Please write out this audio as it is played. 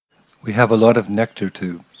We have a lot of nectar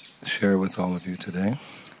to share with all of you today.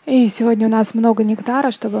 И сегодня у нас много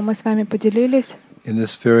нектара, чтобы мы с вами поделились. In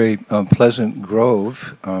this very pleasant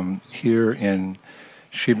grove here in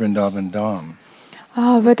Sri Vrindavan Dham,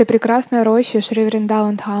 В этой прекрасной роще Шри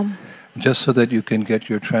Вриндаван Дхам. just so that you can get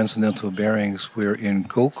your transcendental bearings, we're in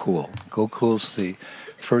Gokul. Gokul's the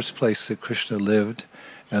first place that Krishna lived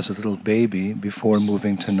as a little baby before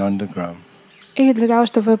moving to Nandagram. И для того,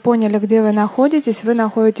 чтобы вы поняли, где вы находитесь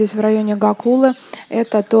в районе Гакулы.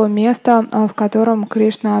 Это то место, в котором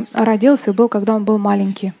Кришна родился и был, когда он был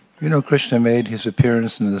маленький. You know, Krishna made his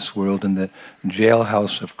appearance in this world in the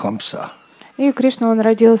jailhouse of Kamsa. И Кришна, он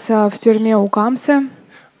родился в тюрьме у Камсы.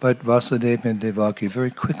 But Vasudeva and Devaki very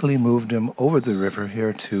quickly moved him over the river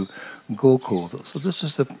here to Gokul. So this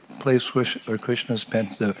is the place where Krishna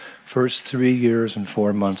spent the first 3 years and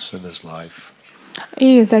 4 months of his life.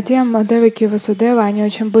 И затем Деваки и Васудева, они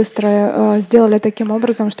очень быстро сделали таким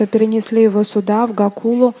образом, что перенесли его сюда, в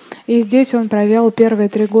Гакулу, и здесь он провел первые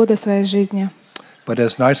 3 года своей жизни. But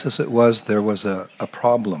as nice as it was, there was a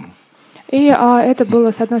problem. И это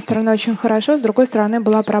было, с одной стороны, очень хорошо, с другой стороны,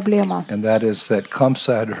 была проблема. And that is that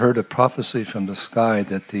Kamsa had heard a prophecy from the sky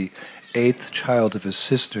that the 8th child of his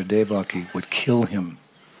sister Devaki would kill him.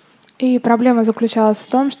 И проблема заключалась в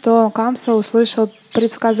том, что Камса услышал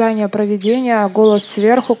предсказание провидения, голос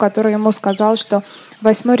сверху, который ему сказал, что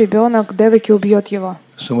 8-й ребенок Деваки убьет его.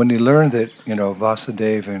 So when he learned that,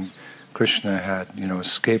 Vasudeva and Krishna had,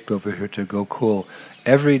 escaped over here to Gokul,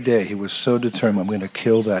 every day he was so determined, I'm going to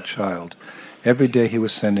kill that child. Every day he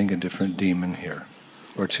was sending a different demon here,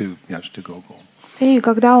 or to Gokul. И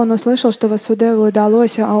когда он услышал, что Васудеву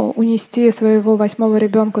удалось унести своего 8-го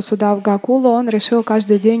ребенка сюда, в Гакулу, он решил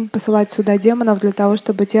каждый день посылать сюда демонов для того,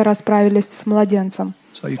 чтобы те расправились с младенцем.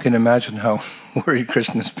 So you can imagine how worried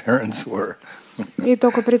Krishna's parents were. И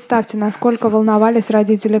только представьте, насколько волновались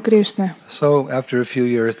родители Кришны. So after a few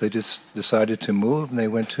years, they just decided to move, and they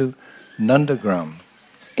went to Nandagram.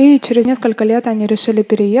 И через несколько лет они решили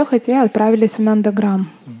переехать и отправились в Нандаграм.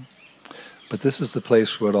 But this is the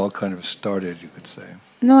place where it all kind of started, you could say.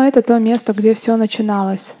 Но это то место, где все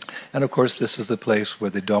начиналось. And of course, this is the place where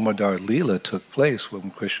the Damodar Leela took place.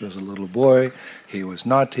 When Krishna was a little boy, he was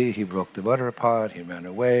naughty, he broke the butter pot, he ran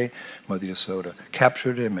away. Mother Yasoda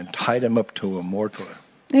captured him and tied him up to a mortar.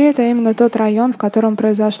 И это именно тот район, в котором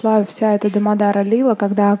произошла вся эта Дамодара Лила,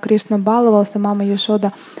 когда Кришна баловался, мама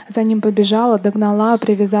Яшода за ним побежала, догнала,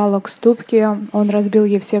 привязала к ступке, он разбил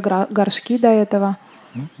ей все горшки до этого.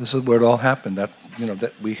 This is where it all happened. That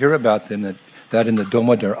we hear about them that in the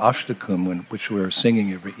Damodar Ashtakam, which we're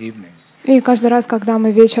singing every evening. И каждый раз, когда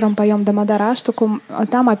мы вечером поем Дамодар Аштаку,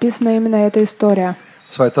 там описана именно эта история.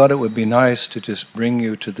 So I thought it would be nice to just bring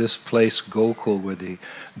you to this place, Gokul, where the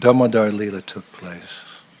Damodar Leela took place.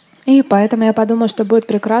 И поэтому я подумала, что будет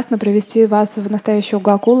прекрасно привести вас в настоящую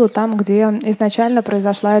Гакулу, там, где изначально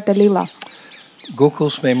произошла эта лила.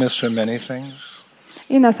 Gokul's famous for many things.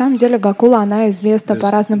 И на самом деле Гакула, она известна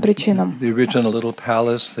по разным причинам. The original little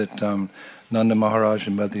palace that Nanda Maharaj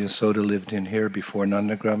and Mother Yasoda lived in here before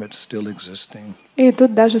Nandagram, it's still existing. И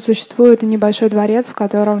тут даже существует небольшой дворец, в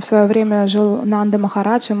котором в свое время жил Нанда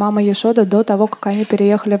Махарадж и мама Яшода до того, как они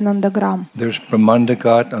переехали в Нандаграм. There's Brahmanda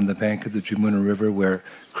Ghat on the bank of the Jamuna River where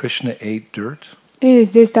Krishna ate dirt. И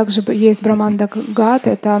здесь также есть Браманда Гат,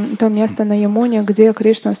 это то место на Ямуне, где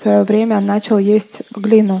Кришна в свое время начал есть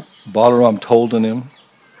глину. Balaram told on him.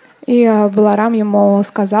 И Баларам ему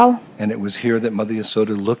сказал, And it was here that Mother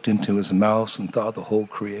Yasoda looked into his mouth and thought the whole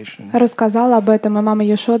creation. рассказал об этом, и мама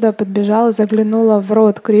Яшода подбежала, заглянула в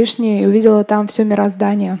рот Кришне и увидела там все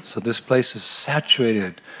мироздание. So this place is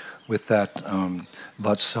saturated with that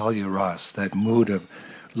Vatsalya Ras, that mood of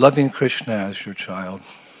loving Krishna as your child.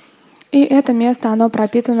 И это место, оно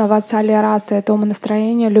пропитано ватсалья расы, это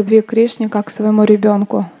умонастроение любви к Кришне как к своему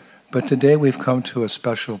ребенку. But today we've come to a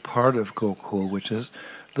special part of Gokul, which is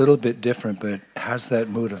a little bit different, but has that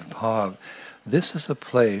mood of bhav. This is a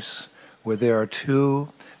place where there are two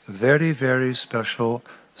very, very special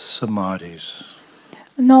samadhis.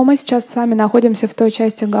 Но мы сейчас с вами находимся в той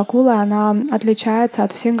части Гакулы, она отличается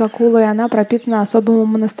от всей Гакулы, и она пропитана особым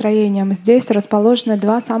умонастроением. Здесь расположены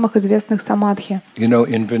 2 самых известных самадхи. You know,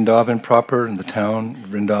 in Vrindavan proper, in the town,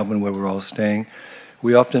 Vrindavan, where we're all staying,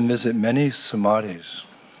 we often visit many samadhis.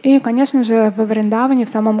 И, конечно же, во Вриндаване, в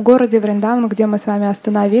самом городе Вриндаван, где мы с вами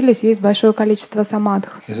остановились, есть большое количество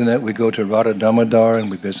самадх. Isn't it? We go to Radha Damodar and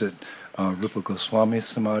we visit Rupa Goswami's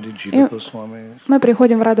samadhi, Jiva Goswami. Мы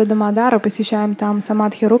приходим в Рада Дамодар и посещаем там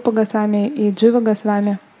самадхи Рупа Госвами и Джива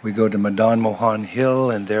Госвами. We go to Madan Mohan Hill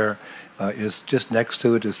and there is just next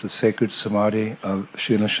to it is the sacred samadhi of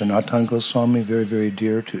Srila Sanatana Goswami, very, very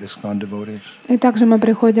dear to ISKCON devotees. И также мы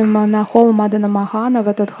приходим на холм Мадана Махана, в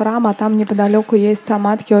этот храм, а там неподалеку есть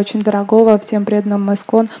самадхи очень дорогого всем преданным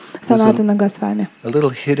Искон Санатана Госвами. A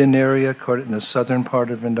little hidden area in the southern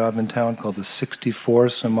part of Vrindavan town called the 64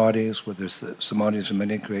 Samadhis, where there's the samadhis of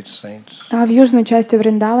many great saints. А в южной части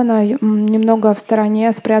Вриндавана, немного в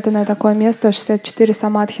стороне, спрятанное такое место, 64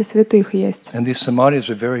 самадхи святых есть. And these samadhis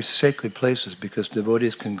are very sacred places because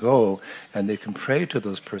devotees can go and they can pray to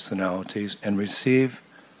those personalities and receive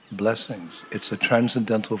blessings. It's a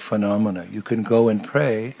transcendental phenomena. You can go and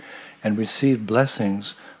pray and receive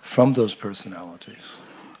blessings from those personalities.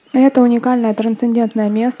 Это уникальное трансцендентное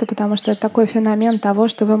место, потому что это такой феномен того,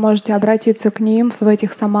 что вы можете обратиться к ним в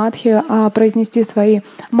этих самадхи, произнести свои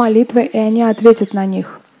молитвы, и они ответят на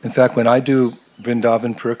них. In fact, when I do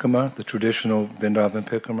Vrindavan Parikrama, the traditional Vrindavan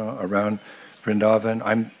Parikrama around Vrindavan,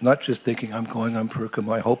 I'm not just thinking I'm going on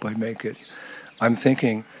Parikrama, I hope I make it. I'm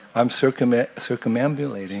thinking I'm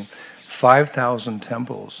circumambulating 5,000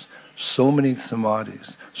 temples, so many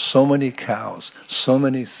samadhis, so many cows, so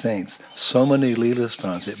many saints, so many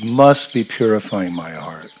lilastans. It must be purifying my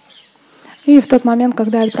heart. И в тот момент,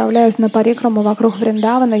 когда я отправляюсь на парикраму вокруг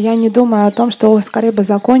Вриндавана, я не думаю о том, что скорее бы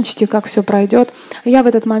закончите, как все пройдет. Я в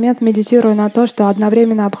этот момент медитирую на то, что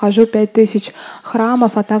одновременно обхожу 5000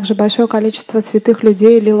 храмов, а также большое количество святых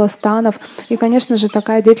людей, лиластанов. И, конечно же,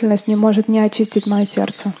 такая деятельность не может не очистить мое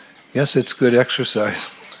сердце. Yes, it's good exercise,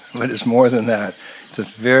 but it's more than that. It's a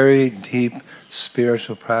very deep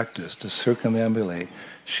spiritual practice to circumambulate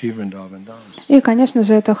Shri Vrindavan Dham. И, конечно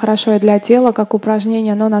же, это хорошо и для тела, как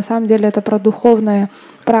упражнение, но на самом деле это про духовную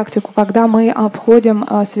практику, когда мы обходим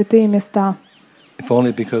святые места. If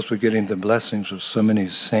only because we're getting the blessings of so many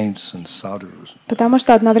saints and sadhus. Потому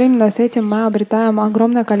что одновременно с этим мы обретаем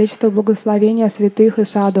огромное количество благословения святых и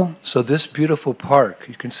саду. So this beautiful park,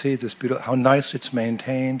 you can see this beautiful, how nice it's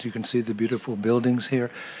maintained. You can see the beautiful buildings here.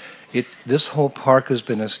 This whole park has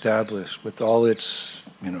been established with all its,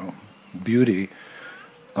 beauty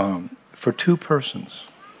for two persons.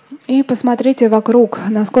 И посмотрите вокруг,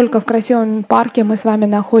 насколько в красивом парке мы с вами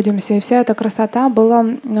находимся. И вся эта красота была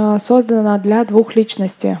создана для двух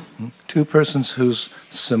личностей. Two persons whose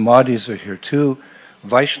samadhis are here. Two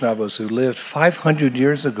Vaishnavas who lived 500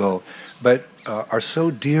 years ago, but are so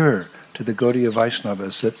dear to the Gaudiya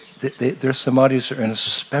Vaishnavas that their samadhis are in a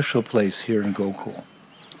special place here in Gokul.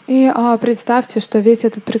 И представьте, что весь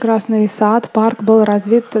этот прекрасный сад, парк был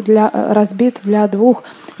разбит для двух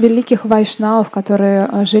великих вайшнавов,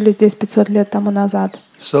 которые жили здесь 500 лет тому назад.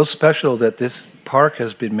 So special that this park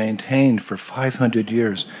has been maintained for 500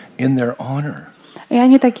 years in their honor. И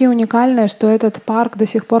они такие уникальные, что этот парк до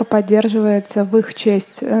сих пор поддерживается в их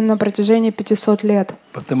честь на протяжении 500 лет.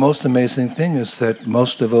 But the most amazing thing is that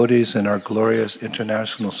most devotees in our glorious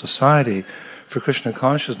international society for Krishna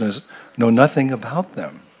consciousness know nothing about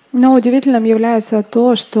them. Но удивительным является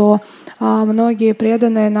то, что многие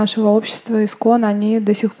преданные нашего общества ИСККОН, они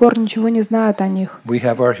до сих пор ничего не знают о них. We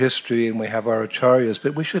have our history and we have our acharyas,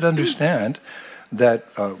 but we should understand that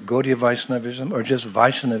Gaudiya Vaishnavism, or just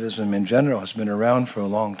Vaishnavism in general, has been around for a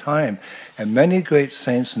long time, and many great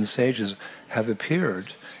saints and sages have appeared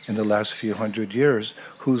in the last few hundred years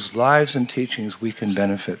whose lives and teachings we can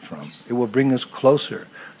benefit from. It will bring us closer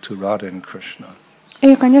to Radha and Krishna.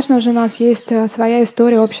 И, конечно же, у нас есть своя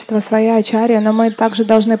история общества, своя ачарья, но мы также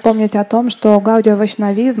должны помнить о том, что гаудия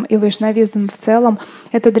вайшнавизм и вайшнавизм в целом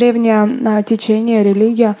 — это древнее течение,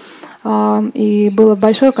 религия, и было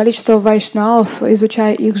большое количество вайшнавов.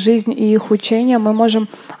 Изучая их жизнь и их учения, мы можем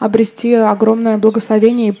обрести огромное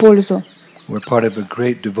благословение и пользу. We're part of a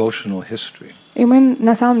great devotional history. И мы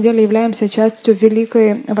на самом деле являемся частью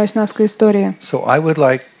великой вайшнавской истории. So I would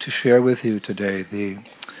like to share with you today the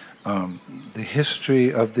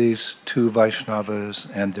history of these two Vaishnavas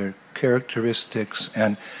and their characteristics,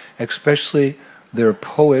 and especially their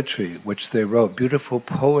poetry, which they wrote, beautiful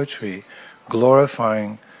poetry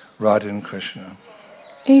glorifying Radha and Krishna.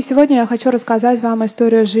 И сегодня я хочу рассказать вам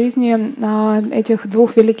историю жизни этих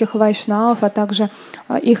двух великих вайшнавов, а также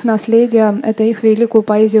их наследие, это их великую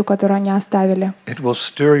поэзию, которую они оставили. It will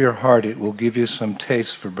stir your heart, it will give you some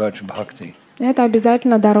taste for Braj Bhakti. Это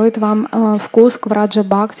обязательно дарует вам вкус к Враджа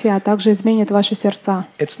Бхакти, а также изменит ваши сердца.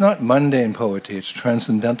 It's not mundane poetry, it's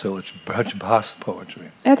transcendental, it's Brajabhasa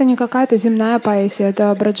poetry. Это не какая-то земная поэзия,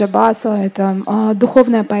 это Браджабаса, это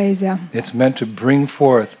духовная поэзия. It's meant to bring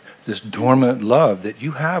forth this dormant love that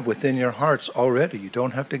you have within your hearts already. You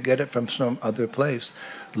don't have to get it from some other place.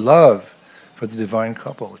 Love for the divine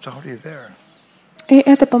couple, it's already there. И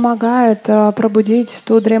это помогает пробудить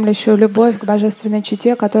ту дремлющую любовь к божественной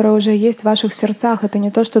чете, которая уже есть в ваших сердцах. Это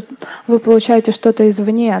не то, что вы получаете что-то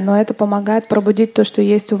извне, но это помогает пробудить то, что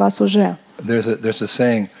есть у вас уже. There's a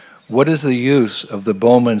saying, what is the use of the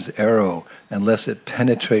bowman's arrow unless it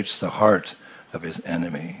penetrates the heart of his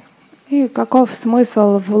enemy? И каков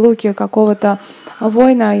смысл в луке какого-то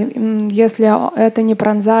воина, если это не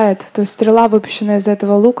пронзает, то есть стрела, выпущенная из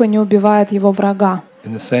этого лука, не убивает его врага.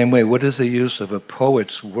 In the same way, what is the use of a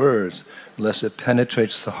poet's words unless it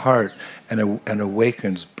penetrates the heart and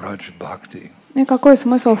awakens Braj Bhakti? И какой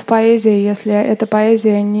смысл в поэзии, если эта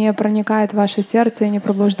поэзия не проникает в ваше сердце и не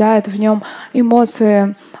пробуждает в нем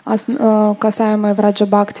эмоции, касаемые Враджа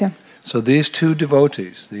Бхакти? So these two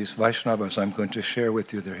devotees, these Vaishnavas, I'm going to share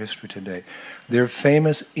with you their history today. They're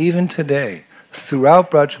famous even today throughout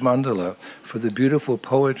Braj Mandala for the beautiful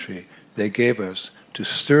poetry they gave us to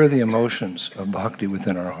stir the emotions of bhakti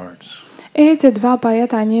within our hearts. Эти два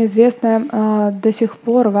поэта, они известны до сих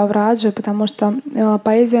пор во Врадже, потому что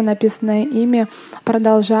поэзия, написанная ими,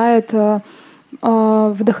 продолжает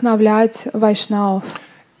вдохновлять вайшнавов.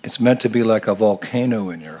 It's meant to be like a volcano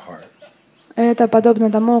in your heart. Это подобно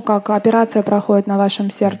тому, как операция проходит на вашем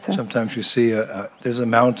сердце. Sometimes you see there's a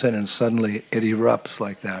mountain and suddenly it erupts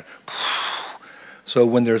like that. So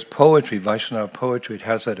when there's poetry, Vaishnava poetry, it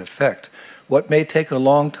has that effect. What may take a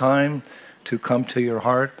long time to come to your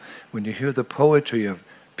heart, when you hear the poetry of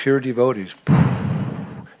pure devotees,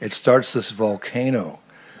 it starts this volcano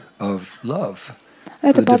of love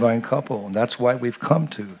for the divine couple. And that's why we've come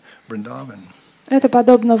to Vrindavan. Это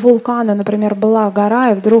подобно вулкану. Например, была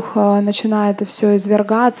гора, и вдруг начинает все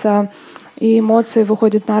извергаться, и эмоции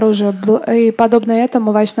выходят наружу. И подобно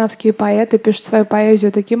этому вайшнавские поэты пишут свою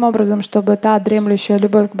поэзию таким образом, чтобы та дремлющая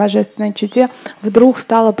любовь к божественной чете вдруг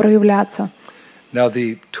стала проявляться. Now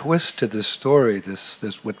the twist to this story, this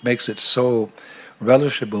what makes it so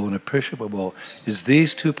relishable and appreciable, is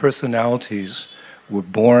these two personalities were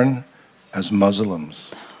born as Muslims.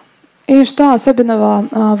 И что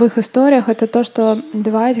особенного в их историях, это то, что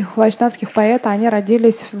два этих вайшнавских поэта, они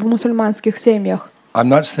родились в мусульманских семьях. I'm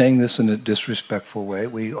not saying this in a disrespectful way.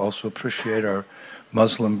 We also appreciate our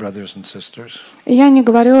Muslim brothers and sisters. Я не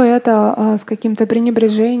говорю это с каким-то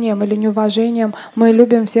пренебрежением или неуважением. Мы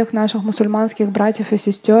любим всех наших мусульманских братьев и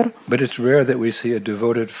сестер. But it's rare that we see a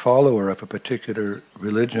devoted follower of a particular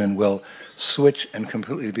religion will switch and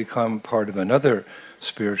completely become part of another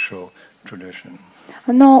spiritual tradition.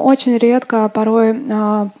 Но очень редко, порой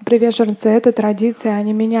приверженцы этой традиции,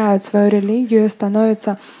 они меняют свою религию и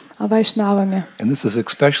становятся вайшнавами. And this is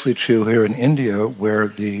especially true here in India, where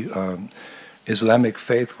the Islamic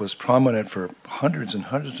faith was prominent for hundreds and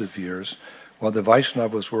hundreds of years, while the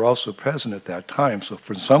Vaishnavas were also present at that time. So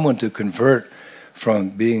for someone to convert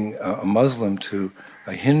from being a Muslim to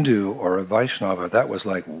a Hindu or a Vaishnava, that was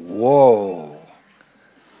like, whoa.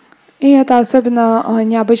 И это особенно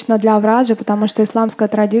необычно для Враджи, потому что исламская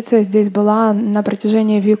традиция здесь была на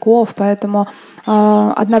протяжении веков, поэтому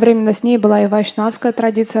одновременно с ней была и вайшнавская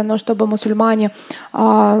традиция, но чтобы мусульмане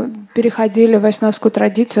переходили в вайшнавскую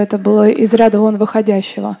традицию, это было из ряда вон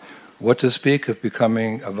выходящего. What to speak of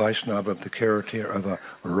becoming a Vaishnava of the character of a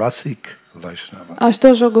Rasik Vaishnava. А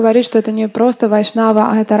что же говорить, что это не просто вайшнава,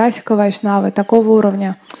 а это расика вайшнавы, такого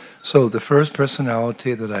уровня. So the first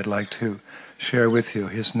personality that I'd like to share with you.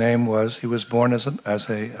 His name was, he was born as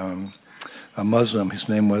a Muslim. His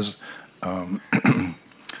name was, how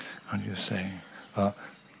do you say?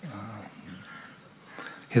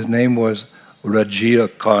 His name was Rajia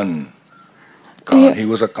Khan. He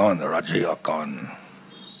was a Khan, Rajia Khan.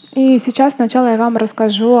 И сейчас сначала я вам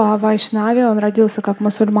расскажу о Вайшнаве. Он родился как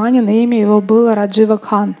мусульманин, и имя его было Раджива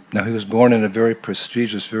Кхан. Now he was born in a very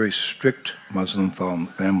prestigious, very strict Muslim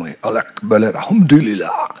family.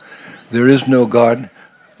 Alhamdulillah. There is no God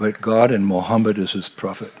but God, and Muhammad is his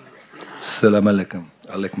prophet. Salam alaikum.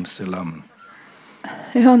 Alaikum salam.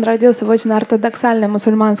 И он родился в очень ортодоксальной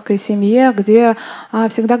мусульманской семье, где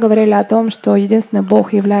всегда говорили о том, что единственный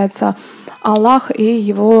Бог является Аллах и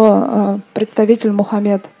его представитель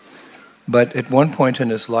Мухаммед. But at one point in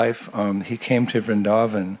his life, he came to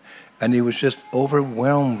Vrindavan, and he was just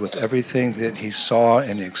overwhelmed with everything that he saw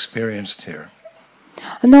and experienced here.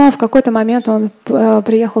 Но в какой-то момент он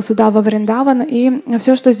приехал сюда, во Вриндаван, и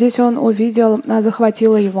все, что здесь он увидел,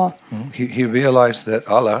 захватило его. He realized that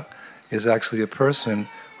Allah is actually a person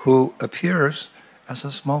who appears as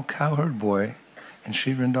a small cowherd boy in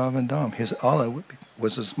Sri Vrindavan Dham. His Allah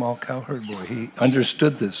was a small cowherd boy. He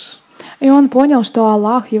understood this. И он понял, что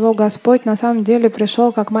Аллах, его Господь, на самом деле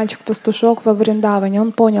пришел как мальчик-пастушок во Вриндаване.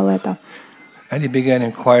 Он понял это. And he began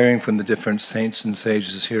inquiring from the different saints and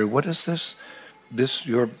sages here, what is this this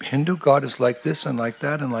your Hindu god is like this and like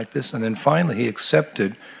that and like this, and then finally he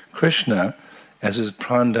accepted Krishna as his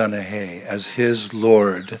Prandanahe, as his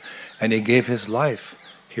Lord, and he gave his life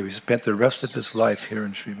here. He spent the rest of his life here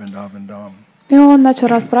in Sri Vrindavan Dham. И он начал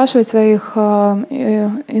расспрашивать своих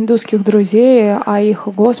индусских друзей о их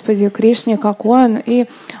Господе Кришне, как он. И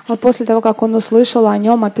после того, как он услышал о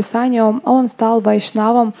нем описание, он стал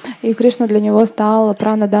вайшнавом, и Кришна для него стал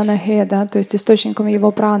пранадана-хе, да, то есть источником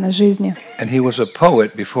его праны, жизни. And he was a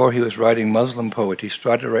poet before he was writing Muslim poetry. He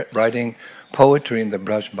started writing poetry in the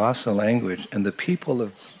Brajbasa language, and the people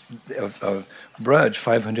of Braj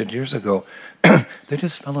 500 years ago, they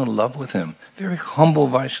just fell in love with him. Very humble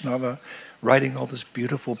Vaishnava, writing all this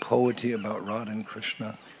beautiful poetry about Radha and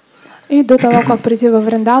Krishna. И до того, как прийти во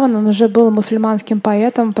Вриндаван, он уже был мусульманским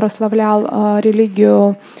поэтом, прославлял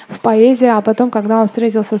религию в поэзии, а потом, когда он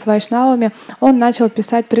встретился с вайшнавами, он начал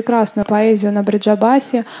писать прекрасную поэзию на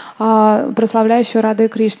Бриджабасе, прославляющую Рады и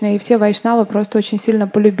Кришны. И все вайшнавы просто очень сильно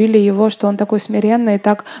полюбили его, что он такой смиренный и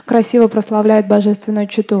так красиво прославляет божественную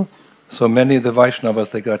читу. So many of the Vaishnavas,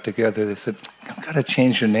 they got together, they said, "You've got to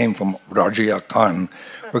change your name from Rajya Khan.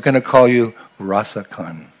 We're going to call you Rasa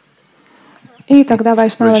Khan." И тогда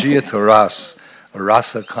вайшнавы... Rajya to Ras,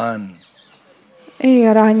 Rasa Khan. И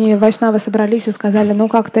ранее вайшнавы собрались и сказали, ну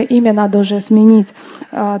как-то имя надо уже сменить.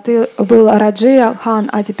 Ты был Раджия Хан,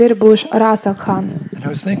 а теперь будешь Раса Хан. And I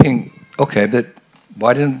was thinking, okay, that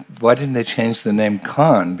why didn't they change the name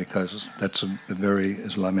Khan? Because that's a very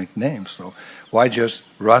Islamic name. So why just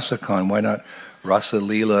Rasa Khan? Why not Rasa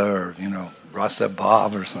Leela or Rasa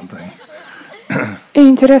Bhav or something? И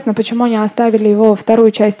интересно, почему они оставили его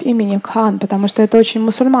вторую часть имени Кхан, потому что это очень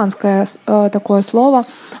мусульманское такое слово.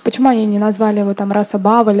 Почему они не назвали его там Раса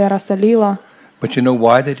Бав или Раса Лила? But you know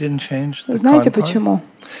why they didn't change the Знаете Khan part? почему?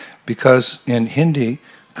 Because in Hindi,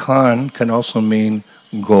 Khan can also mean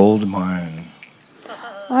gold mine.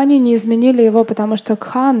 Они не изменили его, потому что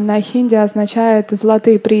Кхан на хинди означает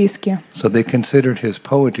золотые прииски. So they considered his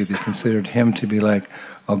poetry, they considered him to be like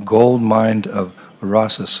a gold mine of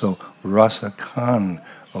rasa. So Rasa Khan,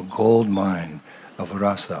 a gold mine of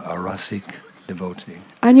rasa, a rasic devotee.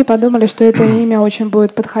 Они подумали, что это имя очень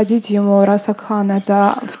будет подходить ему, Раса Кхан.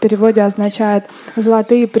 Это в переводе означает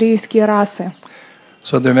золотые прииски расы.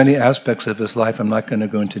 So there are many aspects of his life. I'm not going to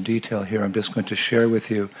go into detail here. I'm just going to share with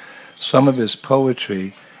you some of his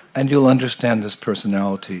poetry, and you'll understand this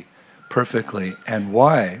personality perfectly and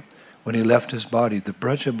why, when he left his body, the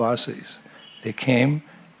Brajabasis, they came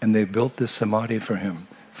and they built this samadhi for him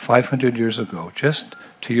 500 years ago. Just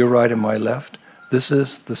to your right and my left, this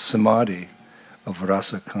is the samadhi of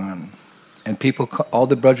Rasa Khan. And people, all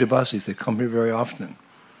the Brajabasis, they come here very often,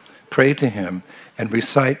 pray to him and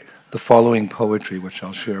recite the following poetry, which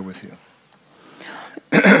I'll share with you.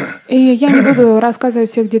 И я не буду рассказывать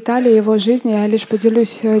всех деталей его жизни, я лишь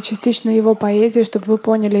поделюсь частично его поэзией, чтобы вы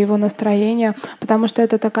поняли его настроение, потому что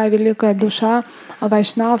это такая великая душа.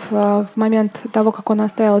 Вайшнав в момент того, как он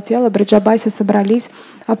оставил тело, Бриджабаси собрались,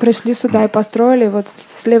 пришли сюда и построили. Вот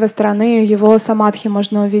с левой стороны его самадхи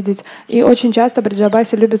можно увидеть. И очень часто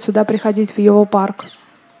Бриджабаси любит сюда приходить, в его парк.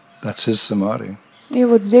 That's his samadhi. И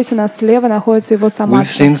вот здесь у нас слева находится его We've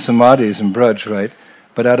самадхи. seen samadhis in Braj, right?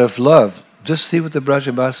 But out of love, just see what the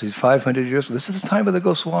Brajabasis 500 years ago. This is the time of the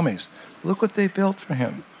Goswamis. Look what they built for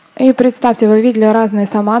him. И представьте, вы видели разные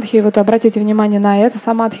самадхи, и вот обратите внимание на это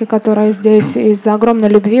самадхи, которое здесь из-за огромной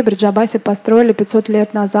любви Бриджабаси построили 500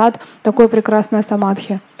 лет назад, такое прекрасное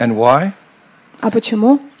самадхи. And why? А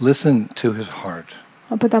почему? Listen to his heart.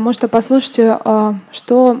 Потому что послушайте,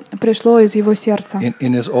 что пришло из его сердца.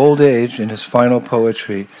 In his old age, in his final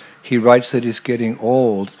poetry, he writes that he's getting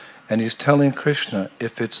old, and he's telling Krishna,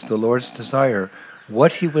 if it's the Lord's desire,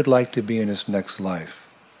 what he would like to be in his next life.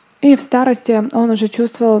 И в старости он уже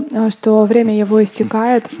чувствовал, что время его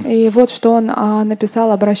истекает. И вот что он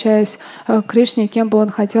написал, обращаясь к Кришне, кем бы он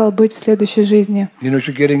хотел быть в следующей жизни. You know, as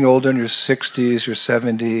you're getting older in your 60s, your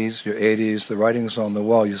 70s, your 80s, the writing's on the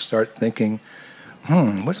wall, you start thinking,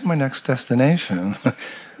 what's my next destination?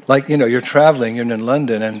 Like, you're traveling, you're in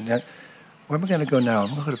London, and where am I going to go now? I'm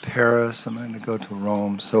going to go to Paris, I'm going to go to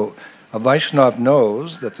Rome. So a Vaishnav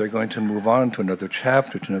knows that they're going to move on to another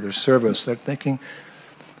chapter, to another service. They're thinking,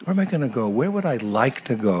 where am I going to go? Where would I like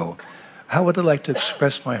to go? How would I like to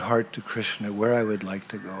express my heart to Krishna? Where I would like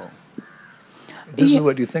to go? This is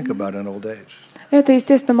what you think about in old age. Это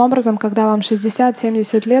естественным образом, когда вам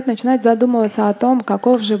 60-70 лет, начинать задумываться о том,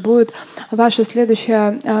 каков же будет ваше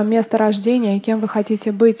следующее место рождения и кем вы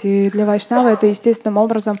хотите быть. И для вайшнава это естественным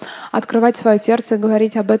образом открывать свое сердце и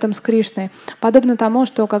говорить об этом с Кришной. Подобно тому,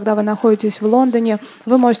 что когда вы находитесь в Лондоне,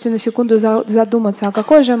 вы можете на секунду задуматься, а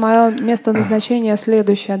какое же мое место назначения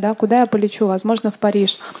следующее, да, куда я полечу, возможно, в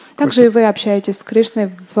Париж. Также и вы общаетесь с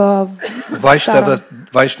Кришной в старом.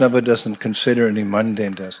 Vaishnava doesn't consider any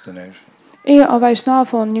mundane destination. И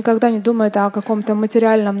вайшнав, он никогда не думает о каком-то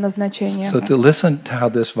материальном назначении. So to listen to how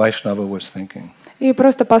this Vaishnava was thinking. И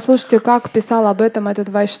просто послушайте, как писал об этом этот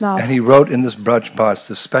вайшнав. And he wrote in this Braj Bhas,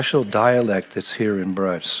 the special dialect that's here in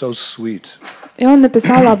Braj, so sweet. И он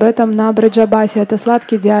написал об этом на Браджабасе. Это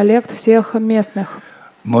сладкий диалект всех местных.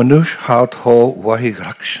 Manush haut ho wahi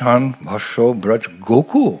rakshan bhasho Braj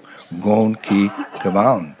Gokul gon ki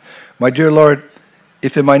kavan. My dear Lord,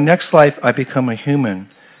 if in my next life I become a human,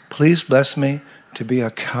 please bless me to be a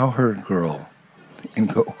cowherd girl in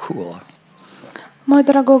Gokula. Мой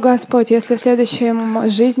дорогой Господь, если в следующем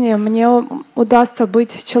жизни мне удастся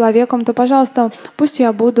быть человеком, то, пожалуйста, пусть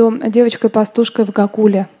я буду девочкой-пастушкой в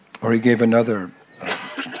Гокуле. Or he gave another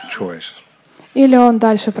choice. Или он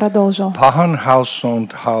дальше продолжил. Pahan hao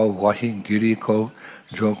sont hao wahi giri ko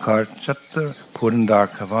jokar chatta purandar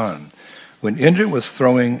kavan. When Indra was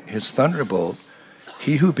throwing his thunderbolt,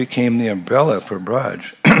 he who became the umbrella for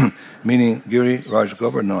Braj, meaning Giri Raj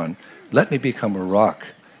Govardhan, let me become a rock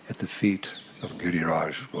at the feet of Giri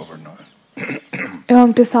Raj Govardhan. И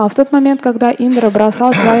он писал, в тот момент, когда Индра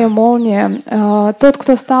бросал свои молнии, тот,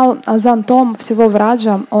 кто стал зонтом всего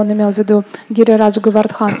Враджа, он имел в виду Гирирадж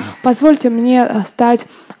Говардхан, позвольте мне стать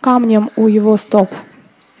камнем у его стоп.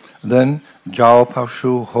 Then Jao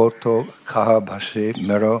Pashu Hoto Kaha Bhashe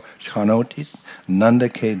Mero Chanotit Nanda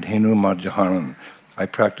Ke Dhenu Marjaharan. I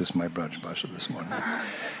practiced my Braj Bhasha this morning.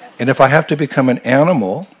 And if I have to become an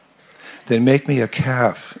animal, then make me a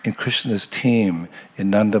calf in Krishna's team in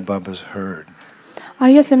Nanda Baba's herd. А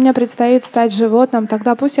если мне предстоит стать животным,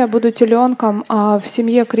 тогда пусть я буду теленком в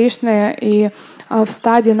семье Кришны и в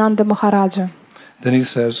стаде Нанда Махараджа. Then he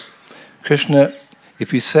says, Krishna,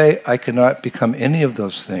 if you say I cannot become any of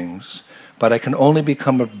those things, but I can only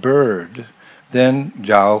become a bird, then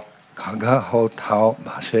Jao Kaga Ho Tao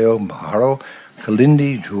Bhaseo Maharo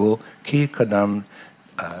Kalindi Jul Ki Kadam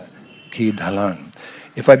Ki Dhalan.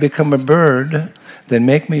 If I become a bird, then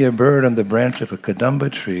make me a bird on the branch of a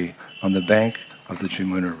Kadamba tree on the bank of the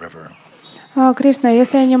Jamuna River. Кришна,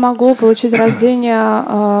 если я не могу получить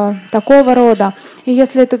рождение такого рода, и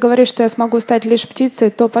если ты говоришь, что я смогу стать лишь птицей,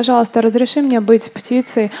 то, пожалуйста, разреши мне быть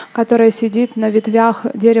птицей, которая сидит на ветвях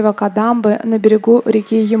дерева Кадамбы на берегу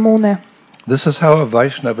реки Ямуны. This is how a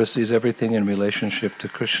Vaishnava sees everything in relationship to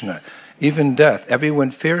Krishna. Even death.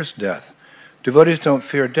 Everyone fears death. Devotees don't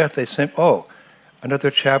fear death. They say, oh,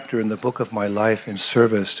 another chapter in the book of my life in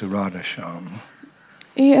service to Radhasham.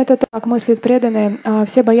 И это то, как мыслит преданный.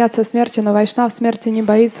 Все боятся смерти, но вайшнав смерти не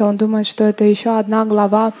боится. Он думает, что это еще одна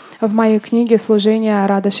глава в моей книге служения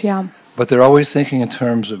Радашьям. But they're always thinking in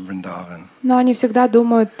terms of Vrindavan. Но они всегда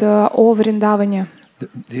думают о Вриндаване.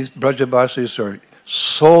 These Brajabasis are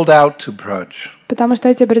sold out to Braj. Потому что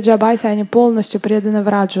эти браджабайсы, они полностью преданы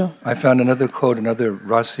Враджу. I found another quote, another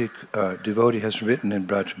Rasik devotee has written in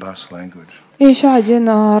Braj-Bas language. И еще один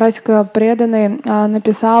расика преданный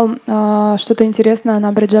написал что-то интересное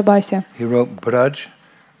на Браджабасе. He wrote, Braj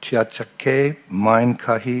Tyachake Main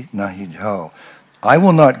Kahi Nahi Jao. I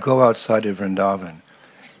will not go outside of Vrindavan,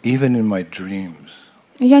 even in my dreams.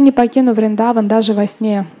 Я не покину Вриндаван даже во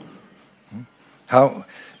сне. How,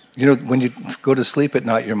 you know, when you go to sleep at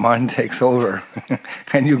night, your mind takes over,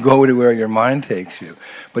 and you go to where your mind takes you.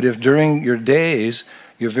 But if during your days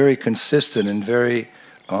you're very consistent and very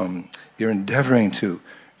you're endeavoring to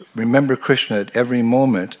remember Krishna at every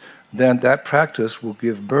moment, then that practice will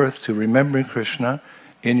give birth to remembering Krishna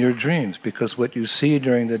in your dreams, because what you see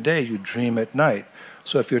during the day, you dream at night.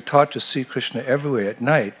 So if you're taught to see Krishna everywhere at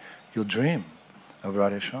night, you'll dream of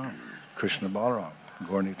Radhesham, Krishna Balaram,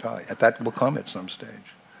 Gaur Nitai. That will come at some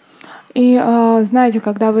stage. И знаете,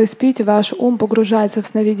 когда вы спите, ваш ум погружается в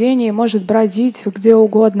сновидение и может бродить где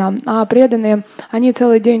угодно. А преданные, они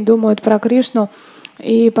целый день думают про Кришну,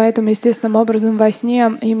 и поэтому естественным образом во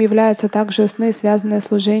сне им являются также сны, связанные с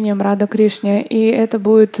служением Рада Кришне. И это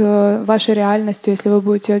будет вашей реальностью, если вы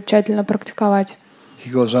будете тщательно практиковать.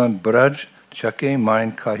 He goes on, Braj chake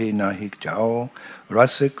mind kahi nahi jao,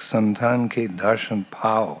 rasik santan ke darshan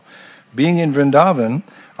pao. Being in Vrindavan,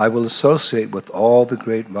 I will associate with all the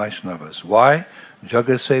great Vaishnavas. Why?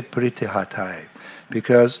 Jagase pritihatai.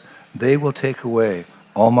 Because they will take away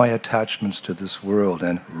all my attachments to this world,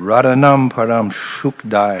 and Radhanam Param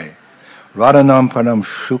Shukdai. Radhanam Param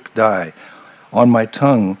Shukdai. On my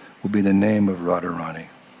tongue will be the name of Radharani.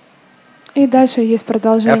 И дальше есть After all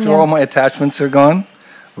продолжение. my attachments are gone,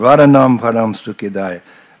 Radhanam Param Sukidai.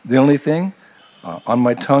 The only thing, on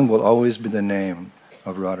my tongue will always be the name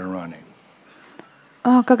of Radharani.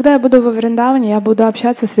 Когда я буду во Вриндаване, я буду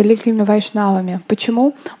общаться с великими вайшнавами.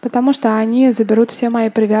 Почему? Потому что они заберут все мои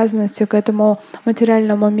привязанности к этому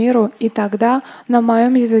материальному миру, и тогда на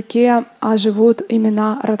моем языке оживут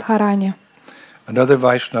имена Радхарани. Another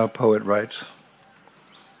Vaishnava poet writes,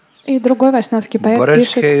 И другой вайшнавский поэт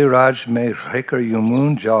пишет: Barajke Raj me Rekar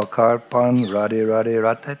Yumun Jalkarpan Radhe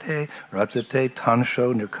Radhe Ratate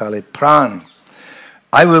Tansho Nirkale Pran.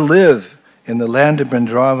 I will live in the land of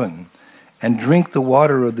Vrindavan and drink the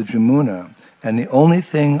water of the Jamuna, and the only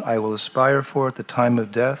thing I will aspire for at the time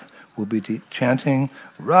of death will be chanting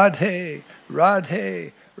Radhe,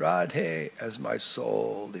 Radhe, Radhe as my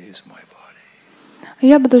soul leaves my body.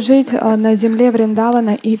 Я буду жить на земле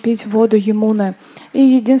Вриндавана и пить воду Ямуны. И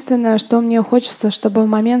единственное, что мне хочется, чтобы в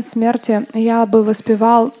момент смерти я бы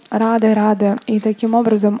воспевал Рады, Рады, и таким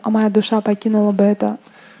образом моя душа покинула бы это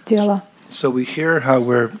тело. So we hear how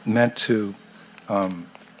we're meant to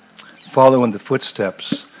follow in the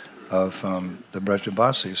footsteps of the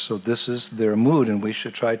Brajavasis. So this is their mood, and we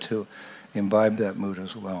should try to imbibe that mood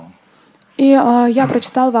as well. И я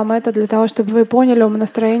прочитал вам это для того, чтобы вы поняли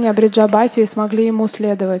настроение Бриджабаси и смогли ему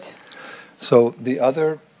следовать. So the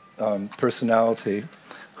other personality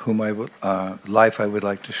whom life I would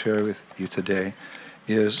like to share with you today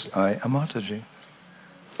is Mataji.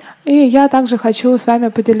 И я также хочу с вами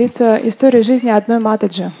поделиться историей жизни одной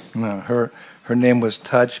Матаджи. Her name was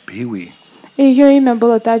Taj Bhiwi. И ее имя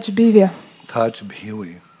было Тадж Биви. Taj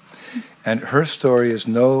Bhiwi. And her story is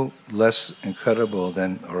no less incredible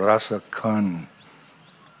than Rasa Khan.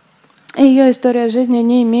 И ее история жизни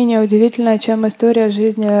не менее удивительная, чем история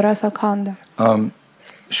жизни Раса Кханда.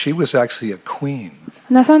 She was actually a queen.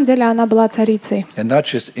 На самом деле она была царицей. And not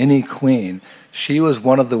just any queen. She was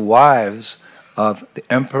one of the wives of the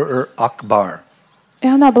Emperor Akbar. И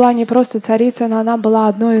она была не просто царицей, но она была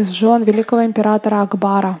одной из жен великого императора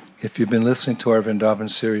Акбара. If you've been listening to our Vrindavan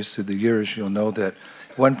series through the years, you'll know that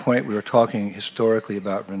at one point we were talking historically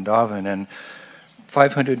about Vrindavan, and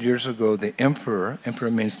 500 years ago the emperor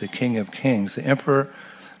means the king of kings, the emperor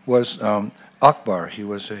was Akbar. He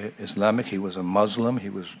was Islamic, he was a Muslim, he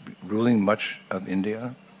was ruling much of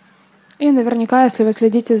India. И наверняка, если вы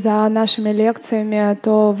следите за нашими лекциями,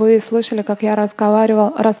 то вы слышали, как я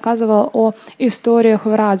рассказывал о историях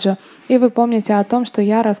Враджа. И вы помните о том, что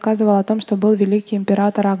я рассказывал о том, что был великий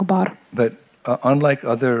император Акбар. But unlike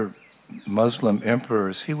other Muslim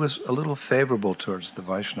emperors, he was a little favorable towards the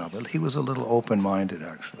Vaishnava. He was a little open-minded,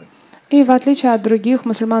 actually. И в отличие от других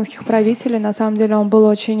мусульманских правителей, на самом деле он был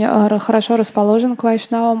очень хорошо расположен к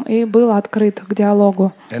вайшнавам и был открыт к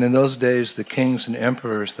диалогу. And in those days, the kings and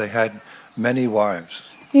emperors, they had many wives.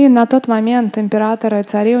 И на тот момент императоры и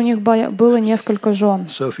цари, у них было несколько жен.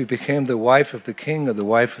 So if you became the wife of the king or the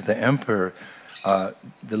wife of the emperor,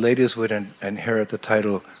 the ladies would inherit the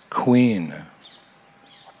title queen.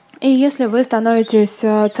 И если вы становитесь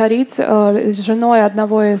женой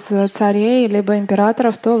одного из царей либо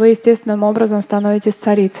императоров, то вы естественным образом становитесь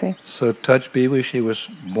царицей. So Taj Bhiwi, she was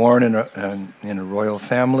born in a royal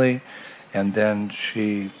family, and then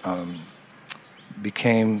she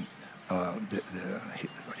became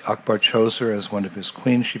Akbar chose her as one of his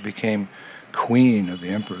queens. She became queen of the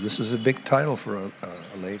emperor. This is a big title for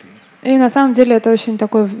a lady. И на самом деле это очень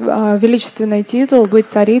такой величественный титул быть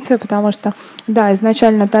царицей, потому что, да,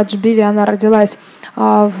 изначально Тадж Биви, она родилась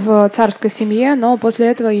в царской семье, но после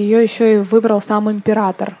этого ее еще и выбрал сам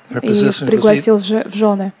император и пригласил в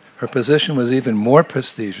жены. Her position was even more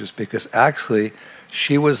prestigious because actually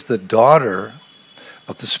she was the daughter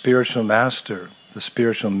of the spiritual master, the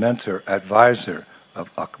spiritual mentor, advisor of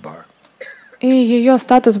Akbar. И ее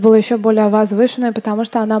статус был еще более возвышенный, потому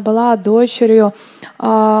что она была дочерью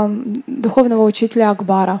духовного учителя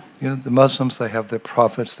Акбара. You know, the Muslims, they have their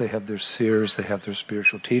prophets, they have their seers, they have their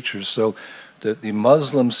spiritual teachers. So the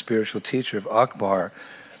Muslim spiritual teacher of Akbar,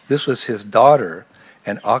 this was his daughter,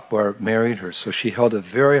 and Akbar married her. So she held a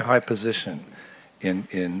very high position in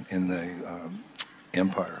the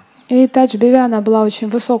empire. И Тадж Биви, она была очень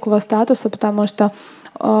высокого статуса, потому что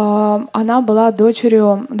она была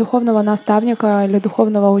дочерью духовного наставника или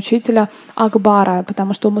духовного учителя Акбара,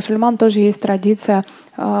 потому что у мусульман тоже есть традиция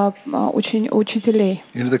учителей.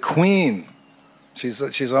 You know, the queen, she's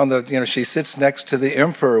on the, you know, she sits next to the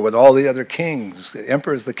emperor with all the other kings. The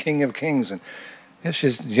emperor is the king of kings, and you know,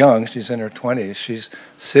 she's young, she's in her 20s. She's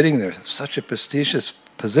sitting there, such a prestigious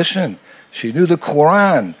position. She knew the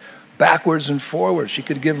Quran backwards and forwards. She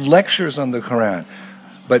could give lectures on the Quran.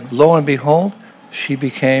 But lo and behold, she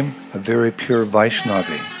became a very pure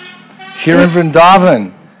Vaishnavi. Here in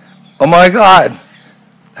Vrindavan, oh my God,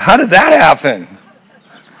 how did that happen?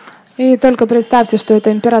 И только представьте, что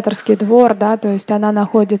это императорский двор, да, то есть она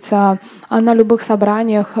находится на любых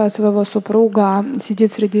собраниях своего супруга,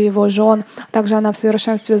 сидит среди его жен. Также она в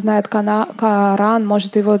совершенстве знает Коран,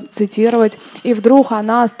 может его цитировать. И вдруг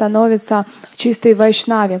она становится чистой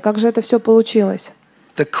вайшнави. Как же это все получилось?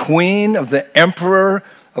 The queen of the emperor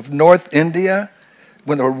of North India,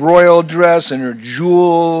 with her royal dress and her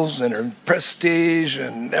jewels and her prestige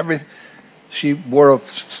and everything, she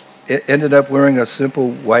ended up wearing a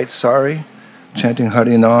simple white sari, chanting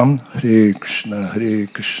Harinam, Hare Krishna,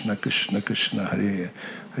 Krishna Krishna, Hare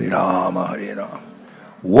Rama, Hare Rama.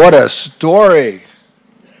 What a story!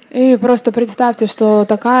 И просто представьте, что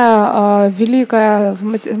такая великая в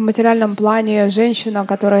материальном плане женщина,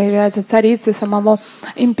 которая является царицей самого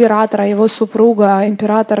императора, его супруга,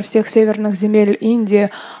 император всех северных земель Индии,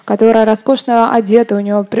 которая роскошно одета, у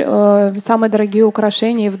нее самые дорогие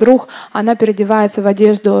украшения, и вдруг она переодевается в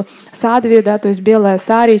одежду садви, да, то есть белая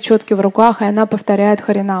сари, четки в руках, и она повторяет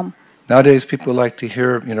Харинам. Nowadays, people like to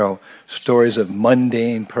hear, stories of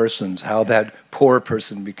mundane persons, how that poor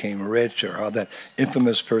person became rich, or how that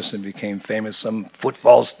infamous person became famous, some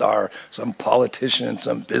football star, some politician,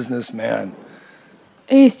 some businessman.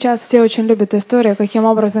 И сейчас все очень любят историю, каким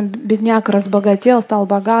образом бедняк разбогател, стал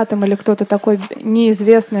богатым, или кто-то такой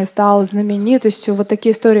неизвестный стал знаменитостью. Вот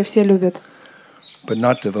такие истории все любят. But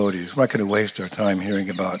not devotees. We're not going to waste our time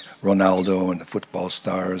hearing about Ronaldo and the football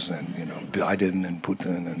stars and Biden and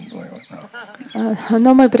Putin and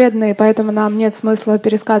Но мы преданные, поэтому нам нет смысла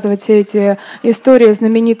пересказывать все эти истории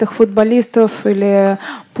знаменитых футболистов или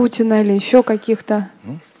Путина или еще каких-то.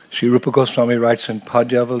 Sri Rupa Goswami writes in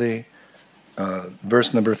Padyavali,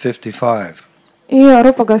 verse number 55. И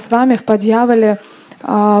Рупа Госвами в Падьявале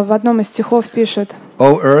в одном из стихов пишет: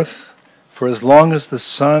 O earth, for as long as the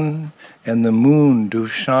sun and the moon do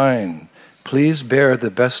shine, please bear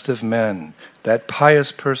the best of men, that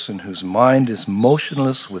pious person whose mind is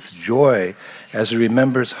motionless with joy as he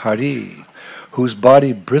remembers Hari, whose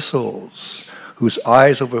body bristles, whose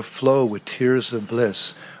eyes overflow with tears of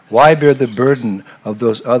bliss. Why bear the burden of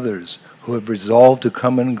those others who have resolved to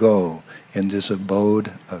come and go in this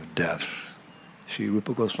abode of death? Shri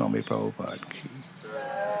Rupa Goswami Prabhupada ki.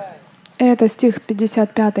 Это стих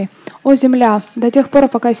 55. «О земля, до тех пор,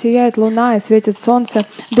 пока сияет луна и светит солнце,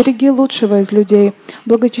 береги лучшего из людей,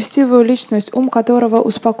 благочестивую личность, ум которого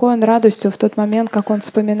успокоен радостью в тот момент, как он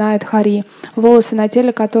вспоминает Хари, волосы на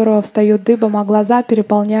теле которого встают дыбом, а глаза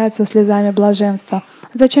переполняются слезами блаженства.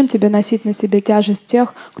 Зачем тебе носить на себе тяжесть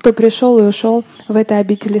тех, кто пришел и ушел в этой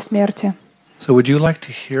обители смерти?» So would you like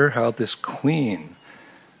to hear how this queen,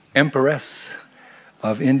 empress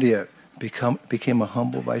of India, became a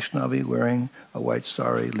humble Vaishnavi wearing a white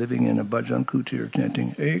sari, living in a bhajan kutir,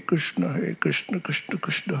 chanting Hare Krishna, Krishna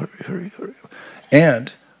Krishna, Hare Hare Hare,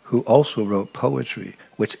 and who also wrote poetry,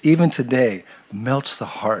 which even today melts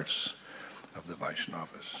the hearts of the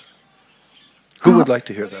Vaishnavas. Who would like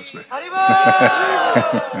to hear that story?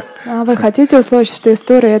 Вы хотите услышать эту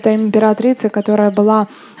историю этой императрицы, которая была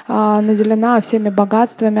наделена всеми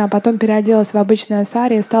богатствами, а потом переоделась в обычное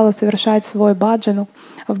сари и стала совершать свой баджан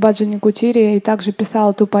в баджане-кутире, и также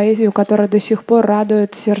писала ту поэзию, которая до сих пор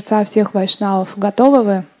радует сердца всех вайшнавов. Готовы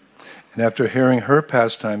вы? And after hearing her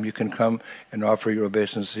pastime, you can come and offer your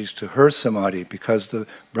obeisances to her samadhi, because the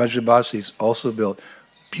Brajabasis also built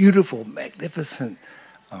beautiful, magnificent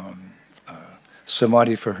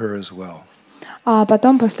samadhi for her as well. А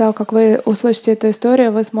потом, после того, как вы услышите эту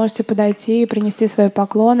историю, вы сможете подойти и принести свои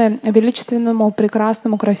поклоны величественному,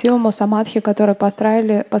 прекрасному, красивому самадхи, который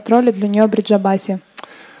построили для нее Бриджабаси.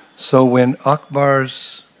 So when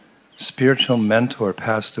Akbar's spiritual mentor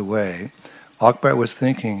passed away, Akbar was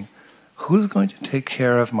thinking, who's going to take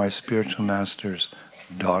care of my spiritual master's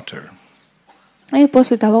daughter? И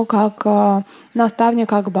после того, как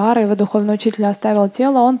наставник Акбара, его духовный учитель, оставил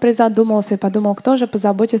тело, он призадумался и подумал, кто же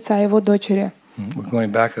позаботится о его дочери. We're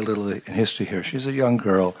going back a little in history here. She's a young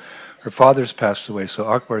girl. Her father's passed away, so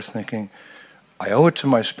Akbar's thinking, I owe it to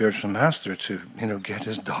my spiritual master to, get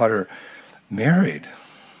his daughter married.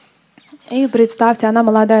 И представьте, она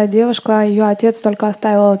молодая девушка, ее отец только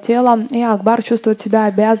оставил тело, и Акбар чувствует себя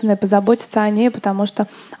обязанной позаботиться о ней, потому что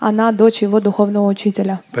она дочь его духовного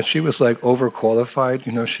учителя. But she was like overqualified,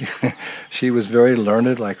 she was very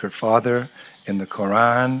learned like her father in the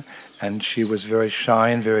Quran, and she was very shy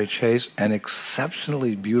and very chaste and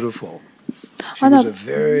exceptionally beautiful. She was a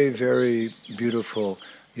very, very beautiful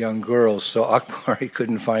young girl, so Akbar, he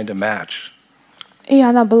couldn't find a match. И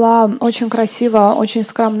она была очень красива, очень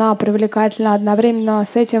скромна, привлекательна, одновременно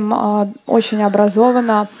с этим очень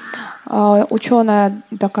образована, ученая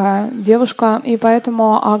такая девушка, и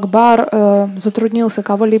поэтому Акбар затруднился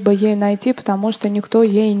кого-либо ей найти, потому что никто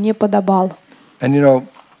ей не подобал. And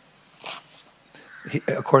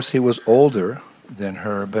of course, he was older than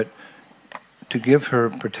her, but to give her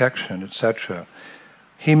protection, etc.,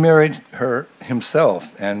 he married her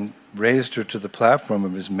himself and raised her to the platform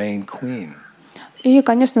of his main queen. И,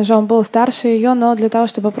 конечно же, он был старше ее, но для того,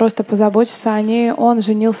 чтобы просто позаботиться о ней, он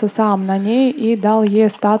женился сам на ней и дал ей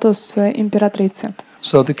статус императрицы.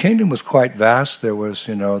 So the kingdom was quite vast. There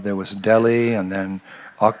was Delhi, and then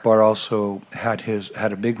Akbar also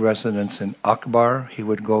had a big residence in Akbar. He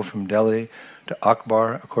would go from Delhi to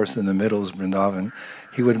Akbar. Of course, in the middle is Vrindavan.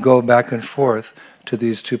 He would go back and forth to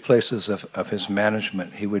these two places of his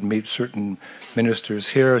management. He would meet certain ministers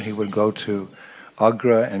here. He would go to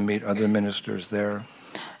Agra and meet other ministers there.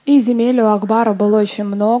 И земель у Акбара было очень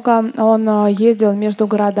много. Он ездил между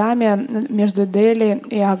городами, между Дели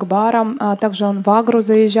и Акбаром. Также он в Агру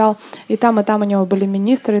заезжал. И там у него были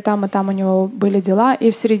министры, и там у него были дела.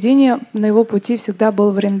 И в середине на его пути всегда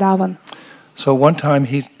был Вриндаван. So one time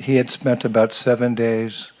he had spent about 7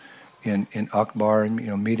 days in Akbar,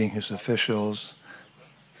 meeting his officials.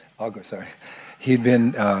 Agra, sorry. He'd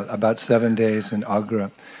been about 7 days in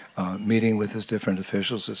Agra, meeting with his different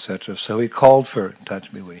officials, etc. So he called for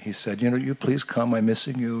Tajmiwi. He said, you please come, I'm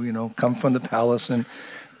missing you, come from the palace in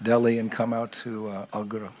Delhi and come out to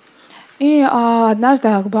Agra. И однажды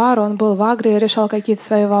Акбар, он был в Агре, решал какие-то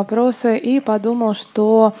свои вопросы и подумал,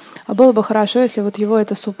 что было бы хорошо, если вот его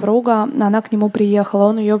эта супруга, она к нему приехала,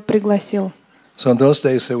 он ее пригласил. So in those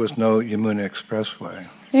days there was no Yamuna Expressway.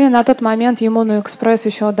 И на тот момент Ямуну экспресс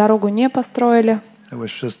еще дорогу не построили. It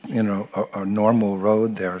was just, a normal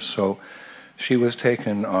road there. So she was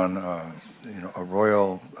taken on, a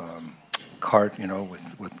royal cart,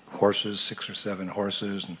 with horses, 6 or 7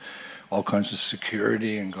 horses, and all kinds of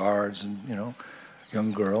security and guards, and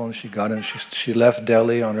young girl. And she got in. She left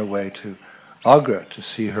Delhi on her way to Agra to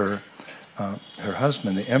see her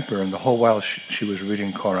husband, the emperor, and the whole while she was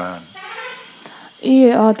reading Quran.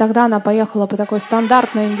 И тогда она поехала по такой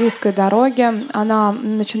стандартной индийской дороге. Она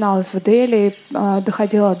начиналась в Дели,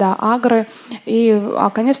 доходила до Агры. И,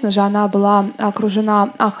 конечно же, она была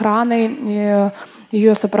окружена охраной.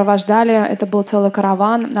 Ее сопровождали. Это был целый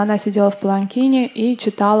караван. Она сидела в паланкине и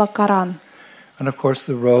читала Коран. And of course,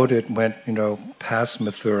 the road it went, past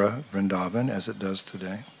Mathura, Vrindavan, as it does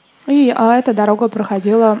today. И эта дорога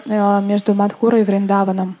проходила между Мадхурой и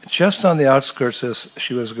Вриндаваном. Just on the outskirts, as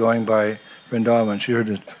she was going by Vrindavan, she heard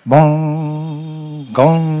this bong,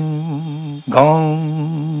 gong,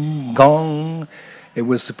 gong, gong. It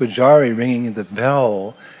was the pujari ringing the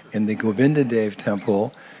bell in the Govinda Dev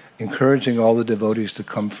temple, encouraging all the devotees to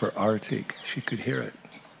come for arati. She could hear it.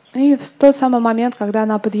 И в тот самый момент, когда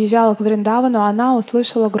она подъезжала к Вриндавану, она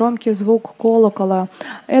услышала громкий звук колокола.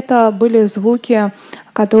 Это были звуки,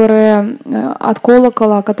 которые от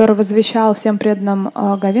колокола, который возвещал всем преданным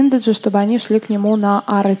Говиндаджи, чтобы они шли к нему на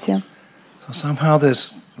арати. So somehow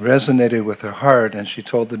this resonated with her heart, and she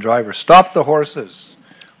told the driver, "Stop the horses."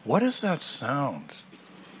 What is that sound?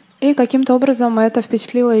 И каким-то образом это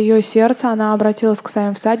впечатлило ее сердце. Она обратилась к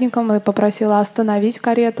своим всадникам и попросила остановить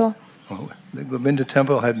карету. The Govinda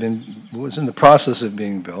temple was in the process of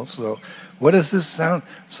being built. So, what is this sound?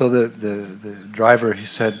 So the driver, he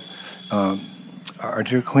said, "Our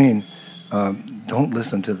dear queen, don't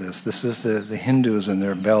listen to this. This is the Hindus and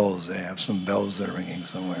their bells. They have some bells that are ringing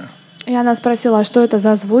somewhere." И она спросила, а что это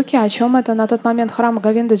за звуки, о чем это. На тот момент храм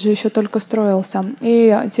Говиндаджи еще только строился.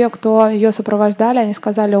 И те, кто ее сопровождали, они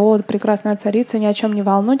сказали: о, прекрасная царица, ни о чем не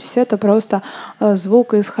волнуйтесь, это просто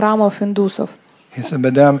звук из храмов индусов. He said,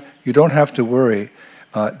 "Madam, you don't have to worry.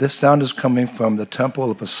 This sound is coming from the temple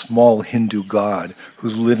of a small Hindu god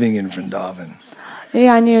who's living in Vrindavan." И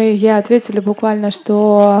они ей ответили буквально,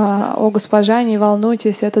 что: о, госпожа, не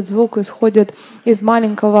волнуйтесь, этот звук исходит из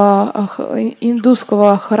маленького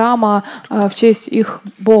индусского храма в честь их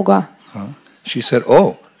бога. She said,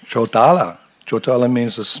 "Oh, Chotala. Chotala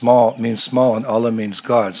means small, and Allah means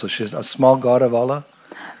God. So she's a small god of Allah."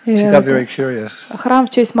 She got very curious. Храм в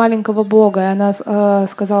честь маленького бога. И она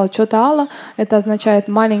сказала: Чотала, это означает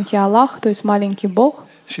маленький Аллах, то есть маленький бог.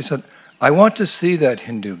 She said, "I want to see that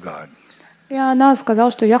Hindu god." И она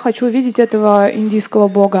сказала, что я хочу увидеть этого индийского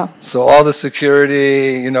бога. So all the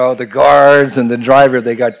security, the guards and the driver,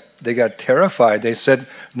 they got terrified. They said,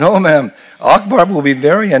 "No, ma'am, Akbar will be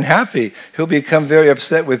very unhappy. He'll become very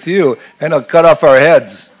upset with you, and he'll cut off our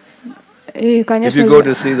heads И, if конечно you go же,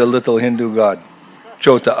 to see the little Hindu god,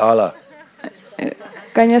 Chota Allah."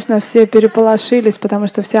 Конечно, все переполошились, потому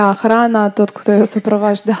что вся охрана, тот, кто ее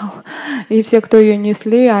сопровождал, и все, кто ее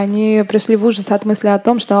несли, они пришли в ужас от мысли о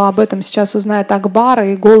том, что об этом сейчас узнает Акбар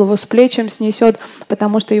и голову с плечем снесет,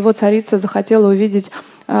 потому что его царица захотела увидеть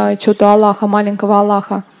что-то Аллаха, маленького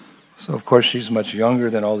Аллаха. So of course she's much younger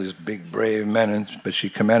than all these big brave men, but she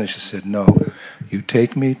commanded. She said, "No, you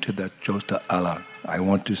take me to the Jota Allah. I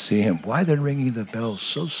want to see him. Why they're ringing the bells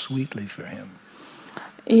so sweetly for him?"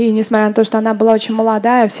 И несмотря на то, что она была очень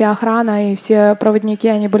молодая, вся охрана и все проводники,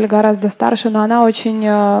 они были гораздо старше, но она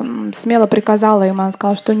очень смело приказала им, она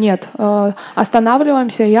сказала, что нет,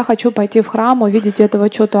 останавливаемся, я хочу пойти в храм, увидеть этого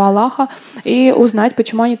чёту Аллаха и узнать,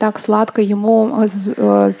 почему они так сладко ему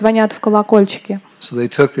звонят в колокольчики. So they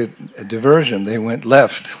took a diversion. They went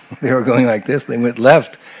left. They were going like this. They went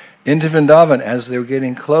left into Vrindavan. As they were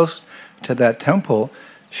getting close to that temple,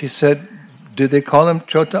 she said, "Do they call him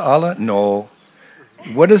Chota Allah?" "No."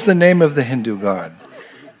 "What is the name of the Hindu god?"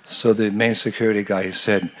 So the main security guy, he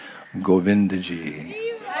said, "Govindaji."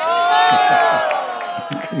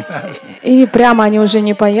 И прямо они уже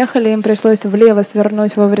не поехали, им пришлось влево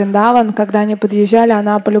свернуть во Вриндаван. Когда они подъезжали,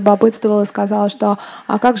 она полюбопытствовала и сказала, что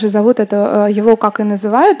 «А как же зовут это? Его как и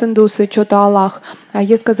называют индусы, что-то Аллах?» А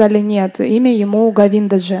ей сказали «Нет, имя ему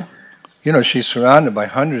Говиндаджи». You know, she's surrounded by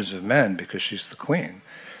hundreds of men because she's the queen.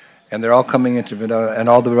 And they're all coming into Vrindavan, and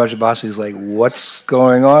all the Brajabasis like, "What's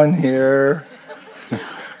going on here?"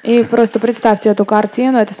 И просто представьте эту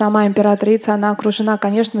картину, это сама императрица, она окружена,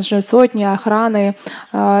 конечно же, сотней охраны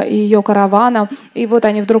и ее каравана. И вот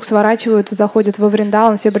они вдруг сворачивают, заходят во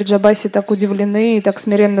Вриндаван, все бриджабаси так удивлены и так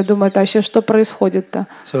смиренно думают, а вообще что происходит-то?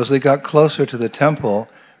 So as they got closer to the temple,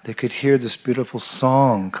 they could hear this beautiful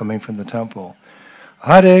song coming from the temple.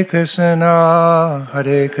 Hare Krishna,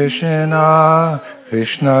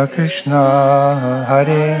 Krishna Krishna,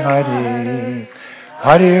 Hare Hare.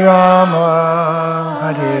 Hare Rama,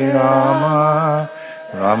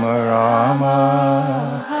 Rama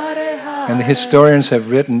Rama. And the historians have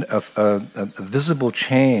written a visible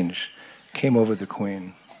change came over the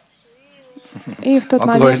queen.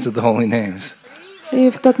 All glory to the holy names. И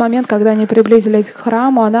в тот момент, когда они приблизились к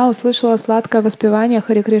храму, она услышала сладкое воспевание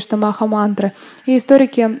Хари Кришна Маха-мантры. И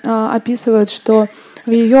историки описывают, что в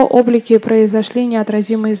ее облике произошли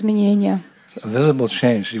неотразимые изменения. A visible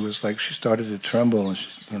change. She started to tremble,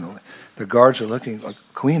 and the guards are looking.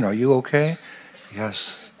 "Queen, are you okay?"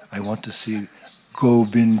 "Yes, I want to see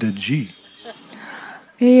Govindaji."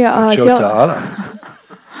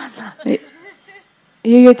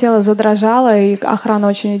 Ее тело задрожало, и охрана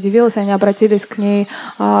очень удивилась. Они обратились к ней: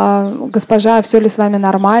 «Госпожа, все ли с вами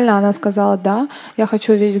нормально?» Она сказала: «Да, я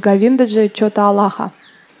хочу видеть Говиндаджи, Чота Аллаха».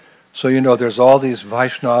 So there's all these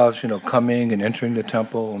Vaishnavas, coming and entering the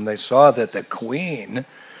temple, and they saw that the queen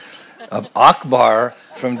of Akbar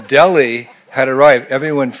from Delhi had arrived.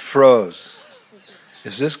 Everyone froze.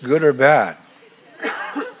 Is this good or bad?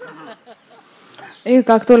 И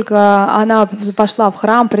как только она пошла в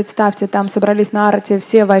храм, представьте, там собрались на арте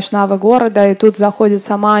все вайшнавы города, и тут заходит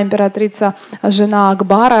сама императрица, жена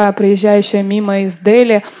Акбара, приезжающая мимо из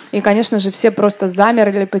Дели. И, конечно же, все просто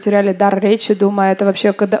замерли, потеряли дар речи, думая, это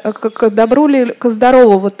вообще к добру ли, к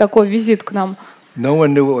здорову вот такой визит к нам. No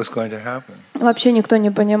one knew what was going to happen. Вообще никто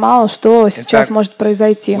не понимал, что сейчас может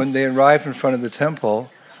произойти. When they arrived in front of the temple,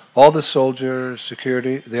 all the soldiers,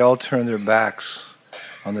 security, they all turned their backs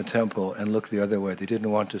on the temple and looked the other way. They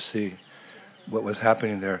didn't want to see what was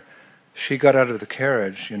happening there. She got out of the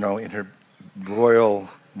carriage, in her royal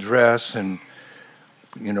dress and,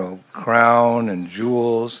 crown and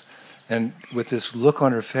jewels, and with this look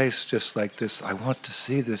on her face, just like this, I want to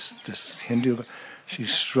see this Hindu. She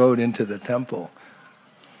strode into the temple.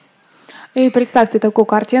 И представьте такую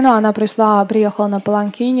картину. Она приехала на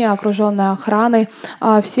паланкине, окруженная охраной.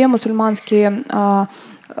 Все мусульманские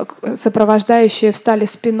сопровождающие встали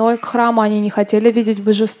спиной к храму, они не хотели видеть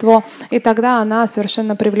божество. И тогда она,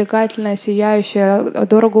 совершенно привлекательная, сияющая,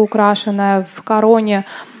 дорого украшенная, в короне,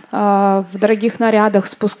 в дорогих нарядах,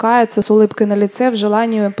 спускается с улыбкой на лице в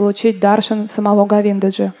желании получить даршан самого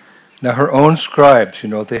Говиндаджи. Now her own scribes,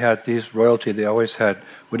 they had these royalty, they always had,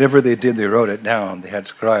 whatever they did, they wrote it down. They had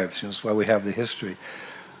scribes, that's why we have the history.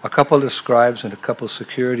 A couple of scribes and a couple of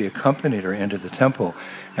security accompanied her into the temple,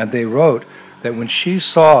 and they wrote that when she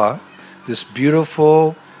saw this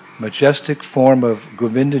beautiful, majestic form of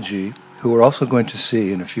Govindaji, who we're also going to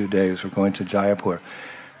see in a few days, we're going to Jaipur,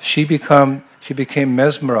 she became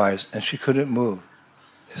mesmerized and she couldn't move,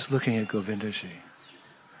 just looking at Govindaji.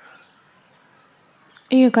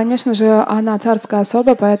 И, конечно же, она царская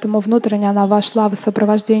особа, поэтому внутренне она вошла в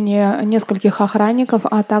сопровождении нескольких охранников,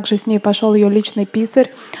 а также с ней пошел ее личный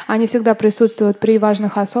писарь. Они всегда присутствуют при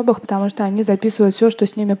важных особах, потому что они записывают все, что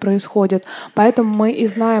с ними происходит. Поэтому мы и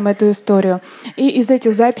знаем эту историю. И из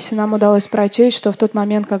этих записей нам удалось прочесть, что в тот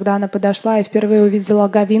момент, когда она подошла и впервые увидела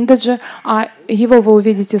Говиндаджи, а его вы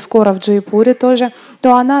увидите скоро в Джайпуре тоже,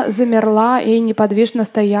 то она замерла и неподвижно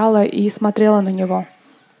стояла и смотрела на него.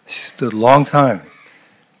 She stood a long time.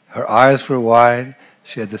 Her eyes were wide.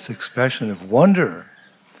 She had this expression of wonder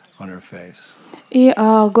on her face. И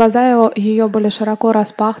глаза ее были широко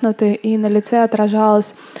распахнуты, и на лице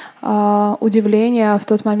отражалось удивление в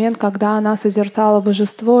тот момент, когда она созерцала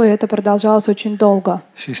божество, и это продолжалось очень долго.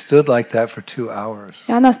 She stood like that for 2 hours.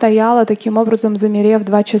 И она стояла таким образом, замерев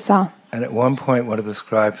 2 часа. And at one point, one of the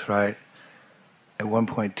scribes write, at one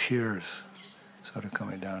point tears started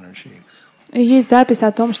coming down her cheeks. И есть запись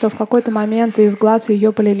о том, что в какой-то момент из глаз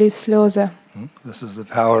ее полились слезы. This is the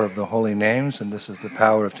power of the holy names, and this is the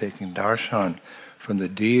power of taking darshan from the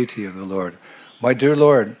deity of the Lord. My dear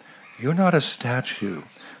Lord, you're not a statue.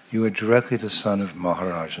 You are directly the son of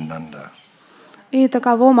Maharaj Nanda. И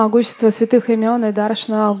таково могущество святых имен и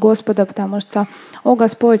даршана Господа, потому что, о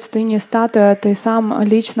Господь, ты не статуя, ты сам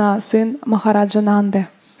лично сын Махараджа Нанды.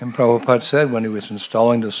 And Prabhupada said when he was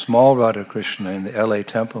installing the small Radha Krishna in the LA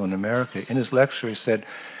temple in America, in his lecture he said,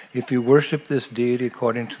 if you worship this deity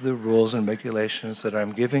according to the rules and regulations that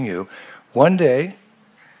I'm giving you, one day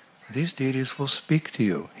these deities will speak to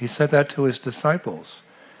you. He said that to his disciples.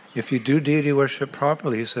 If you do deity worship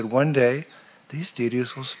properly, he said, one day these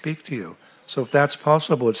deities will speak to you. So if that's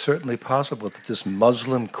possible, it's certainly possible that this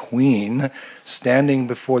Muslim queen standing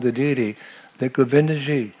before the deity, that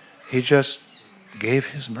Govindaji, he just gave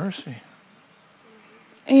his mercy.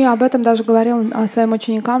 И об этом даже говорил своим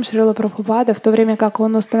ученикам Шрила Прабхупада, в то время как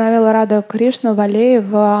он установил Рада Кришну в аллее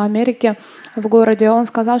в Америке, в городе. Он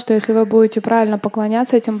сказал, что если вы будете правильно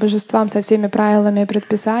поклоняться этим божествам со всеми правилами и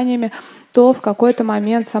предписаниями, то в какой-то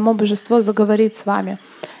момент само божество заговорит с вами.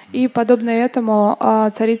 И подобно этому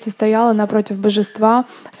царица стояла напротив божества,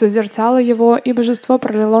 созерцала его, и божество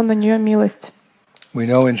пролило на нее милость. We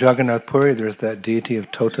know in Jagannath Puri there's that deity of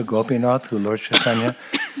Tota Gopinath who Lord Chaitanya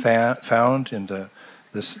found in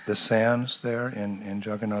the sands there in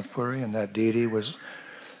Jagannath Puri, and that deity was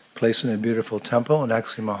placed in a beautiful temple, and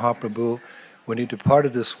actually Mahaprabhu, when he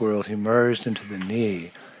departed this world, he merged into the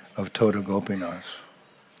knee of Tota Gopinath.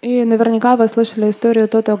 И наверняка вы слышали историю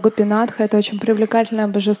Тота Гопинатха. Это очень привлекательное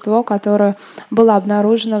божество, которое было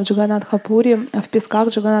обнаружено в Джаганнатхапуре, в песках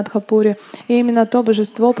Джаганнатхапуре. И именно то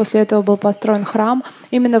божество, после этого был построен храм,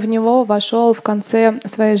 именно в него вошел в конце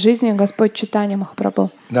своей жизни Господь Чайтанья Махапрабху.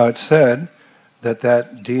 Now it's said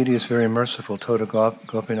that deity is very merciful, Tota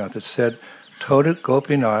Gopinath. It's said Tota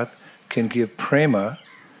Gopinath can give prema.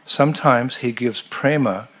 Sometimes he gives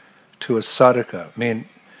prema to a sadhaka, I mean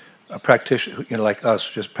a practitioner, like us,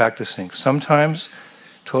 just practicing. Sometimes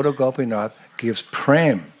Tota Gopinath gives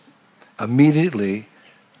prem immediately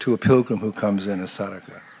to a pilgrim who comes in as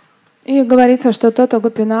sadhaka. И говорится, что Тота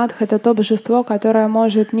Гопинатх — это то божество, которое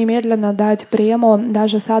может немедленно дать прему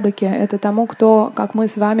даже садаке. Это тому, кто, как мы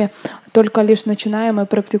с вами, только лишь начинаем и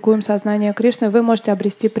практикуем сознание Кришны, вы можете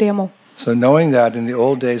обрести прему. So knowing that in the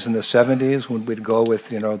old days, in the 70s, when we'd go with,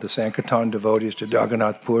 the Sankirtan devotees to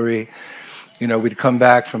Jagannath Puri, we'd come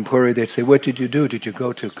back from Puri, they'd say, what did you do? Did you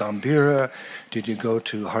go to Gambhira? Did you go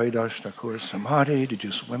to Haridas Thakur's Samadhi? Did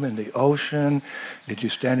you swim in the ocean? Did you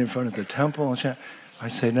stand in front of the temple and chant? I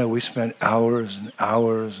say, no, we spent hours and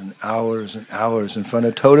hours and hours and hours in front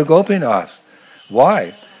of Tota Gopinath.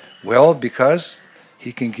 Why? Well, because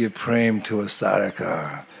he can give prem to a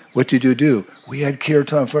sadhaka. What did you do? We had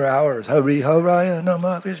kirtan for hours. Hari Haraya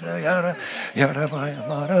Namah Krishna Yada Yadavaya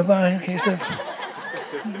Madhavaya Krishna.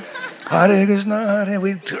 Hare Krishna, Hare,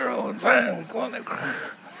 we twirl and fan, we go on there.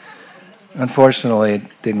 Unfortunately, it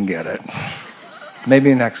didn't get it.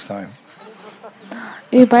 Maybe next time.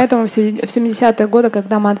 И поэтому в 70-е годы,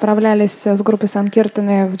 когда мы отправлялись с группой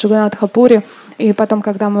Санкиртаны в Джаганнатхапури, и потом,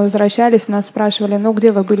 когда мы возвращались, нас спрашивали,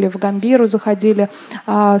 где вы были? В Гамбиру заходили,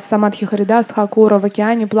 с Самадхи Харидас Тхакура, в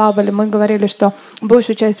океане плавали. Мы говорили, что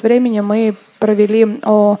большую часть времени мы провели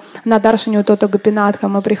на Даршане у Тота Гопинатха.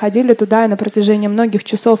 Мы приходили туда и на протяжении многих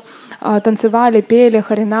часов танцевали, пели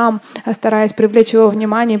харинам, стараясь привлечь его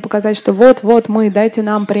внимание и показать, что вот мы, дайте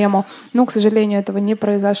нам прему. К сожалению, этого не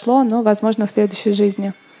произошло, но, возможно, в следующей жизни.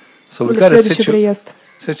 So we've got a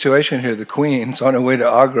situation here. The queen's on her way to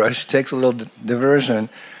Agra. She takes a little diversion.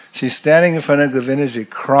 She's standing in front of Govindaji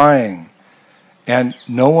crying, and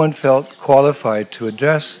no one felt qualified to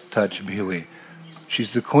address Taj Bhiwi.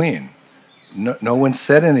 She's the queen. No one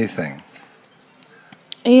said anything.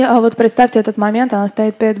 И вот представьте этот момент, она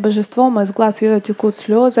стоит перед божеством, из глаз ее текут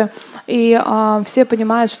слезы, и все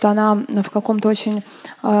понимают, что она в каком-то очень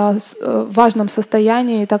важном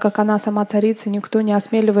состоянии, и так как она сама царица, никто не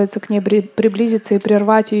осмеливается к ней приблизиться и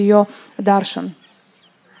прервать ее даршан.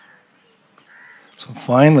 So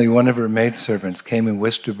finally, one of her maidservants came and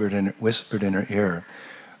whispered in her ear,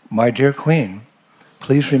 "My dear queen,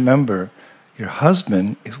 please remember, your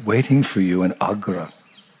husband is waiting for you in Agra."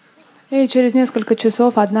 И через несколько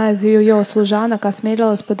часов одна из ее служанок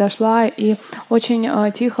осмелилась, подошла и очень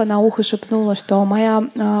тихо на ухо шепнула, что моя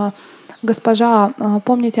госпожа,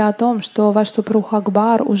 помните о том, что ваш супруг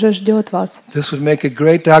Акбар уже ждет вас. This would make a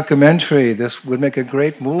great documentary. This would make a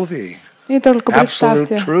great movie. И только Absolute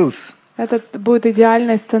представьте, truth. этот будет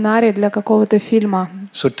идеальный сценарий для какого-то фильма.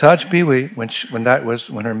 So Taj Biwi, when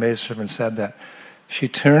her maidservant said that, she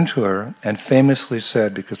turned to her and famously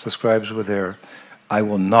said, because the scribes were there, "I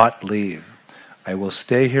will not leave. I will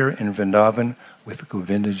stay here in Vrindavan with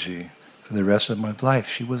Govindaji for the rest of my life."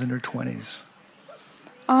 She was in her 20s.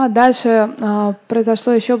 А дальше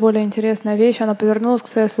произошло еще более интересная вещь. Она повернулась к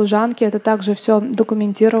своей служанке. Это также все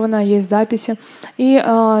документировано, есть записи. И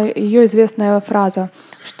ее известная фраза,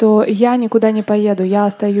 что «я никуда не поеду, я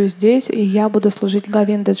остаюсь здесь, и я буду служить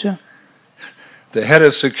Говиндаджи». The head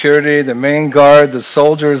of security, the main guard, the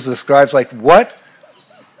soldiers, the scribes, like, "What?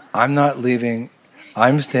 I'm not leaving.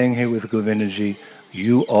 I'm staying here with Govindaji.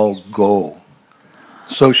 You all go."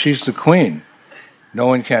 So she's the queen. No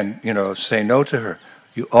one can, say no to her.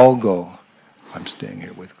 You all go. I'm staying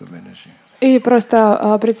here with Govindaji. И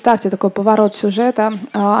просто представьте такой поворот сюжета.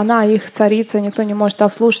 Она их царица, никто не может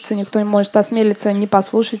ослушаться, никто не может осмелиться не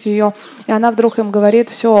послушать ее. И она вдруг им говорит: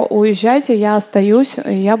 «Все, уезжайте, я остаюсь,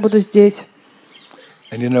 и я буду здесь».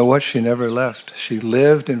 And you know what? She never left. She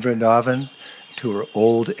lived in Vrindavan to her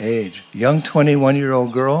old age. Young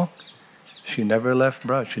 21-year-old girl, she never left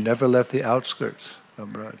Braj. She never left the outskirts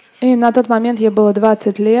of Braj. И на тот момент ей было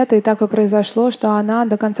 20 лет, и так и произошло, что она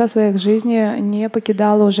до конца своей жизни не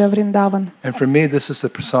покидала уже Вриндаван. And for me, this is the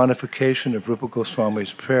personification of Rupa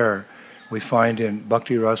Goswami's prayer we find in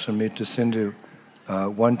Bhakti Rasamrita Sindhu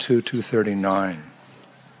 1.2.239.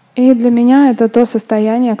 И для меня это то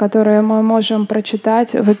состояние, которое мы можем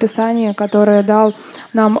прочитать в описании, которое дал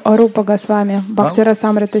нам Рупа Госвами, Бхакти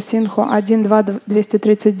Расамрита Синдху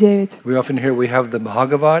 1.2.239. We often hear we have the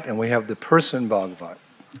Bhagavat and we have the person Bhagavat.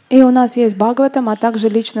 И у нас есть Бхагаватам, а также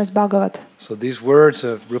личность Бхагават. So these words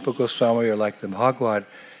of Rupa Goswami are like the Bhagavat,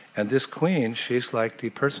 and this queen, she's like the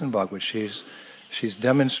person Bhagavat. She's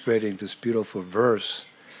demonstrating this beautiful verse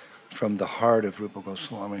from the heart of Rupa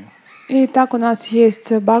Goswami. И так у нас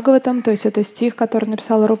есть Бхагаватам, то есть это стих, который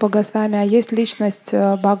написал Рупа Госвами, а есть личность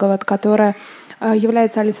Бхагават, которая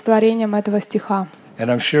является олицетворением этого стиха. And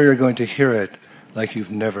I'm sure you're going to hear it like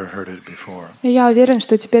you've never heard it before. И я уверен,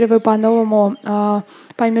 что теперь вы по-новому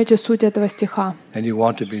поймете суть этого стиха. And you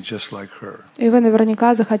want to be just like her. И вы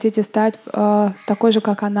наверняка захотите стать такой же,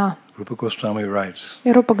 как она. Rupa Goswami writes,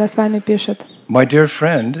 И Рупа Госвами пишет: "My dear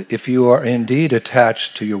friend, if you are indeed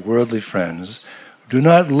attached to your worldly friends, do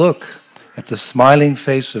not look at the smiling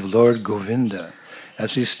face of Lord Govinda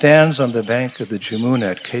as he stands on the bank of the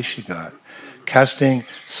Jamuna at Keshigat. Casting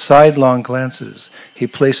sidelong glances, he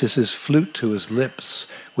places his flute to his lips,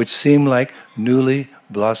 which seem like newly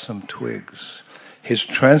blossomed twigs. His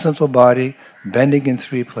transcendental body, bending in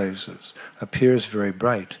three places, appears very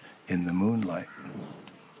bright in the moonlight."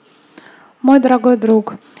 «Мой дорогой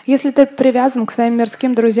друг, если ты привязан к своим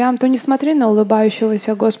мирским друзьям, то не смотри на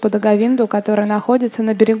улыбающегося Господа Говинду, который находится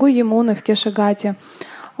на берегу Ямуны в Кешигате.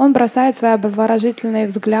 Он бросает свои обворожительные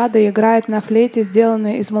взгляды и играет на флейте,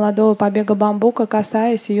 сделанной из молодого побега бамбука,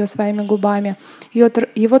 касаясь ее своими губами.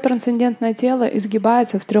 Его трансцендентное тело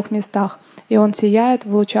изгибается в 3 местах, и он сияет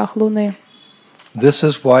в лучах луны». This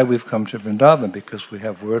is why we've come to Vrindavan, because we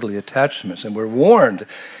have worldly attachments. And we're warned,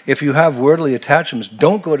 if you have worldly attachments,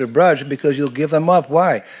 don't go to Braj because you'll give them up.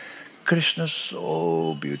 Why? Krishna's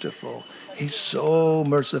so beautiful. He's so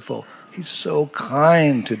merciful. He's so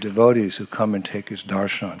kind to devotees who come and take his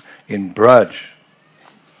darshan in Braj.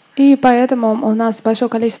 И поэтому у нас большое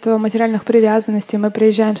количество материальных привязанностей. Мы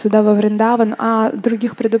приезжаем сюда, во Вриндаван, а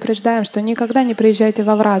других предупреждаем, что никогда не приезжайте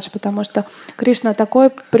во Врадж, потому что Кришна такой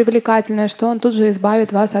привлекательный, что он тут же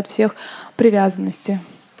избавит вас от всех привязанностей.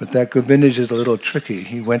 But that Govindaji is a little tricky.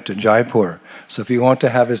 He went to Jaipur. So if you want to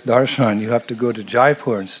have his darshan, you have to go to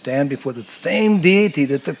Jaipur and stand before the same deity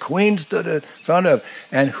that the queen stood in front of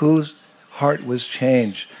and whose heart was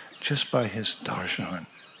changed just by his darshan.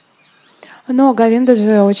 Но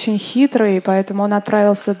Говиндаджи очень хитрый, поэтому он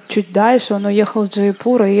отправился чуть дальше, он уехал в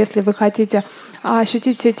Джайпур. И если вы хотите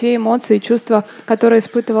ощутить все те эмоции и чувства, которые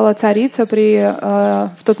испытывала царица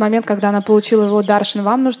в тот момент, когда она получила его даршан,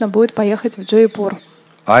 вам нужно будет поехать в Джайпур.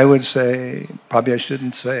 I would say, probably I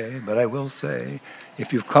shouldn't say, but I will say,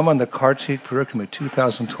 if you've come on the Kartik Parikrama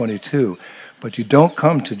 2022, but you don't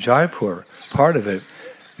come to Jaipur, part of it,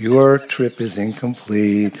 your trip is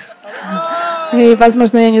incomplete. И,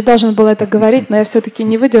 возможно, я не должен был это говорить, но я все-таки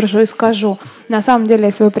не выдержу и скажу. На самом деле,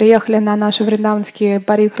 если вы приехали на наши вриндаванские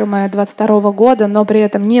парикрамы 22 года, но при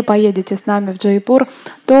этом не поедете с нами в Джайпур,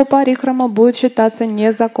 то парикрама будет считаться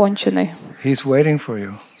незаконченной. He's waiting for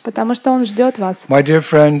you. Потому что он ждет вас. My dear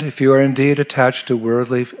friend, if you are indeed attached to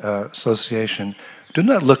worldly association, do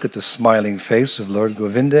not look at the smiling face of Lord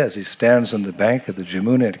Govinda as he stands on the bank of the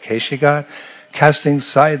Jamuna at Keshigat, casting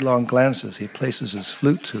sidelong glances. He places his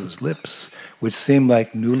flute to his lips, which seem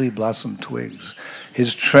like newly blossomed twigs.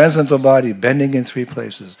 His transcendental body, bending in three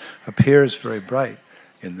places, appears very bright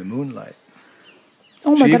in the moonlight.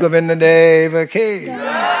 Shri Govinda Deva Ki.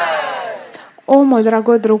 О, мой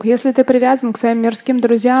дорогой друг, если ты привязан к своим мирским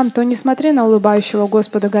друзьям, то не смотри на улыбающего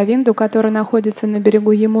Господа Говинду, который находится на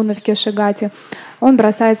берегу Ямуны в Кешигате. Он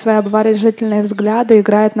бросает свои обворожительные взгляды,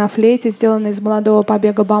 играет на флейте, сделанной из молодого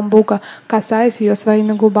побега бамбука, касаясь ее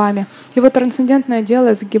своими губами. Его трансцендентное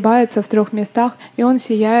тело загибается в 3 местах, и он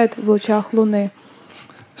сияет в лучах луны.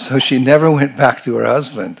 So she never went back to her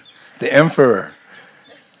husband, the emperor.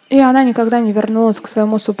 И она никогда не вернулась к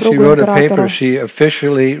своему супругу She wrote a императору. paper. She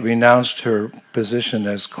officially renounced her position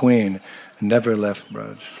as queen and never left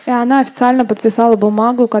Braj. И она официально подписала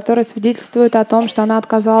бумагу, которая свидетельствует о том, что она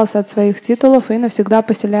отказалась от своих титулов и навсегда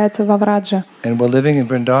поселяется во Врадже. And while living in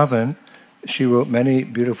Vrindavan, she wrote many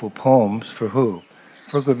beautiful poems for who?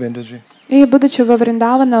 For Govindaji. И, будучи во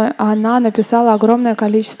Вриндаване, она написала огромное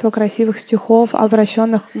количество красивых стихов,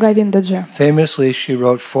 обращенных к Говиндаджи. Famously, she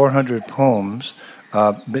wrote 400 poems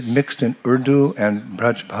mixed in Urdu and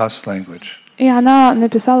Braj Bhas language. И она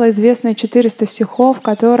написала известные 400 стихов,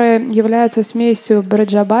 которые являются смесью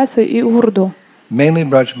браджабасы и урду. Mainly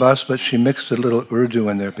Braj Bhas, but she mixed a little Urdu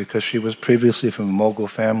in there because she was previously from a Mughal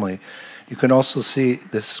family. You can also see,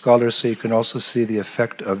 the scholars say, you can also see the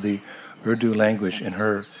effect of the Urdu language in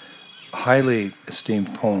her highly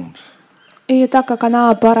esteemed poems. И так как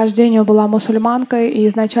она по рождению была мусульманкой и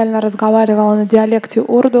изначально разговаривала на диалекте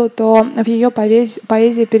урду, то в ее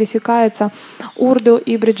поэзии пересекается урду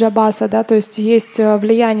и бриджабаса, да, то есть есть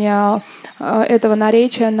влияние этого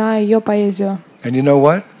наречия на ее поэзию. And you know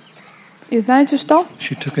what? И знаете что?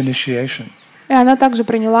 She took initiation. И она также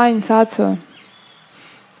приняла инициацию.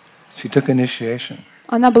 She took initiation.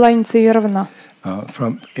 Она была инициирована.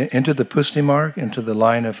 Into the Pusti mark, into the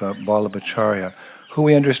line of Vallabhacharya, who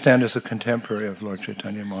we understand is a contemporary of Lord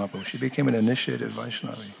Chaitanya Mahaprabhu. She became an initiated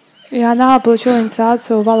Vaishnavi. И она получила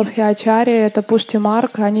инициацию у Валабхи-ачарьи, это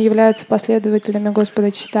Пушти-марк, они являются последователями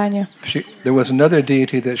Господа Чайтаньи. There was another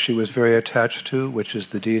deity that she was very attached to, which is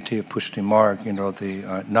the deity of Pushti-mark,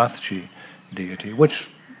 the Nathji deity, which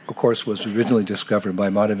of course was originally discovered by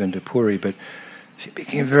Madhavendra Puri, but she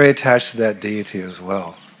became very attached to that deity as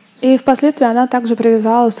well. И впоследствии она также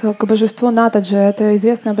привязалась к божеству Натаджи. Это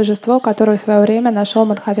известное божество, которое в свое время нашел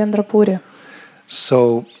Мадхавендра Пури.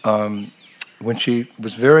 So when she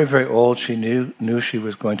was very, very old, she knew she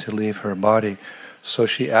was going to leave her body. So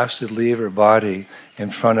she asked to leave her body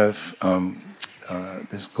in front of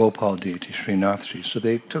this Gopal deity, Srinathji. So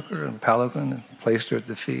they took her in palanquin and placed her at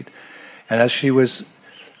the feet. And as she was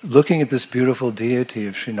looking at this beautiful deity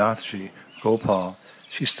of Srinathji, Gopal,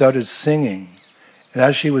 she started singing. And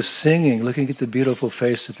as she was singing, looking at the beautiful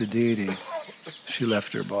face of the deity, she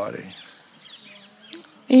left her body.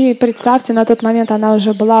 И представьте, на тот момент она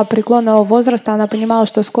уже была преклонного возраста, она понимала,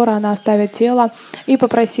 что скоро она оставит тело, и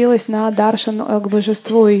попросилась на даршан к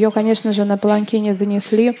божеству. Ее, конечно же, на паланкине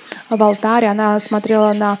занесли в алтарь, она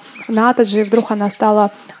смотрела на Натаджи, и вдруг она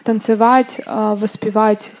стала танцевать,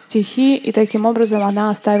 воспевать стихи, и таким образом она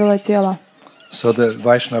оставила тело. So the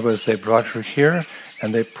Vaishnavas, they brought her here,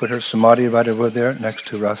 and they put her samadhi right over there next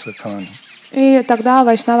to Rasakan. И тогда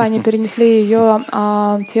вайшнавы, они перенесли ее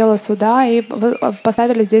тело сюда и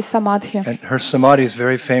поставили здесь самадхи. And her samadhi is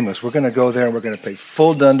very famous. We're going to go there and we're going to pay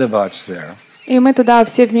full dandavats there. И мы туда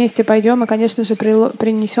все вместе пойдем и, конечно же,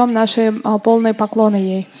 принесем наши полные поклоны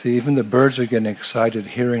ей. See, even the birds are getting excited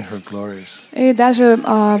hearing her glories. И даже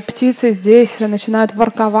птицы здесь начинают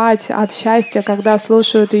ворковать от счастья, когда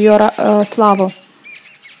слушают ее славу.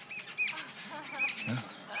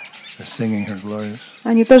 They're singing her glories.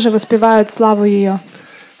 Они тоже воспевают славу ее.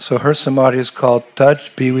 So her samadhi is called Taj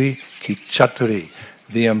Biwi Ki Chaturi,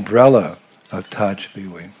 the umbrella of Taj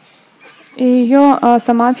Biwi. И ее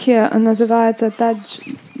самадхи называется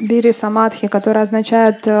Таджбири самадхи, которая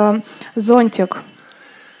означает зонтик.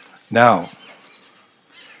 Now,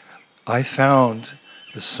 I found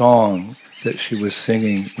the song that she was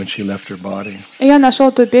singing when she left her body. И я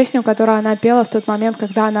нашел ту песню, которую она пела в тот момент,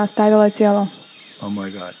 когда она оставила тело. Oh my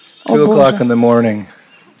God. О 2 o'clock Боже. in the morning.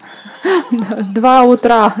 2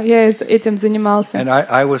 утра я этим занимался. And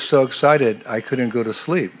I was so excited, I couldn't go to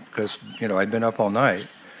sleep because, I'd been up all night.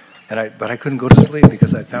 But I couldn't go to sleep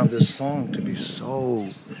because I found this song to be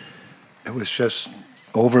it was just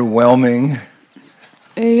overwhelming.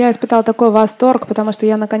 И я испытал такой восторг, потому что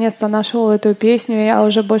я наконец-то нашел эту песню, и я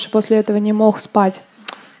уже больше после этого не мог спать.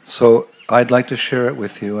 So I'd like to share it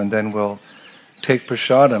with you, and then we'll take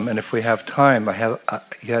prasadam. And if we have time, I have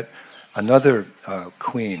yet another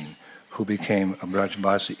queen who became a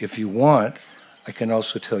Brajbasi. If you want, I can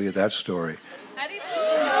also tell you that story.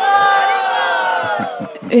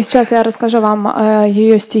 И сейчас я расскажу вам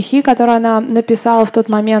ее стихи, которые она написала в тот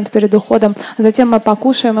момент перед уходом. Затем мы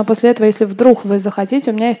покушаем, и после этого, если вдруг вы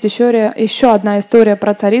захотите, у меня есть еще одна история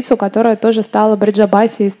про царицу, которая тоже стала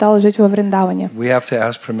Бриджабаси и стала жить во Вриндаване.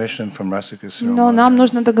 Но нам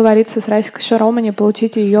нужно договориться с Расика Шаромани,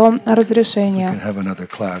 получить ее разрешение.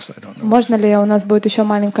 Можно ли у нас будет еще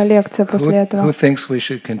маленькая лекция после этого?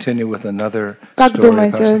 Как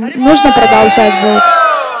думаете, нужно продолжать будет?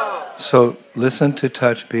 So listen to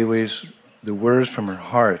Taj Biwi's, the words from her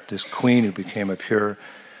heart. This queen who became a pure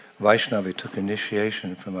Vaishnava, took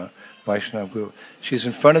initiation from a Vaishnava guru. She's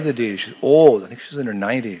in front of the deity. She's old. I think she's in her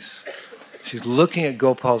 90s. She's looking at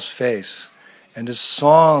Gopal's face. And this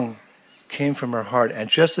song came from her heart. And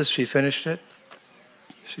just as she finished it,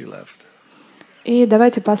 she left. И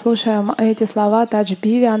давайте послушаем эти слова Тадж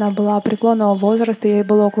Биви. Она была преклонного возраста, ей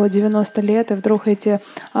было около 90 лет, и вдруг эти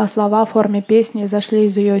слова в форме песни зашли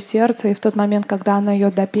из ее сердца, и в тот момент, когда она ее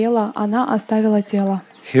допела, она оставила тело.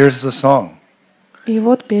 Here's the song. И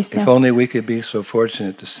вот песня. If only we could be so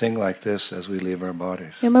fortunate to sing like this as we leave our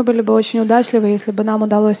bodies. И мы были бы очень удачливы, если бы нам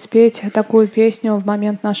удалось спеть такую песню в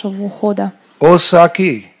момент нашего ухода. O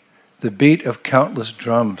Saki, the beat of countless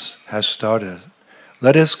drums has started.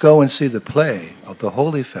 Let us go and see the play of the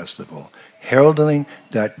holy festival, heralding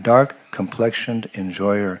that dark-complexioned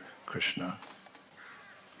enjoyer Krishna.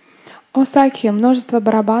 О Сакхи, множество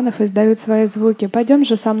барабанов издают свои звуки. Пойдем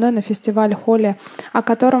же со мной на фестиваль Холи, о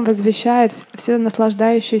котором возвещает все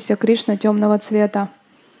наслаждающийся Кришна темного цвета.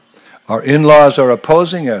 Our in-laws are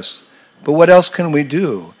opposing us, but what else can we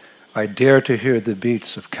do? I dare to hear the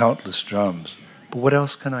beats of countless drums, but what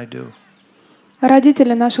else can I do?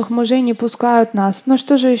 Родители наших мужей не пускают нас. Но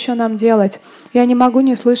что же еще нам делать? Я не могу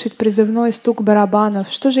не слышать призывной стук барабанов.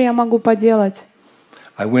 Что же я могу поделать?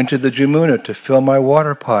 I went to the Jamuna to fill my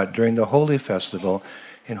water pot during the holy festival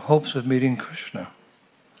in hopes of meeting Krishna.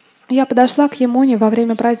 Я подошла к Ямуне во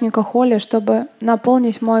время праздника Холи, чтобы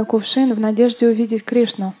наполнить мой кувшин в надежде увидеть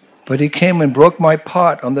Кришну. But he came and broke my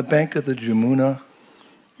pot on the bank of the Jamuna.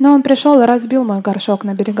 Но он пришел и разбил мой горшок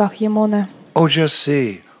на берегах Ямуны. Oh, just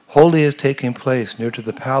see. Holi is taking place near to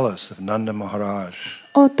the palace of Nanda Maharaj.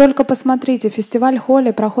 О, только посмотрите, фестиваль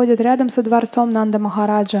Холи проходит рядом со дворцом Нанда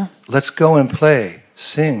Махараджа. Let's go and play,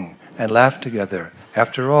 sing, and laugh together.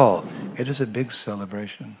 After all, it is a big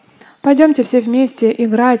celebration. Пойдемте все вместе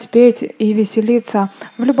играть, петь и веселиться.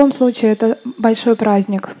 В любом случае, это большой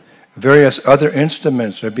праздник. Various other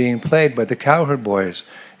instruments are being played by the cowherd boys,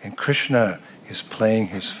 and Krishna is playing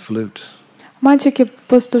his flute.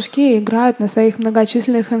 Мальчики-пастушки играют на своих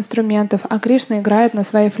многочисленных инструментах, а Кришна играет на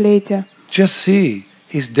своей флейте. Just see,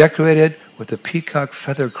 he's decorated with a peacock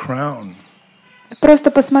feather crown.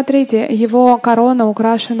 Просто посмотрите, его корона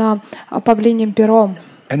украшена павлиним пером.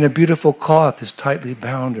 And a beautiful cloth is tightly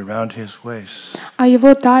bound around his waist. А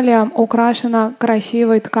его талия украшена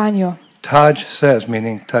красивой тканью. Taj says,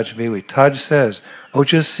 meaning Taj Biwi, Taj says, oh,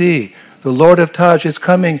 just see, the Lord of Taj is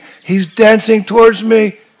coming. He's dancing towards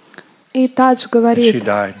me. И Тадж And she говорит: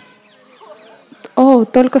 died. «О,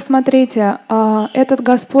 только смотрите, этот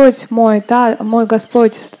Господь мой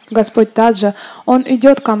Господь, Господь Таджа, Он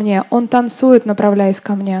идет ко мне, Он танцует, направляясь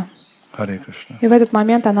ко мне». Hare Krishna. И в этот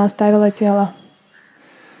момент она оставила тело.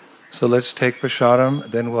 So let's take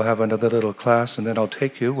prasadam, then we'll have another little class, and then we'll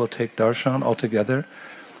take darshan all together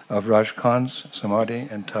of Raj Khan's samadhi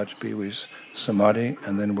and Taj Biwi's samadhi,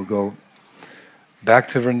 and then we'll go back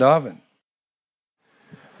to Vrindavan.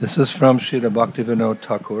 This is from Srila Bhaktivinoda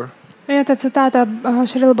Thakur. Это цитата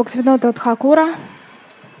Шрила Бхактивинода Тхакура.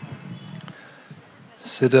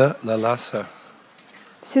 Siddha Lalasa.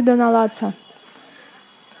 Сидда Наладса.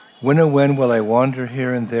 When and when will I wander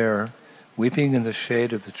here and there, weeping in the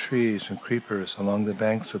shade of the trees and creepers along the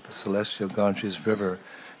banks of the celestial Ganges river,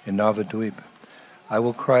 in Navadvip, I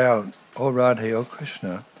will cry out, O Radhe, O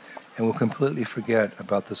Krishna, and will completely forget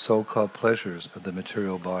about the so-called pleasures of the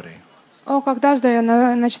material body. О, когда же я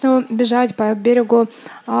начну бежать по берегу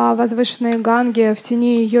возвышенной Ганги в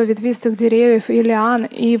тени ее ветвистых деревьев и лиан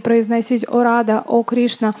и произносить «О Рада, о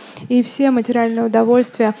Кришна», и все материальные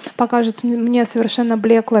удовольствия покажутся мне совершенно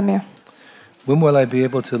блеклыми. When will I be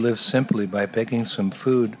able to live simply by begging some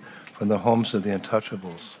food from the homes of the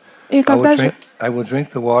untouchables? И когда же I will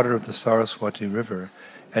drink the water of the Saraswati River,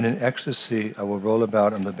 and in ecstasy I will roll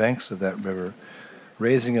about on the banks of that river,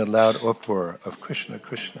 raising a loud uproar of Krishna,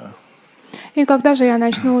 Krishna. И когда же я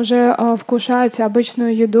начну уже вкушать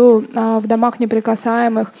обычную еду в домах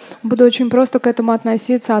неприкасаемых, буду очень просто к этому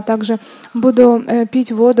относиться, а также буду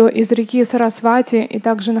пить воду из реки Сарасвати и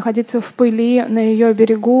также находиться в пыли на ее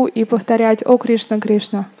берегу и повторять «О Кришна,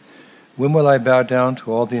 Кришна». When will I bow down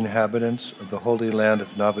to all the inhabitants of the holy land of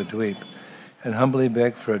Navadvip and humbly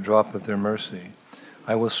beg for a drop of their mercy?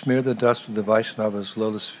 I will smear the dust of the Vaishnava's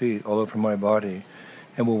lotus feet all over my body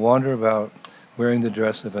and will wander about wearing the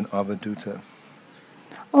dress of an Avaduta.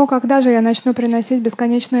 О, когда же я начну приносить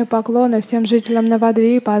бесконечные поклоны всем жителям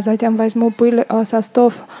Навадвипа, а затем возьму пыль со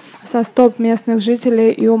стоп местных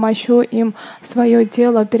жителей и умощу им свое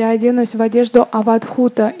тело, переоденусь в одежду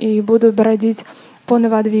Авадхута и буду бродить по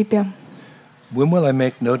Навадвипе. When will I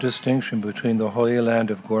make no distinction between the holy land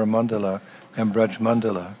of Gaur-mandala and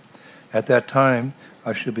Braj-mandala? At that time,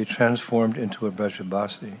 I shall be transformed into a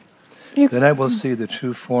Brajabasi. Then I will see the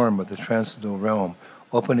true form of the transcendental realm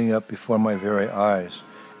opening up before my very eyes,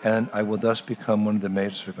 and I will thus become one of the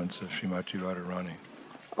maidservants of Srimati Radharani.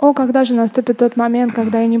 О, когда же наступит тот момент,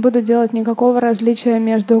 когда я не буду делать никакого различия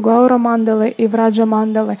между Гаура-мандалой и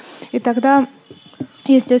Враджа-мандалой, и тогда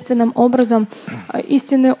естественным образом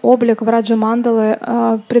истинный облик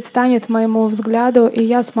Враджа-мандалы предстанет моему взгляду, и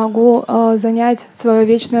я смогу занять свое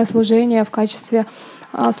вечное служение в качестве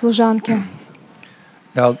служанки.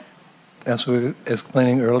 Now, as we were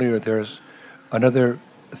explaining earlier, there's another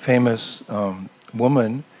famous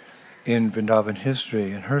woman in Vrindavan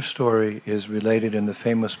history, and her story is related in the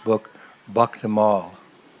famous book Bhaktimal.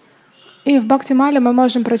 И в Бхактимале мы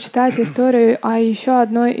можем прочитать историю о еще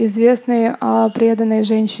одной известной преданной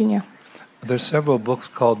женщине. There's several books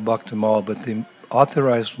called Bhaktimal, but the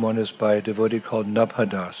authorized one is by a devotee called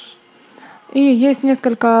Nabhadas. И есть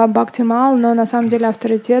несколько Бхактимал, но на самом деле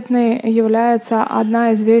авторитетной является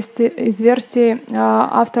одна из версий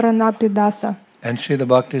автора Напидаса. And Srila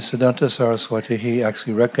Bhaktisiddhanta Saraswati, he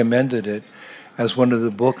actually recommended it as one of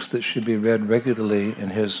the books that should be read regularly in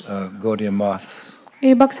his Gaudiya Maths.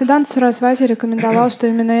 И Бхактисиддханта Сарасвати рекомендовал, что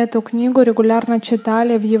именно эту книгу регулярно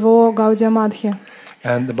читали в его Гаудия Мадхи.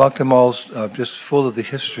 And the Bhaktimal's just full of the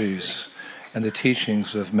histories and the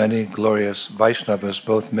teachings of many glorious Vaishnavas,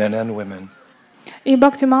 both men and women. И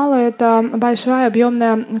Бхактимала — это большая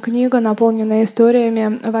объемная книга, наполненная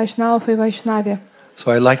историями вайшнавов и вайшнави.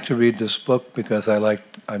 So I like to read this book because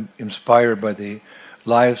I'm inspired by the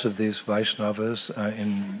lives of these Vaishnavas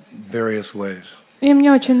in various ways. И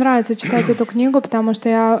мне очень нравится читать эту книгу, потому что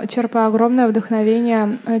я черпаю огромное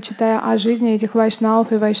вдохновение, читая о жизни этих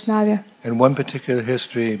вайшнавов и вайшнави. And one particular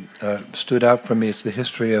history stood out for me. It's the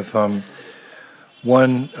history of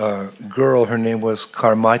one girl. Her name was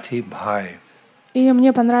Karmati Bhai. И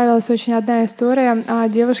мне понравилась очень одна история о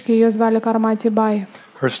девушке, ее звали Кармати Бай.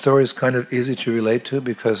 Her story is kind of easy to relate to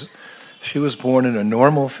because she was born in a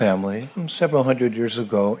normal family several hundred years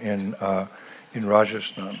ago in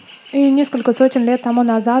Rajasthan. И несколько сотен лет тому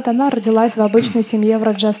назад она родилась в обычной семье в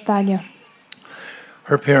Раджастане.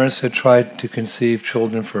 Her parents had tried to conceive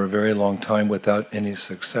children for a very long time without any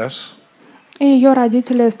success. И ее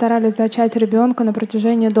родители старались зачать ребенка на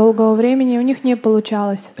протяжении долгого времени, и у них не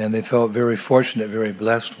получалось. And they felt very fortunate, very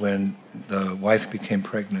blessed when the wife became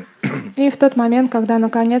pregnant. И в тот момент, когда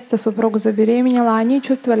наконец-то супруга забеременела, они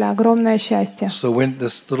чувствовали огромное счастье. So when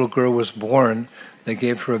this little girl was born, they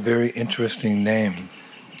gave her a very interesting name.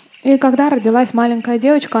 И когда родилась маленькая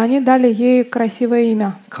девочка, они дали ей красивое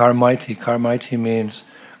имя. Karmaiti. Karmaiti means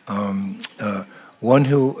one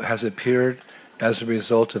who has appeared as a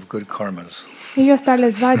result of good karmas. Ее стали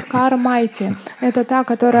звать Кармайти. Это та,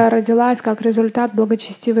 которая родилась как результат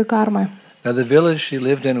благочестивой кармы. Now the village she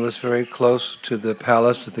lived in was very close to the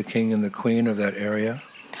palace of the king and the queen of that area.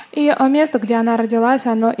 И место, где она родилась,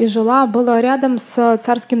 оно и жила, было рядом с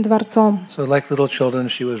царским дворцом. So like little children,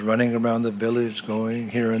 she was running around the village, going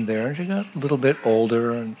here and there, and she got a little bit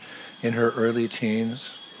older and in her early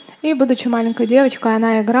teens. И, будучи маленькой девочкой,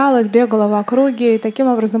 она игралась, бегала в округе и таким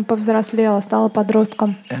образом повзрослела, стала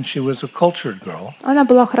подростком. And she was a cultured girl. Она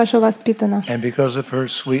была хорошо воспитана. And because of her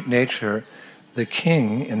sweet nature, the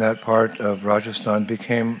king in that part of Rajasthan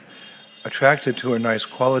became attracted to her nice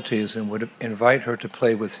qualities and would invite her to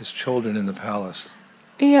play with his children in the palace.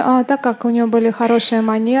 И так как у нее были хорошие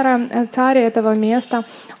манеры, царь этого места,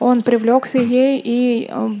 он привлекся ей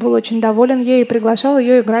и был очень доволен ей и приглашал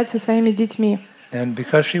ее играть со своими детьми. And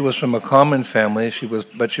because she was from a common family, she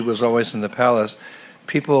was always in the palace.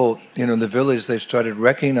 People, in the village, they started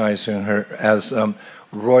recognizing her as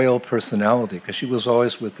royal personality because she was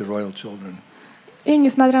always with the royal children. И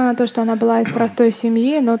несмотря на то, что она была из простой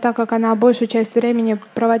семьи, но так как она большую часть времени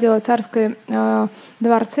проводила в царской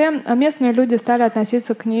дворце, местные люди стали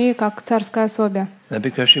относиться к ней как к царской особе. And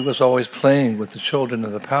because she was always playing with the children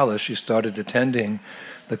of the palace, she started attending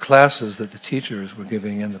the classes that the teachers were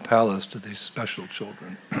giving in the palace to these special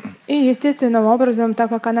children. И естественным образом, так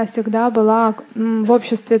как она всегда была в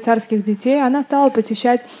обществе царских детей, она стала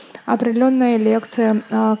посещать определенные лекции,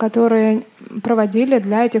 которые проводили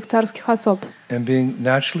для этих царских особ. And being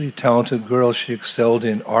naturally talented girl, she excelled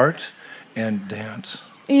in art and dance.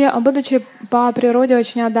 И, будучи по природе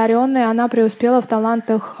очень одаренной, она преуспела в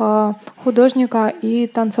талантах художника и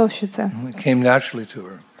танцовщицы. It came naturally to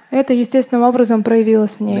her. Это естественным образом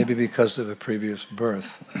проявилось в ней. Maybe because of a previous birth.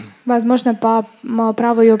 Возможно, по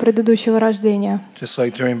праву ее предыдущего рождения. Just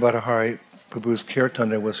like during Bhattacharya Prabhu's kirtan,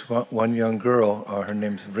 there was one young girl, her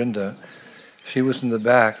name's Vrinda. She was in the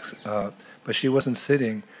back, but she wasn't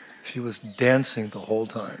sitting. She was dancing the whole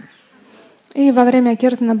time. И во время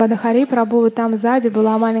киртана Бадахари Прабху там сзади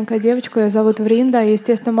была маленькая девочка, ее зовут Вринда, и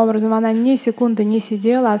естественным образом она ни секунды не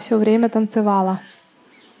сидела, а все время танцевала.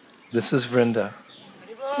 This is Vrinda.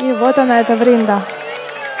 И вот она, эта Вринда.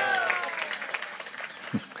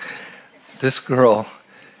 This girl,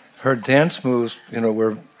 her dance moves,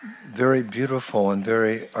 were very beautiful and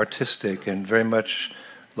very artistic and very much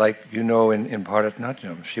like, in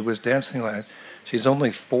Bharatanatyam. She was dancing like, she's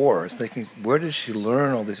only 4, thinking, where did she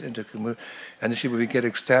learn all these intricate moves? And then she would get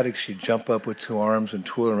ecstatic, she'd jump up with 2 arms and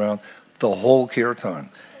twirl around the whole kirtan.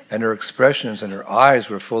 And her expressions and her eyes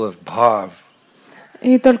were full of bhav.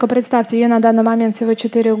 И только представьте, ей на данный момент всего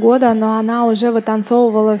 4 года, но она уже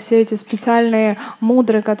вытанцовывала все эти специальные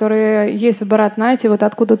мудры, которые есть в Бхаратанатье, вот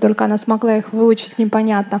откуда только она смогла их выучить,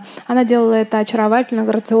 непонятно. Она делала это очаровательно,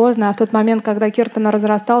 грациозно, а в тот момент, когда киртана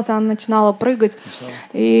разрастался, она начинала прыгать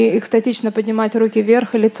и экстатично поднимать руки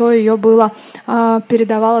вверх, и лицо ее было,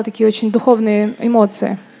 передавало такие очень духовные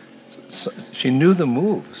эмоции. She knew the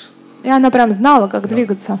moves. И она прям знала, как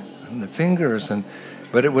двигаться. And the fingers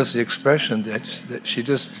But it was the expression that she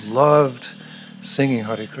just loved singing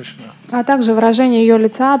Hare Krishna. А также выражение ее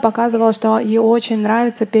лица показывало, что ей очень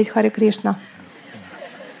нравится петь Харе Кришна.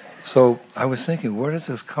 So I was thinking, where does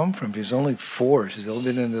this come from? She's only 4. She's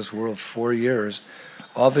only been in this world 4 years.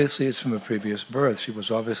 Obviously, it's from a previous birth. She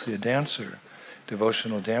was obviously a dancer,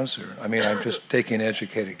 devotional dancer. I mean, I'm just taking an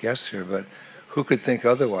educated guess here, but who could think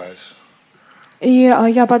otherwise? И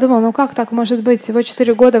я подумала, как так может быть? Всего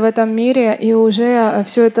 4 года в этом мире и уже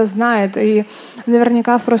все это знает. И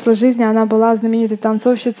наверняка в прошлой жизни она была знаменитой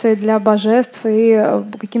танцовщицей для божеств и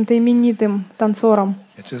каким-то именитым танцором.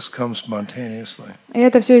 It just comes spontaneously. И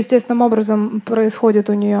это все естественным образом происходит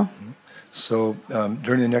у нее. So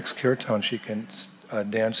during the next kirtan, she can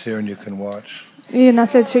dance here and you can watch. И на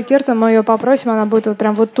следующий киртан мы ее попросим, она будет вот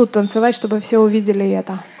прям вот тут танцевать, чтобы все увидели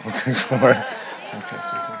это.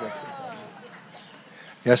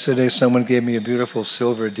 Yesterday, someone gave me a beautiful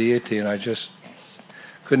silver deity, and I just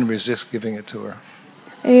couldn't resist giving it to her.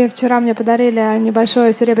 И вчера мне подарили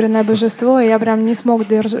небольшое серебряное божество, и я прям не смог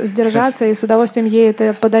сдержаться, и с удовольствием ей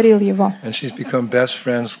это подарил его. And she's become best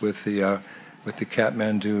friends with the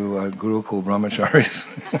Kathmandu Gurukul Brahmacharis.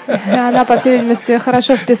 Она, по всей видимости,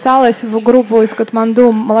 хорошо вписалась в группу из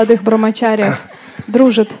Катманду молодых брамачари,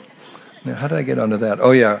 дружит. Now, how did I get onto that?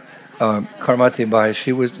 Oh yeah. Karmati Bai,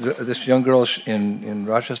 she was this young girl in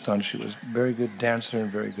Rajasthan. She was a very good dancer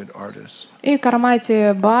and very good artist. И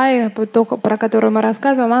Кармати Бай, про которую мы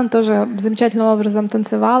рассказываем, она тоже замечательным образом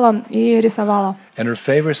танцевала и рисовала. And her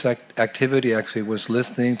favorite activity actually was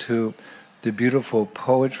listening to the beautiful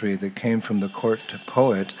poetry that came from the court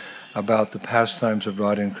poet about the pastimes of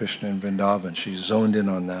Radha and Krishna in Vrindavan. She zoned in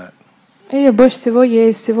on that. И больше всего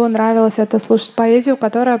ей из всего нравилось это слушать поэзию,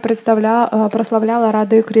 которая прославляла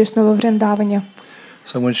Раду и Кришну во Вриндаване.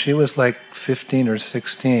 So when she was like 15 or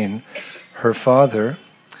 16, her father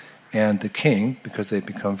and the king, because they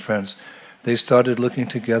become friends, they started looking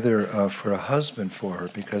together for a husband for her,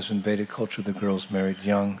 because in Vedic culture the girls married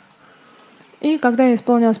young. И когда ей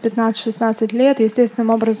исполнилось 15-16 лет,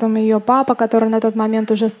 естественным образом ее папа, который на тот момент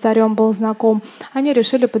уже с царем был знаком, они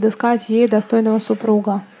решили подыскать ей достойного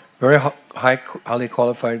супруга. Very highly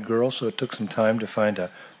qualified girl, so it took some time to find a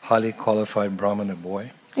highly qualified Brahmana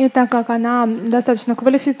boy. И так как она достаточно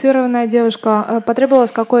квалифицированная девушка,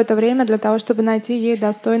 потребовалось какое-то время для того, чтобы найти ей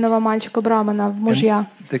достойного мальчика-брамана в And мужья.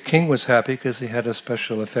 the king was happy because he had a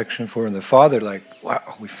special affection for her. And the father, like, wow,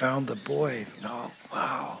 we found the boy. Oh,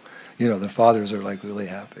 wow. You know, the fathers are like really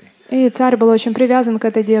happy. И царь был очень привязан к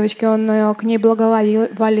этой девочке, он к ней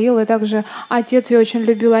благоволил, и также отец ее очень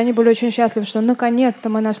любил, и они были очень счастливы, что наконец-то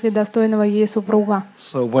мы нашли достойного ей супруга.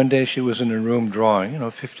 So one day she was in a room drawing,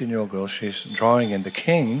 15-year-old girl, she's drawing, and the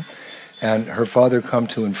king and her father come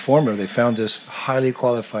to inform her they found this highly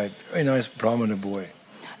qualified, very nice Brahmana boy.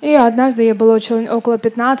 И однажды ей было около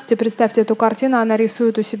 15, представьте эту картину, она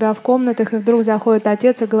рисует у себя в комнатах, и вдруг заходит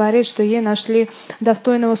отец и говорит, что ей нашли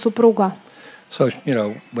достойного супруга. So,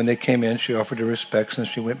 when they came in, she offered her respects, and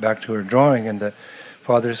she went back to her drawing, and the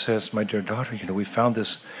father says, my dear daughter, we found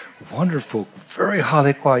this wonderful, very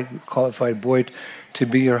highly qualified boy to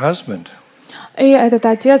be your husband. И этот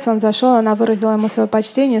отец, он зашел, она выразила ему свое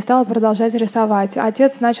почтение и стала продолжать рисовать.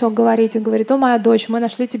 Отец начал говорить и говорит: о, моя дочь, мы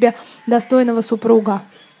нашли тебе достойного супруга.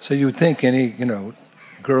 So you would think any,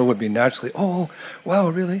 girl would be naturally, oh, wow,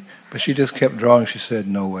 really? But she just kept drawing. She said,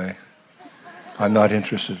 no way. I'm not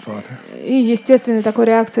interested, father. И естественной такой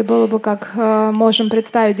реакцией было бы, как можем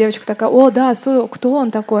представить, девочка такая: о, да, кто он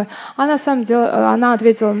такой? А на самом деле она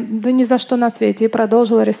ответила: да ни за что на свете, и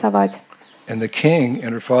продолжила рисовать. And the king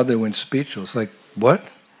and her father went speechless, like, what?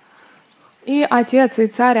 И отец, и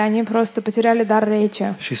царь, они просто потеряли дар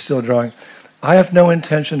речи. She's still drawing. I have no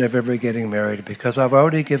intention of ever getting married because I've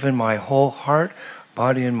already given my whole heart,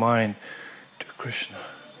 body and mind to Krishna.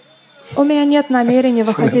 У меня нет намерения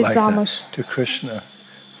выходить Like замуж, that, to Krishna.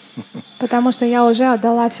 потому что я уже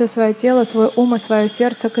отдала все свое тело, свой ум и свое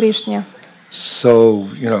сердце Кришне. So,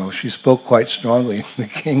 she spoke quite strongly. The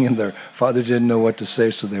king and their father didn't know what to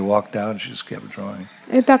say, so they walked out and she just kept drawing.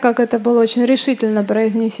 И так как это было очень решительно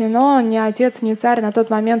произнесено, ни отец, ни царь на тот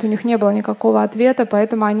момент у них не было никакого ответа,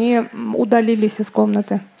 поэтому они удалились из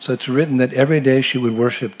комнаты. So it's written that every day she would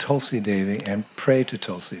worship Tulsi Devi and pray to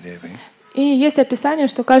Tulsi Devi. И есть описание,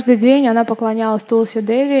 что каждый день она поклонялась Тулси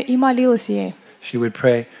Деви и молилась ей. She would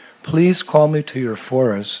pray, please call me to your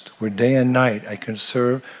forest where day and night I can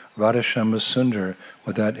serve Radhashama Sundar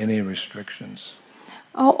without any restrictions.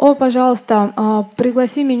 О, пожалуйста,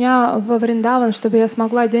 пригласи меня во Вриндаван, чтобы я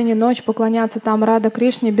смогла день и ночь поклоняться там Рада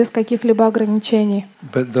Кришне без каких-либо ограничений.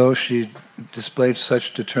 But though she displayed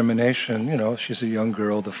such determination, she's a young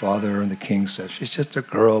girl, the father and the king said, she's just a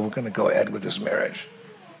girl, we're going to go ahead with this marriage.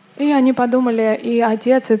 И они подумали, и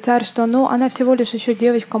отец, и царь, что она всего лишь еще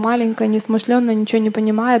девочка маленькая, несмышленная, ничего не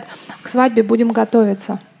понимает, к свадьбе будем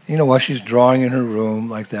готовиться. While she's drawing in her room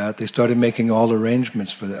like that, they started making all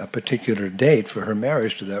arrangements for a particular date for her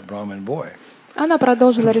marriage to that Brahmin boy. Она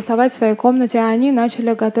продолжила рисовать в своей комнате, а они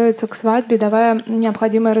начали готовиться к свадьбе, давая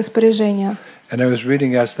необходимые распоряжения. And I was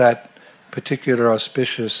reading as that particular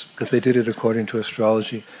auspicious, because they did it according to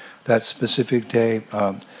astrology, that specific day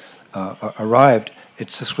arrived,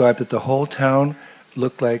 it's described that the whole town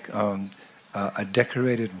looked like a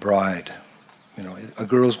decorated bride. A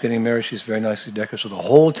girl's getting married, she's very nicely decorated, so the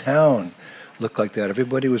whole town looked like that.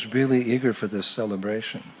 Everybody was really eager for this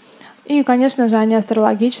celebration. И, конечно же, они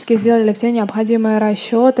астрологически сделали все необходимые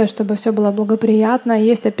расчеты, чтобы все было благоприятно.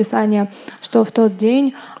 Есть описание, что в тот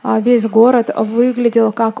день весь город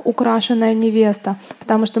выглядел как украшенная невеста,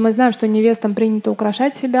 потому что мы знаем, что невестам принято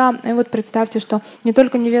украшать себя. И вот представьте, что не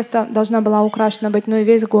только невеста должна была украшена быть, но и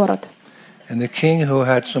весь город. And the king, who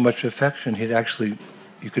had so much affection, he'd actually,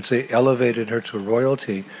 you could say, elevated her to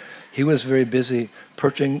royalty. He was very busy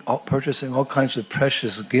purchasing all kinds of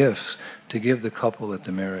precious gifts to give the couple at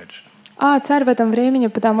the marriage. А царь в этом времени,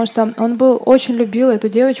 потому что он очень любил эту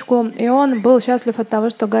девочку, и он был счастлив от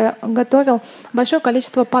того, что готовил большое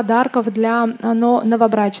количество подарков для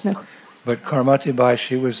новобрачных. But Karmati Bai,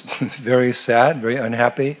 she was very sad, very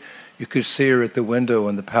unhappy. You could see her at the window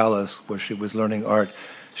in the palace where she was learning art.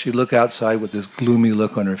 She'd look outside with this gloomy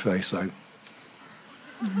look on her face, like.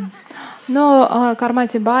 Но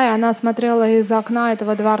Кармати Бай, она смотрела из окна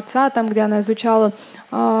этого дворца, там, где она изучала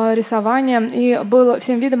рисование, и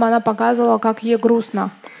всем видом она показывала, как ей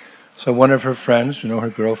грустно. So one of her friends,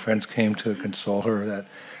 her girlfriends, came to console her that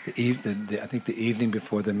I think the evening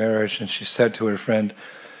before the marriage, and she said to her friend,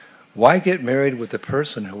 "Why get married with a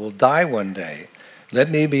person who will die one day?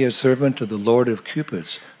 Let me be a servant of the Lord of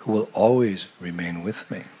Cupids, who will always remain with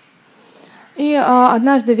me." И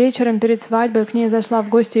однажды вечером перед свадьбой к ней зашла в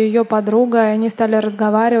гости ее подруга, и они стали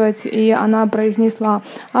разговаривать, и она произнесла: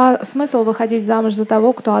 «А смысл выходить замуж за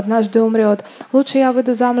того, кто однажды умрет? Лучше я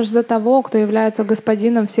выйду замуж за того, кто является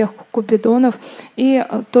господином всех купидонов, и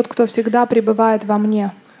тот, кто всегда пребывает во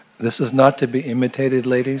мне». This is not to be imitated,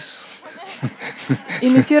 ladies.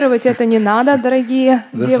 Имитировать это не надо, дорогие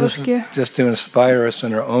This is девушки. just to inspire us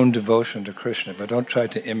in our own devotion to Krishna, but don't try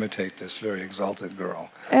to imitate this very exalted girl.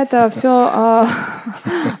 Это все,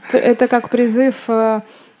 это как призыв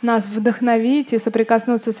нас вдохновить и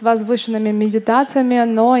соприкоснуться с возвышенными медитациями,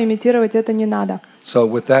 но имитировать это не надо. So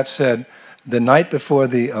with that said, the night before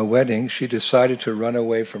the wedding, she decided to run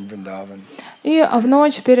away from Vrindavan. И в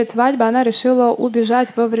ночь перед свадьбой она решила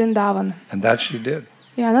убежать во Вриндаван. And that she did.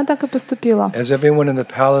 И она так и поступила. As everyone in the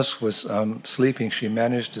palace was sleeping, she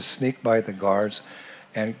managed to sneak by the guards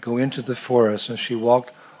and go into the forest, and she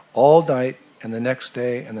walked all night and the next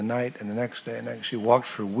day and the night and the next day, and she walked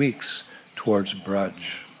for weeks towards Braj.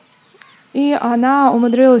 И она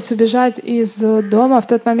умудрилась убежать из дома в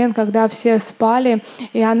тот момент, когда все спали,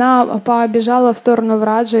 и она побежала в сторону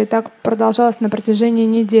Враджи, и так продолжалось на протяжении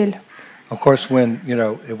недель. Of course, when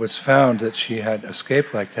it was found that she had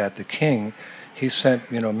escaped like that, the king, he sent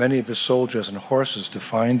many of his soldiers and horses to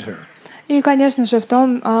find her. И, конечно же, в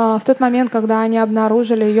тот момент, когда они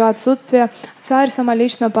обнаружили ее отсутствие, царь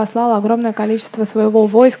самолично послал огромное количество своего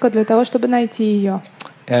войска для того, чтобы найти ее.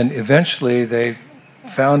 And eventually they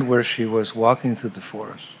found where she was walking through the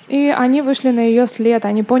forest. И они вышли на ее след,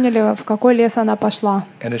 они поняли, в какой лес она пошла.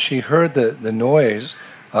 And as she heard the noise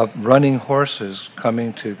of running horses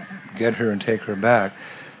coming to get her and take her back,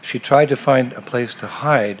 she tried to find a place to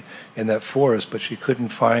hide in that forest, but she couldn't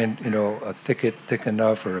find, a thicket thick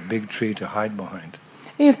enough or a big tree to hide behind.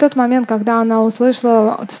 И в тот момент, когда она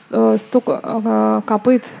услышала стук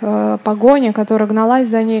копыт погони, которая гналась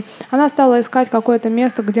за ней, она стала искать какое-то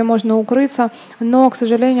место, где можно укрыться, но, к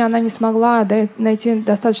сожалению, она не смогла найти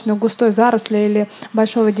достаточно густой заросли или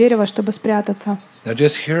большого дерева, чтобы спрятаться. Now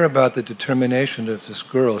just hear about the determination of this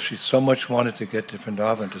girl. She so much wanted to get to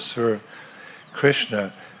Vrindavan to serve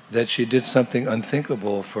Krishna that she did something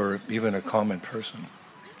unthinkable for even a common person.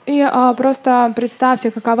 И просто представьте,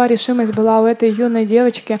 какова решимость была у этой юной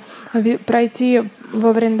девочки пройти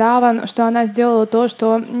во Вриндаван, что она сделала то,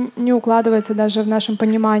 что не укладывается даже в нашем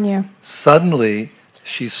понимании. Suddenly,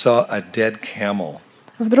 she saw a dead camel.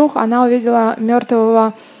 Вдруг она увидела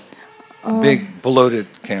мертвого Big bloated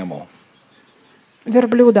camel.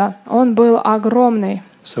 верблюда. Он был огромный.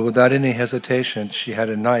 So without any hesitation, she had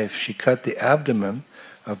a knife. She cut the abdomen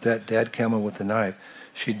of that dead camel with a knife.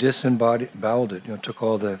 She disemboweled it, took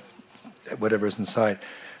all the whatever's inside.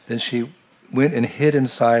 Then she went and hid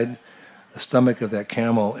inside the stomach of that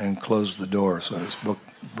camel and closed the door. So this book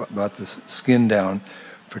brought the skin down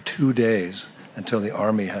for 2 days until the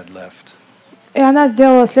army had left. И она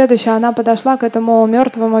сделала следующее. Она подошла к этому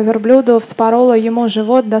мертвому верблюду, вспорола ему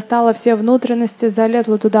живот, достала все внутренности,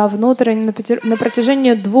 залезла туда внутрь. На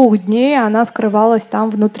протяжении 2 дней она скрывалась там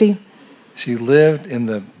внутри. She lived in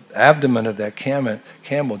the abdomen of that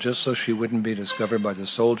camel just so she wouldn't be discovered by the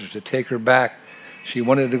soldiers. To take her back, she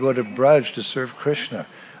wanted to go to Braj to serve Krishna.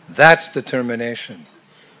 That's determination.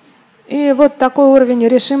 И вот такой уровень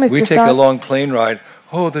решимости. We take a long plane ride.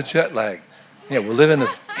 Oh, the jet lag. Yeah, we'll live in a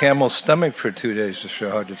camel's stomach for 2 days to show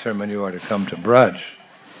how determined you are to come to Braj.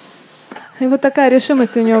 И вот такая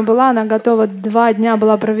решимость у нее была. Она готова 2 дня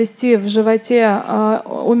была провести в животе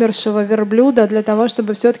умершего верблюда для того,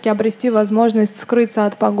 чтобы все-таки обрести возможность скрыться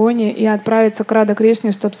от погони и отправиться к Рада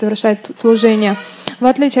Кришне, чтобы совершать служение. В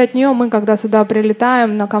отличие от нее, мы, когда сюда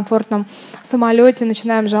прилетаем на комфортном самолете,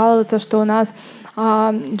 начинаем жаловаться, что у нас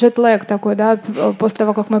джетлэг такой, да, после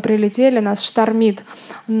того, как мы прилетели, нас штормит.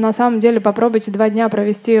 На самом деле, попробуйте 2 дня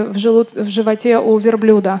провести в животе у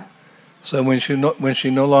верблюда. So when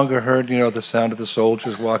she no longer heard, the sound of the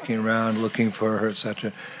soldiers walking around looking for her,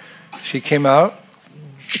 etc., she came out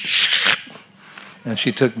and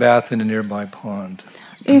she took bath in a nearby pond.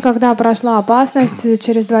 И когда прошла опасность,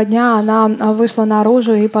 через 2 дня она вышла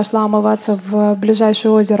наружу и пошла омываться в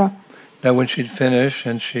ближайшее озеро. Now, when she'd finished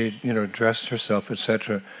and she, dressed herself,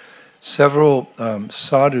 etc., several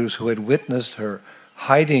sadhus who had witnessed her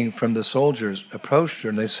hiding from the soldiers approached her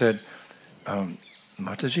and they said,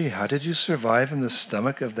 Mataji, how did you survive in the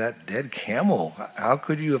stomach of that dead camel? How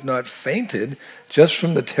could you have not fainted just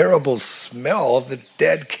from the terrible smell of the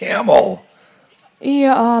dead camel? И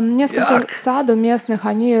несколько саду местных,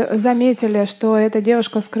 они заметили, что эта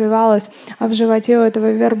девушка вскрывалась в животе у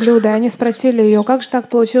этого верблюда. И они спросили ее, как же так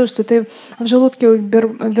получилось, что ты в желудке у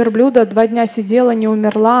верблюда 2 дня сидела, не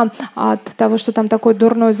умерла от того, что там такой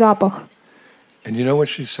дурной запах. And you know what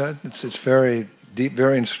she said? It's very deep,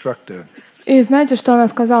 very instructive. И знаете, что она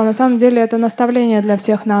сказала? На самом деле это наставление для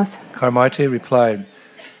всех нас. Karmati replied,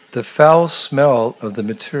 "The foul smell of the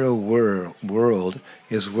material world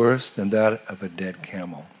is worse than that of a dead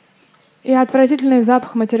camel." И отвратительный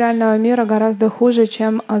запах материального мира гораздо хуже,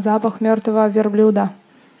 чем запах мертвого верблюда.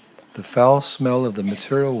 The foul smell of the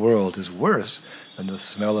material world is worse than the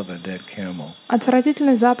smell of a dead camel.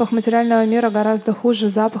 Отвратительный запах материального мира гораздо хуже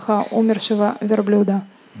запаха умершего верблюда.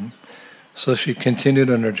 So she continued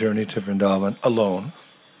on her journey to Vrindavan alone.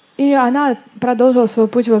 И она продолжила свой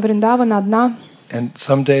путь во Вриндаван одна. And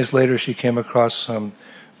some days later she came across some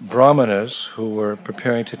brahmanas who were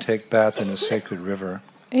preparing to take bath in a sacred river.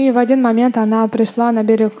 И в один момент она пришла на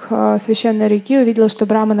берег священной реки, увидела, что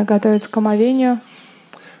браманы готовятся к омовению.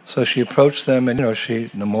 So she approached them and, she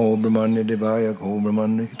Namo Brahmanya Devaya Go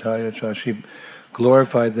Brahmanya Hitaya Cha. She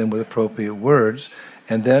glorified them with appropriate words,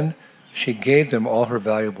 and then she gave them all her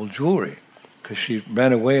valuable jewelry. Because she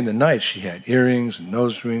ran away in the night, she had earrings,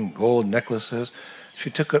 nose ring, gold necklaces. She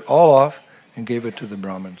took it all off and gave it to the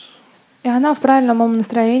Brahmins. И она в правильном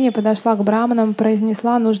настроении подошла к браманам,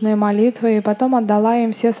 произнесла нужные молитвы и потом отдала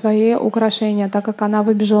им все свои украшения, так как она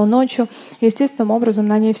выбежала ночью. Естественным образом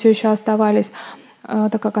на ней все еще оставались,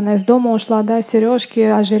 так как она из дома ушла, да, сережки,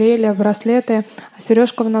 ожерелья, браслеты,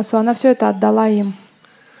 сережка в носу, она все это отдала им.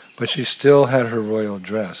 But she still had her royal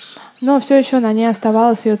dress. Но все еще на ней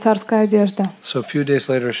оставалась ее царская одежда. So a few days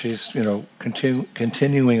later, she's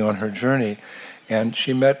continuing on her journey, and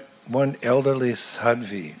she met one elderly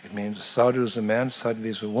sadhvi. It means sadhu is a man, sadhvi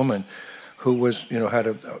is a woman, who was had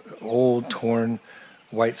an old torn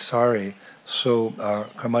white sari. So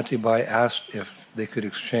Karmati Bai asked if they could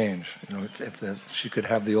exchange. She could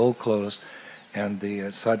have the old clothes, and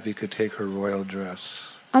the sadhvi could take her royal dress.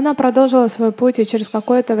 Она продолжила свой путь и через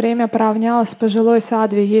какое-то время поравнялась с пожилой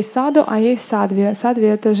садхви. Есть саду, а есть садхви. Садхви —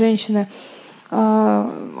 это женщины,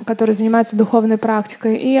 которые занимаются духовной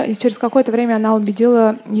практикой. И через какое-то время она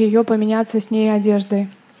убедила ее поменяться с ней одеждой.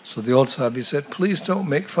 So the old sadhvi said, "Please don't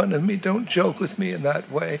make fun of me. Don't joke with me in that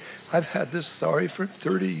way. I've had this sari for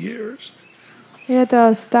 30 years." И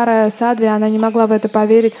эта старая садхви, она не могла в это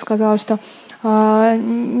поверить и сказала, что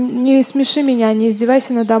не смеши меня, не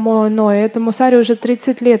издевайся надо мной, этому саре уже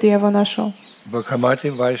 30 лет я его ношу. But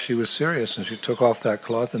Karmati Bai, she was serious, and she took off that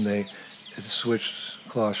cloth, and they switched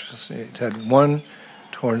cloths. She had one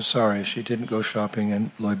torn sari. She didn't go shopping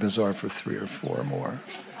in Loy Bazaar for 3 or 4 more.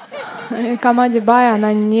 И Камади Бай,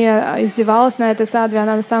 она не издевалась на этой садхви,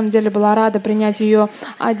 она на самом деле была рада принять ее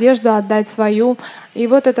одежду, отдать свою. И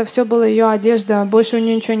вот это все была ее одежда. Больше у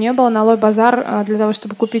нее ничего не было. На Лой-базар для того,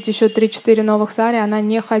 чтобы купить еще 3-4 новых сари, она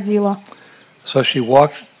не ходила. So she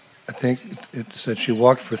walked, I think it said she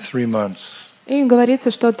walked for 3 months. И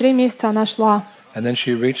говорится, что 3 месяца она шла. And then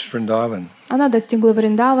she reached Vrindavan. Она достигла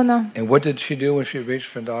Вриндавана. And what did she do when she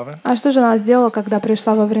reached Vrindavan? А что же она сделала, когда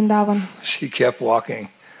пришла во Вриндаван? She kept walking.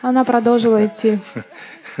 Она продолжила идти.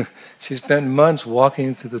 She spent months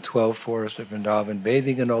walking through the 12 forests of Vrindavan,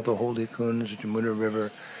 bathing in all the holy kunds, Jamuna River,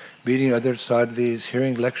 meeting other sadhvis,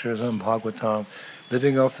 hearing lectures on Bhagavatam,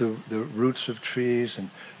 living off the roots of trees and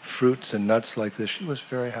fruits and nuts like this. She was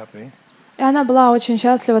very happy. И она была очень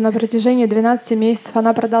счастлива на протяжении 12 месяцев.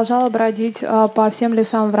 Она продолжала бродить по всем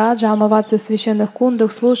лесам Враджа, омываться в священных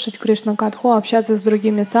кундах, слушать Кришна-катху, общаться с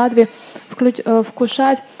другими садхви,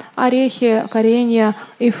 вкушать орехи, коренья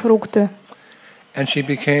и фрукты. And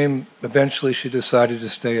eventually she decided to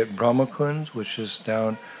stay at Brahmakund, which is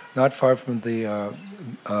down not far from the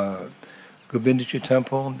Govindaji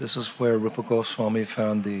temple. This is where Rupa Goswami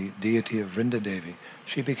found the deity of Vrindadevi.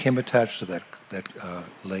 She became attached to that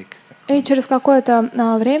lake. И через какое-то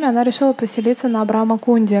время она решила поселиться на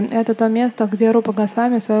Брахма-кунде. Это то место, где Рупа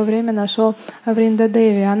Госвами в свое время нашел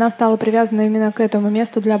Вриндадеви. Она стала привязана именно к этому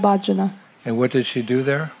месту для баджана. And what did she do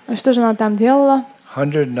there? Что же она там делала?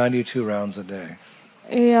 192 rounds a day.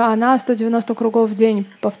 И она 190 кругов в день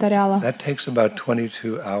повторяла. That takes about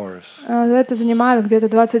 22 hours. Это занимает где-то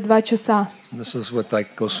 22 часа. This is what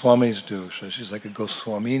like Goswamis do. So she's like a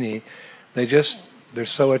Goswamini. They're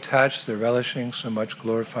so attached, they're relishing so much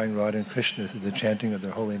glorifying Radha and Krishna through the chanting of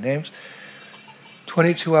their holy names.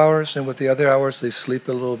 22 hours, and with the other hours they sleep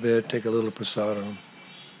a little bit, take a little prasadam.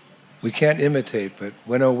 We can't imitate, but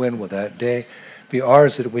when oh when will that day be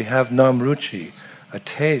ours that we have namruchi, a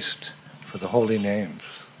taste for the holy names.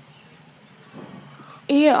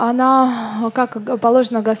 И она, как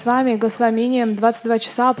положено Госвами, Госвамини, 22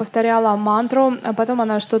 часа повторяла мантру, а потом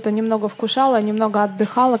она что-то немного вкушала, немного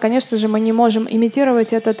отдыхала. Конечно же, мы не можем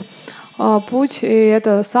имитировать этот путь и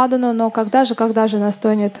эту садхану, но когда же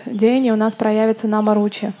настанет день, и у нас проявится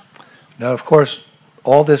намаручи. Now, of course,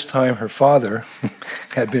 all this time her father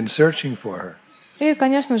had been searching for her. И,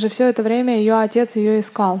 конечно же, все это время ее отец ее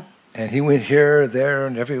искал. And he went here, there,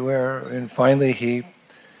 and everywhere, and finally he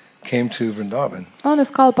came to Vrindavan. Он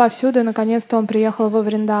искал повсюду, и наконец-то он приехал во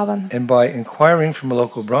Вриндаван. And by inquiring from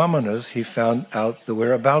local brahmanas, he found out the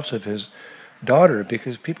whereabouts of his daughter,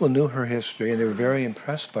 because people knew her history and they were very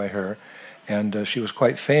impressed by her. And she was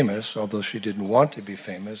quite famous, although she didn't want to be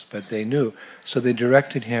famous, but they knew. So they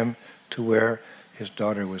directed him to where his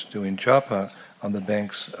daughter was doing japa on the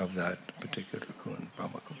banks of that particular Kund,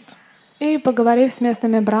 Brahmakund. И, поговорив с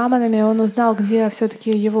местными браманами, он узнал, где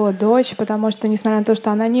все-таки его дочь, потому что, несмотря на то,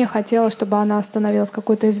 что она не хотела, чтобы она становилась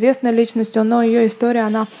какой-то известной личностью, но ее история,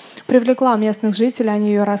 она привлекла местных жителей, они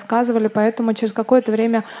ее рассказывали, поэтому через какое-то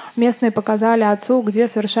время местные показали отцу, где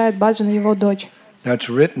совершает баджан его дочь. Now it's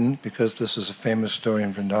written, because this is a famous story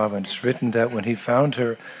in Vrindavan, it's written that when he found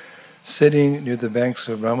her sitting near the banks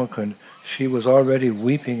of Ramakund, she was already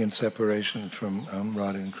weeping in separation from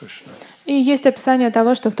Radha and Krishna. И есть описание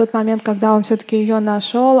того, что в тот момент, когда он все-таки ее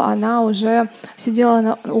нашел, она уже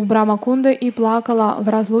сидела у Брамакунды и плакала в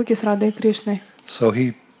разлуке с Радой Кришной. So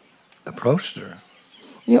he approached her.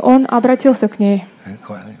 И он обратился к ней.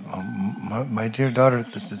 My dear daughter,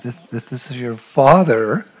 this is your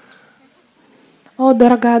father. О,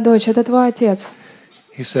 дорогая дочь, это твой отец.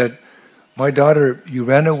 He said, my daughter, you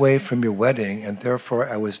ran away from your wedding, and therefore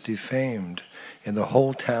I was defamed in the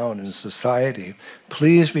whole town and society.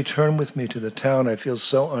 Please return with me to the town. I feel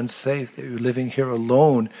so unsafe that you're living here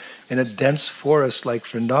alone in a dense forest like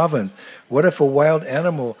Vrindavan. What if a wild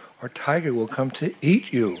animal or tiger will come to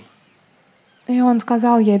eat you? И он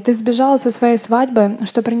сказал ей: ты сбежала со своей свадьбы,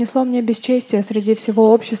 что принесло мне бесчестие среди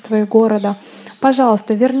всего общества и города.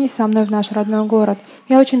 Пожалуйста, вернись со мной в наш родной город.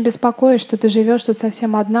 Я очень беспокоюсь, что ты живешь тут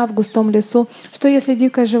совсем одна в густом лесу. Что если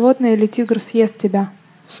дикое животное или тигр съест тебя?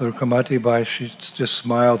 So Kamati Bai, she just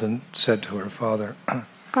smiled and said to her father,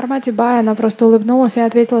 Кармати Бай, она просто улыбнулась и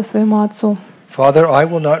ответила своему отцу: Father, I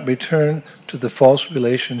will not return to the false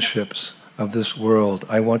relationships of this world.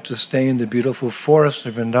 I want to stay in the beautiful forest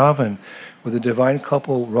of Vrindavan, where the divine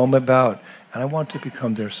couple roam about, and I want to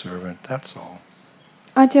become their servant. That's all.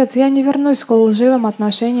 Отец, я не вернусь к лживым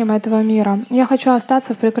отношениям этого мира. Я хочу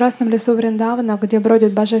остаться в прекрасном лесу Вриндавана, где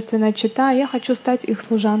бродит божественная чета, и я хочу стать их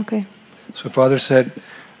служанкой. So father said,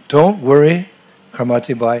 don't worry,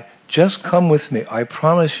 Karmati Bai, just come with me. I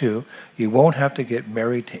promise you, you won't have to get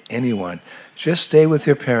married to anyone. Just stay with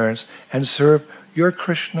your parents and serve your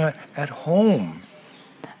Krishna at home.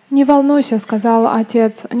 «Не волнуйся», — сказал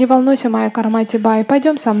отец, — «не волнуйся, моя Кармати Бай,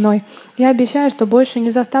 пойдем со мной. Я обещаю, что больше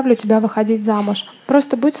не заставлю тебя выходить замуж.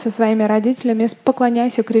 Просто будь со своими родителями,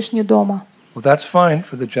 поклоняйся Кришне дома». Well, that's fine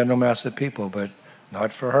for the general mass of people, but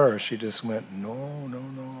not for her. She just went, no, no,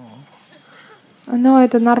 no. Но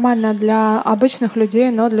это нормально для обычных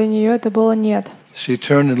людей, но для нее это было нет. She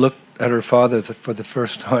turned and looked at her father for the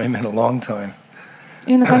first time in a long time.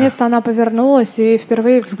 И наконец-то она повернулась и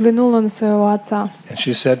впервые взглянула на своего отца. And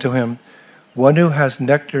she said to him, one who has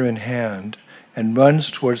nectar in hand and runs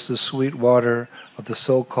towards the sweet water of the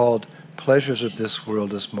so-called pleasures of this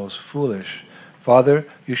world is most foolish. Father,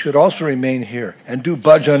 you should also remain here and do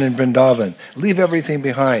bhajan in Vrindavan. Leave everything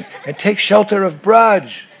behind and take shelter of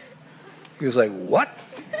Braj. He was like, what?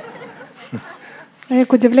 И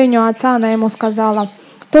к удивлению отца она ему сказала: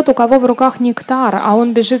 тот, у кого в руках нектар, а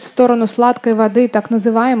он бежит в сторону сладкой воды, так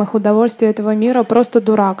называемых удовольствий этого мира, просто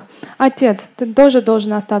дурак. Отец, ты тоже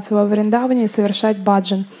должен остаться во Вриндаване и совершать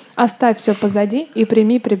баджан. Оставь все позади и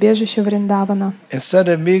прими прибежище Вриндавана. Instead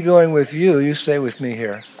of me going with you, you stay with me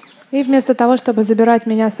here. И вместо того, чтобы забирать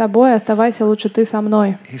меня с собой, оставайся лучше ты со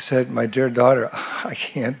мной. He said, my dear daughter, I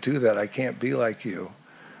can't do that. I can't be like you.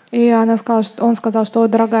 И он сказал, что,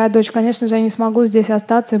 дорогая дочь, конечно же, я не смогу здесь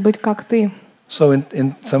остаться и быть как ты. So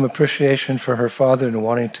in some appreciation for her father and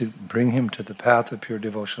wanting to bring him to the path of pure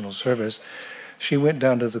devotional service, she went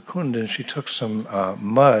down to the Kund and she took some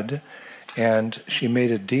mud and she made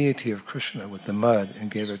a deity of Krishna with the mud and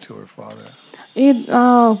gave it to her father. И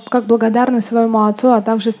как благодарность своему отцу, а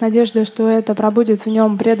также с надеждой, что это пробудит в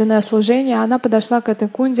нем преданное служение, она подошла к этой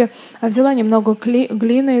кунде, взяла немного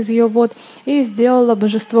глины из ее вод и сделала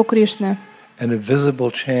божество Кришны. And a visible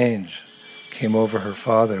change came over her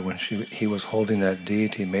father when he was holding that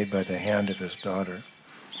deity made by the hand of his daughter.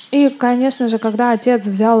 И, конечно же, когда отец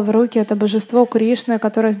взял в руки это божество Кришны,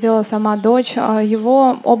 которое сделала сама дочь,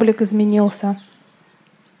 его облик изменился.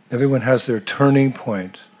 Everyone has their turning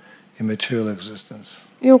point in material existence.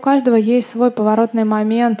 И у каждого есть свой поворотный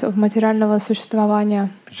момент в материального существования.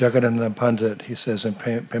 Jagadananda Pandit, he says in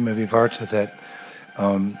Prema Vivarta that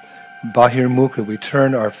Bahir Mukha, we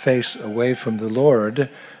turn our face away from the Lord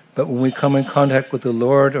But when we come in contact with the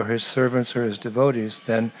Lord or His servants or His devotees,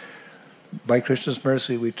 then by Krishna's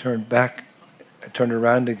mercy we turn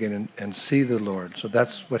around again and see the Lord. So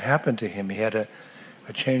that's what happened to him. He had a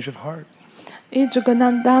change of heart. И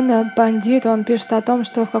Джаганандана Пандит, он пишет о том,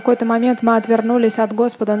 что в какой-то момент мы отвернулись от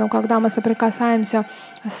Господа, но когда мы соприкасаемся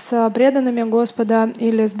с преданными Господа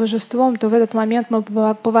или с Божеством, то в этот момент мы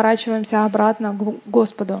поворачиваемся обратно к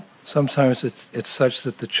Господу. Sometimes it's such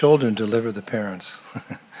that the children deliver the parents.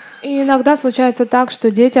 И иногда случается так, что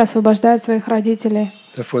дети освобождают своих родителей.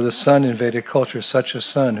 Therefore, the son in Vedic culture, such a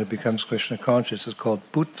son who becomes Krishna conscious, is called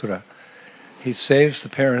putra. He saves the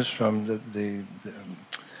parents from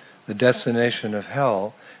the destination of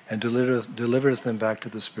hell and delivers them back to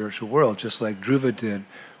the spiritual world, just like Dhruva did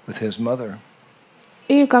with his mother.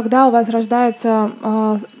 И когда у вас рождается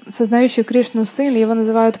сознающий Кришну сын, его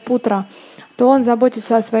называют путра, то он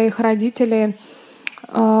заботится о своих родителях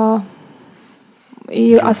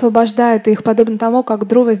и освобождает их, подобно тому, как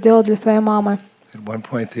Dhruva сделал для своей мамы. At one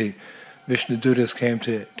point, the Vishnudutas came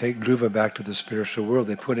to take Dhruva back to the spiritual world.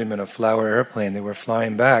 They put him in a flower airplane. They were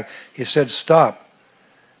flying back. He said, "Stop."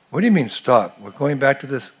 What do you mean, stop? We're going back to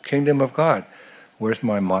this kingdom of God. Where's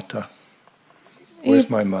my mata? Where's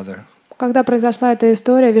my mother? Когда произошла эта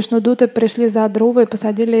история, Вишнудуты пришли за Dhruva и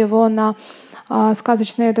посадили его на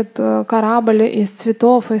сказочный этот корабль из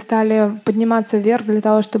цветов и стали подниматься вверх для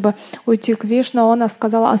того, чтобы уйти к Вишну. Он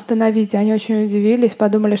сказал: остановите. Они очень удивились,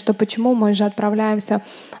 подумали, что почему мы же отправляемся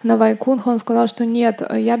на Вайкунху. Он сказал, что нет,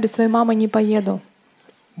 я без своей мамы не поеду.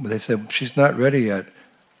 They said, she's not ready yet.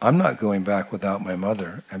 I'm not going back without my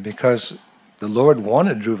mother. And because the Lord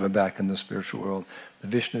wanted Dhruva back in the spiritual world, the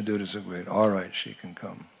Vishnudutas agreed, all right, she can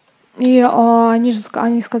come. И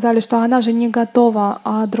они сказали, что она же не готова,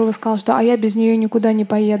 а Dhruva сказал, что я без нее никуда не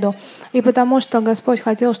поеду. И потому что Господь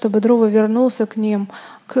хотел, чтобы Dhruva вернулся к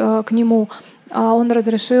нему, он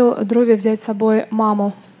разрешил Dhruve взять с собой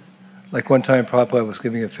маму. Like one time Prabhupada was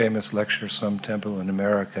giving a famous lecture at some temple in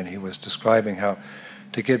America, and he was describing how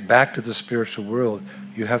to get back to the spiritual world,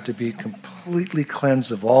 you have to be completely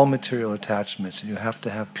cleansed of all material attachments, and you have to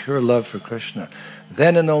have pure love for Krishna.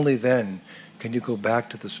 Then and only then can you go back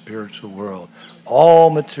to the spiritual world. All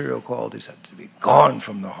material qualities have to be gone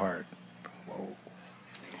from the heart.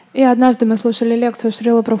 И однажды мы слушали лекцию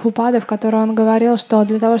Шрилы Прабхупады, в которой он говорил, что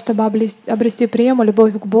для того, чтобы обрести прему,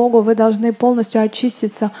 любовь к Богу, вы должны полностью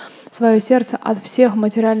очиститься свое сердце от всех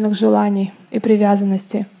материальных желаний и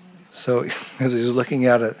привязанностей. So as he was looking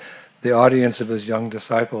at the audience of his young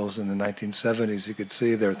disciples in the 1970s, you could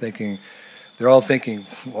see they're all thinking,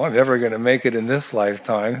 well, I'm never going to make it in this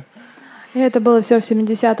lifetime. И это было все в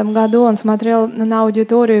 70-м году. Он смотрел на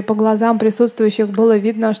аудиторию, и по глазам присутствующих было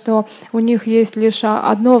видно, что у них есть лишь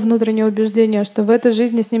одно внутреннее убеждение, что в этой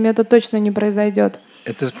жизни с ними это точно не произойдет.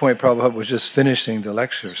 At this point, Prabhupada was just finishing the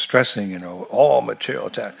lecture, stressing, all material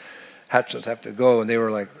attachments have to go, and they were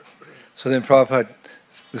like, so then Prabhupada,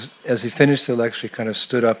 as he finished the lecture, he kind of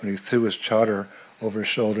stood up and he threw his chadar over his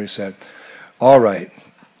shoulder. He said, all right,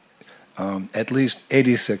 at least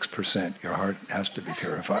 86% your heart has to be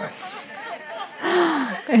purified.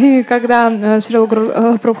 И когда Шрила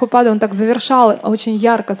Прабхупада, он так завершал очень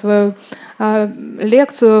ярко свою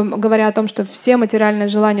лекцию, говоря о том, что все материальные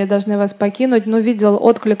желания должны вас покинуть, но видел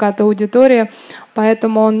отклик от аудитории,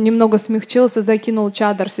 поэтому он немного смягчился, закинул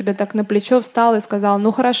чадр себе так на плечо, встал и сказал: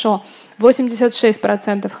 ну хорошо,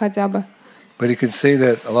 86% хотя бы. But he could see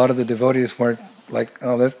that a lot of the devotees weren't like,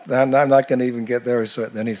 oh, I'm not going to even get there. So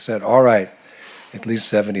then he said, all right, at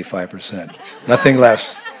least 75%, nothing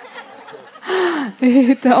less.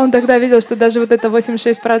 И он тогда видел, что даже вот это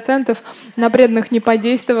 86% на преданных не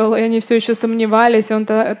подействовало, и они все еще сомневались. И он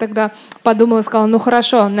тогда подумал и сказал: ну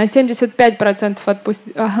хорошо, на 75%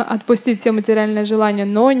 отпустить все материальные желания,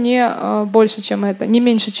 но не больше, чем это, не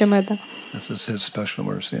меньше, чем это.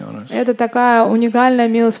 Это такая уникальная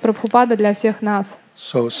милость Прабхупады для всех нас.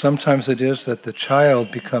 So sometimes it is that the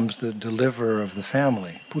child becomes the deliverer of the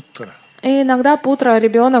family, putra. И иногда путра,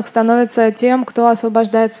 ребенок, становится тем, кто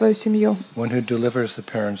освобождает свою семью. One who delivers the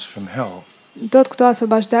parents from hell. Тот, кто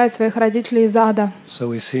освобождает своих родителей из ада. So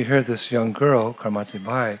we see here this young girl, Karmati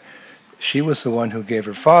Bai, she was the one who gave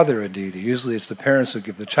her father a deity. Usually it's the parents who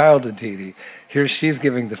give the child a deity. Here she's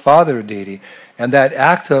giving the father a deity. And that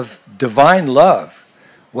act of divine love,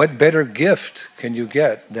 what better gift can you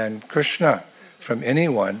get than Krishna from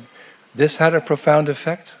anyone? This had a profound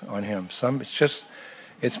effect on him.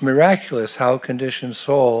 It's miraculous how a conditioned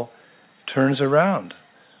soul turns around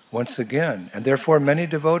once again. And therefore many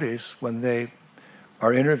devotees, when they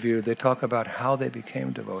are interviewed, they talk about how they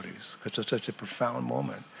became devotees, because it's such a profound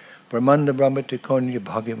moment. Brahmanda Brahmati Konya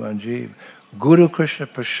Bhagavan Jeev, Guru Krishna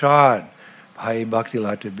Prasad, Bhai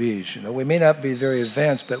Bhaktilata Bij. We may not be very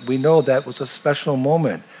advanced, but we know that was a special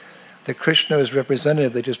moment. That Krishna is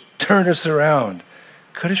representative. They just turned us around.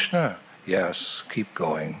 Krishna, yes, keep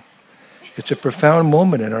going. It's a profound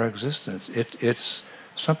moment in our existence. It's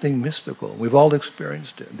something mystical. We've all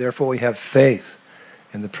experienced it. Therefore, we have faith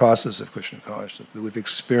in the process of Krishna consciousness. We've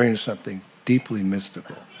experienced something deeply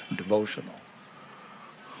mystical, devotional.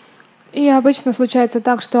 И обычно случается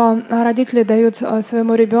так, что родители дают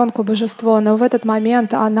своему ребенку божество, но в этот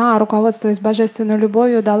момент она, руководствуясь божественной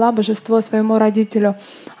любовью, дала божество своему родителю.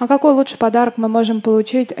 А какой лучший подарок мы можем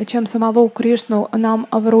получить, чем самого Кришну нам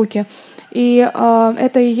в руки? И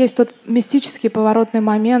это и есть тот мистический поворотный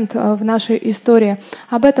момент в нашей истории.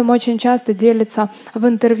 Об этом очень часто делятся в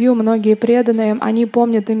интервью многие преданные. Они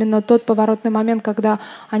помнят именно тот поворотный момент, когда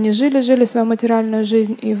они жили свою материальную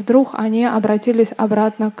жизнь, и вдруг они обратились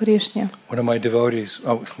обратно к Кришне. One of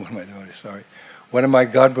my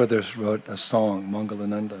godbrothers wrote a song,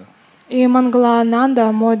 Mangalananda. И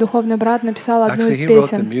Мангалананда, мой духовный брат, написал одну из Actually, he wrote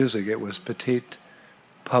the песен. music. It was Petit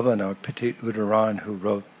Pavan or Petit Udaran who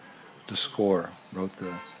wrote the score, wrote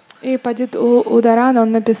the... И Падит Ударан,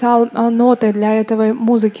 он написал ноты для этой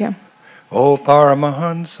музыки. O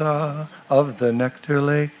Paramahansa of the nectar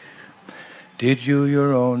lake, did you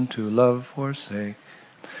your own to love forsake,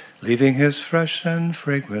 leaving his fresh and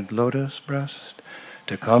fragrant lotus breast,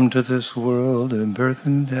 to come to this world in birth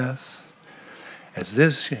and death? As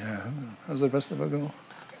this, how's the rest of it go?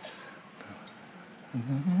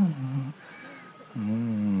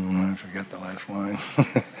 I forget the last line.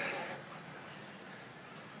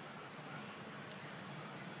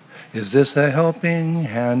 Is this a helping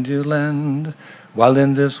hand you lend, while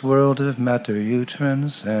in this world of matter you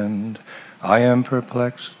transcend? I am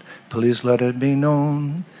perplexed, please let it be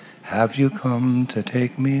known. Have you come to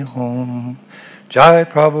take me home? Jai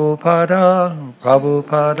Prabhupada,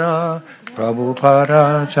 Prabhupada,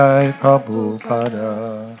 Prabhupada, Jai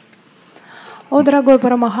Prabhupada. О, дорогой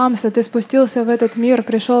Парамахамса, ты спустился в этот мир,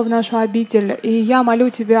 пришел в нашу обитель, и я молю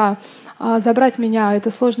тебя забрать меня. Это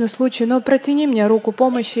сложный случай, но протяни мне руку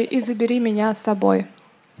помощи и забери меня с собой.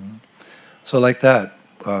 So like that,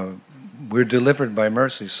 we're delivered by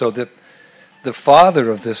mercy. So that the father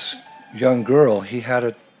of this young girl, he had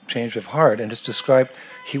a change of heart, and it's described,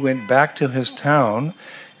 he went back to his town,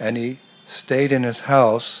 and he stayed in his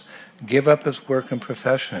house, gave up his work and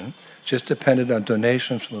profession, just depended on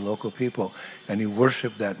donations from the local people, and he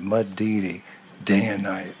worshipped that mud deity day and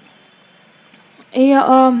night. И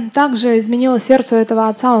также изменилось сердце этого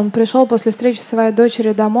отца. Он пришел после встречи со своей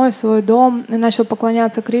дочерью домой, в свой дом, и начал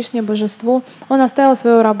поклоняться Кришне, божеству. Он оставил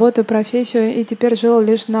свою работу и профессию, и теперь жил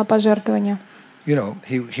лишь на пожертвования. You know,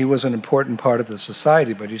 he was an important part of the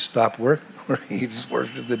society, but he stopped working. He just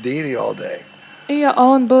worshipped the deity all day. И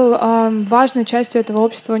он был важной частью этого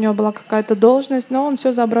общества, у него была какая-то должность, но он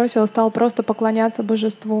все забросил, стал просто поклоняться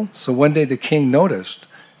божеству. So one day the king noticed,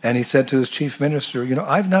 and he said to his chief minister, you know,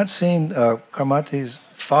 I've not seen Karmati's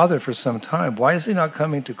father for some time. Why is he not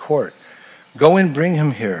coming to court? Go and bring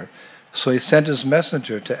him here. So he sent his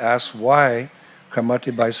messenger to ask why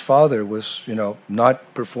Karmati Bai's father was, you know,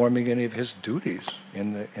 not performing any of his duties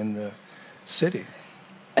in the city.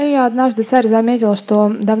 И однажды царь заметил, что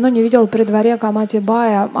давно не видел при дворе Камати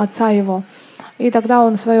Бая, отца его. И тогда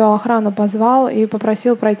он свою охрану позвал и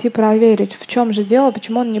попросил пройти проверить, в чем же дело,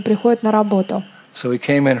 почему он не приходит на работу. So he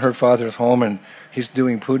came in her father's home and he's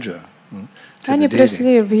doing puja. Они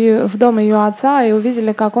пришли в дом ее отца и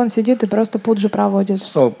увидели, как он сидит и просто пуджу проводит.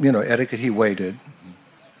 So, you know, etiquette, he waited.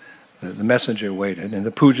 The messenger waited, and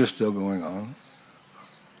the puja is still going on.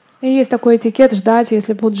 И есть такой этикет ждать,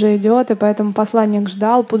 если пуджа идет, и поэтому посланник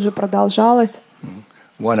ждал, пуджа продолжалась.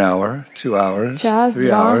 1 hour, 2 hours, Час, 3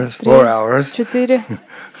 два, hours, 4 три, hours. 4.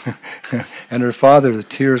 And her father, the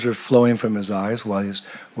tears are flowing from his eyes while he's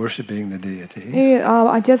worshiping the deity. И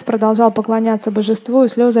отец продолжал поклоняться божеству, и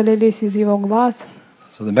слезы лились из его глаз.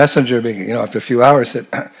 So the messenger, you know, after a few hours said,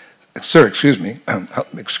 "Sir, excuse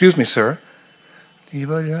me, sir." И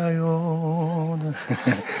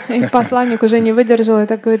посланник уже не выдержал и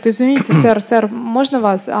так говорит: извините, сэр, можно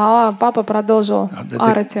вас? А папа продолжил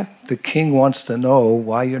арати. The king wants to know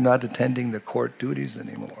why you're not attending the court duties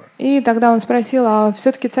anymore. И тогда он спросил: а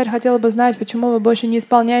все-таки царь хотел бы знать, почему вы больше не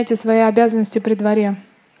исполняете свои обязанности при дворе.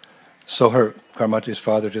 So her Karmati's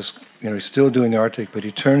father just, you know, he's still doing the arti, but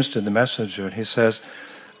he turns to the messenger and he says,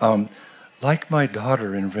 like my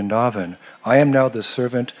daughter in Vrindavan, I am now the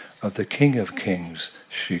servant of the King of Kings,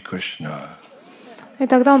 Shri Krishna. И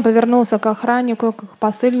тогда он повернулся к охраннику, к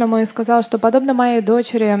посыльному и сказал, что подобно моей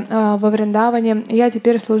дочери во Вриндаване, я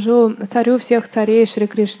теперь служу царю всех царей Шри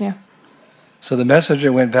Кришне. So the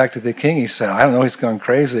messenger went back to the king. He said, I don't know, he's gone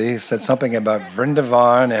crazy. He said something about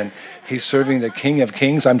Vrindavan and he's serving the king of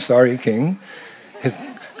kings. I'm sorry, king. His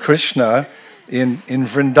Krishna in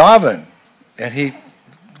Vrindavan. And he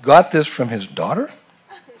got this from his daughter?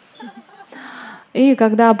 И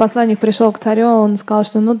когда посланник пришел к царю, он сказал,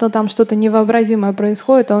 что ну то там что-то невообразимое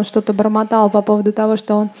происходит, он что-то бормотал по поводу того,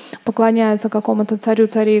 что он поклоняется какому-то царю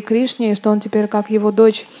царей Кришне, и что он теперь как его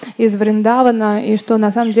дочь из Вриндавана, и что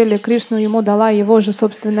на самом деле Кришну ему дала его же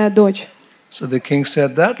собственная дочь. So the king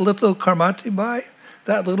said, that little Karmati Bai,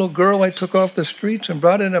 that little girl I took off the streets and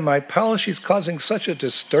brought into my palace, she's causing such a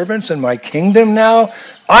disturbance in my kingdom now.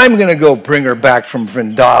 I'm going to go bring her back from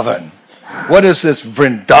Vrindavan. What is this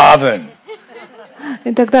Vrindavan?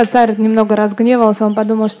 И тогда царь немного разгневался, он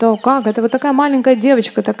подумал, что как, это вот такая маленькая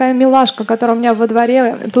девочка, такая милашка, которая у меня во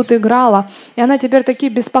дворе тут играла, и она теперь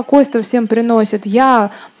такие беспокойства всем приносит.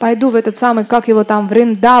 Я пойду в этот самый, как его там,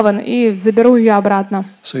 Вриндаван, и заберу ее обратно.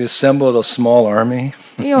 So he assembled a small army.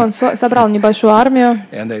 И он собрал небольшую армию.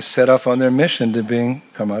 And they set off on their mission to bring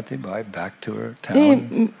Karmati Bai back to her town.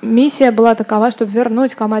 И миссия была такова, чтобы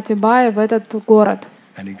вернуть Кармати Бай в этот город.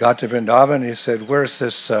 And he got to Vrindavan and he said, where's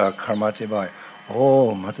this Karmati Bai?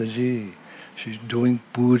 Oh, Mataji, she's doing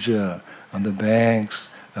puja on the banks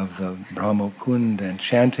of the Brahmakund and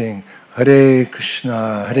chanting Hare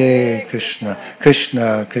Krishna,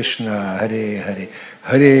 Krishna Krishna, Hare Hare,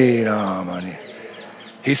 Hare Rama.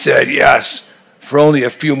 He said, yes, for only a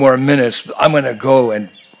few more minutes, I'm going to go and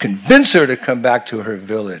convince her to come back to her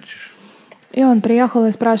village. И он приехал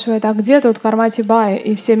и спрашивает, а где тут Кармати Бай?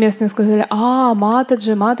 И все местные сказали,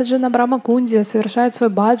 Матаджи на Брамакунде совершает свой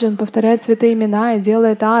баджан, повторяет святые имена и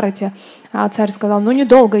делает арати. А царь сказал, ну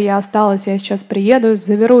недолго я осталась, я сейчас приеду,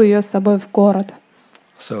 заберу ее с собой в город.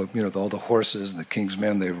 So, all the horses, the king's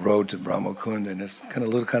men, they rode to Brahmakund, and it's kind of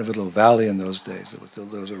a little valley in those days.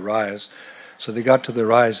 There was a rise. So they got to the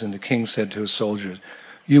rise, and the king said to his soldiers,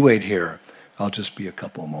 you wait here, I'll just be a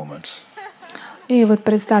couple moments. И вот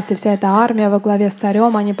представьте, вся эта армия во главе с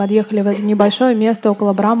царем, они подъехали в это небольшое место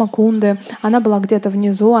около Брама-Кунды. Она была где-то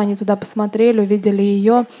внизу, они туда посмотрели, увидели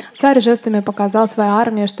ее. Царь жестами показал своей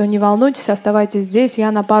армии, что не волнуйтесь, оставайтесь здесь,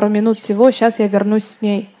 я на пару минут всего, сейчас я вернусь с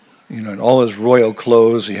ней. In all his royal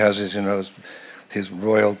clothes, he has his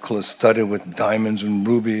royal clothes studded with diamonds and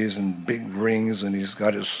rubies and big rings, and he's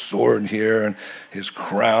got his sword here and his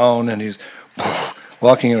crown, and he's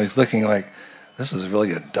walking and he's looking like, this is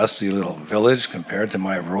really a dusty little village compared to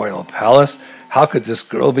my royal palace. How could this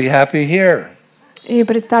girl be happy here? И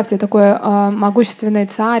представьте, такой могущественный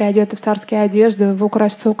царь, одетый в царские одежды,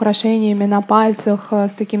 с украшениями на пальцах,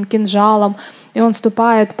 с таким кинжалом. И он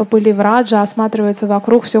ступает по пыли Враджа, осматривается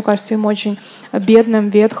вокруг, все кажется ему очень бедным,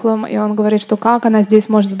 ветхлым. И он говорит, что как она здесь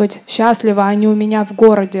может быть счастлива, а не у меня в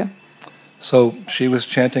городе. So she was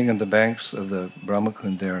chanting on the banks of the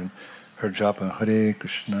Brahmakund there, and her japa, Hare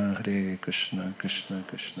Krishna, Krishna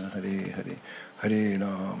Krishna, Hare Hare, Hare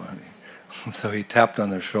Rama, Hare. So he tapped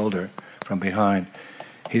on her shoulder from behind.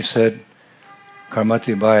 He said,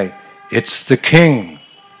 Karmati Bai, it's the king.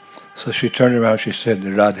 So she turned around, she said,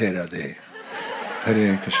 Radhe Radhe,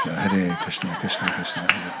 Hare Krishna, Krishna Krishna,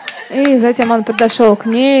 Hare. И затем он подошел к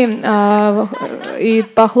ней и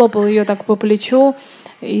похлопал ее так по плечу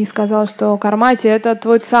и сказал, что Кармати, это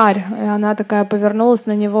твой царь. И она такая повернулась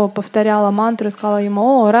на него, повторяла мантру и сказала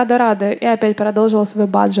ему, о, рада, и опять продолжила свой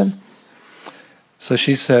баджан. So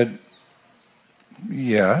she said,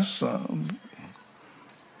 yes,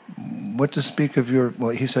 what to speak of your,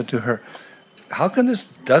 well, he said to her, how can this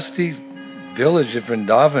dusty village of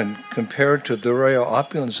Vrindavan compare to the royal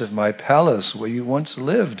opulence of my palace where you once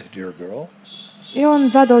lived, dear girl? И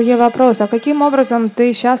он задал ей вопрос, а каким образом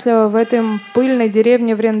ты счастлива в этой пыльной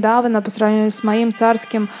деревне Вриндавана по сравнению с моим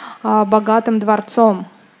царским богатым дворцом?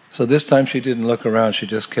 So this time she didn't look around, she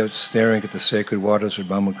just kept staring at the sacred waters of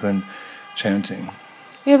Brahmakund, chanting.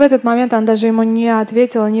 И в этот момент она даже ему не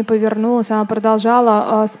ответила, не повернулась, она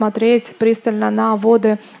продолжала смотреть пристально на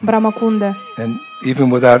воды Брамакунды. And even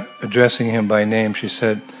without addressing him by name, she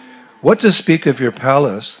said, what to speak of your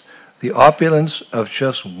palace, the opulence of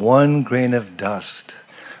just one grain of dust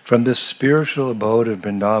from this spiritual abode of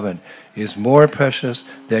Vrindavan is more precious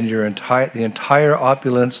than the entire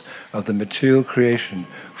opulence of the material creation,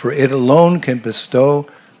 for it alone can bestow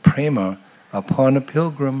prema upon a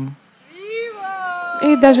pilgrim.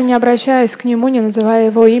 И даже не обращаясь к нему, не называя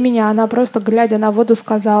его имени, она просто, глядя на воду,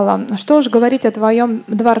 сказала, что уж говорить о твоем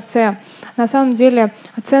дворце. На самом деле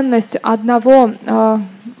ценность одного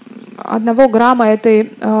грамма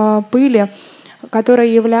этой пыли,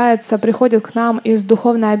 которая приходит к нам из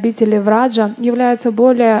духовной обители Враджа, является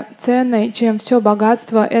более ценной, чем все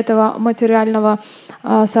богатство этого материального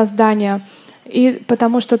создания. и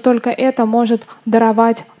потому что только это может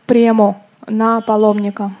даровать прему на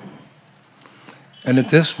паломника. And at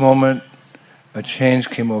this moment, a change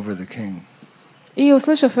came over the king. И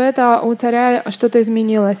услышав это, у царя что-то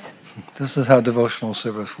изменилось. This is how devotional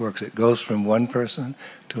service works. It goes from one person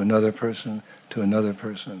to another person to another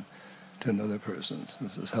person to another person.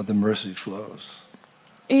 This is how the mercy flows.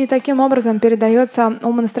 И таким образом передается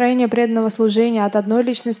умонастроение преданного служения от одной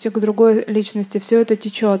личности к другой личности. Все это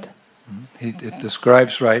течет. It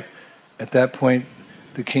describes, right, at that point,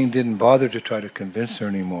 the king didn't bother to try to convince her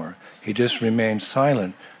anymore. He just remained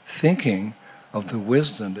silent, thinking of the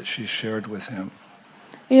wisdom that she shared with him.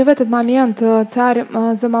 И в этот момент царь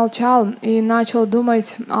замолчал и начал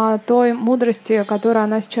думать о той мудрости, которой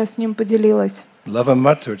она сейчас с ним поделилась. Lava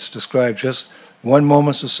Matra, it's described just one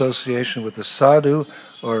moment's association with a sadhu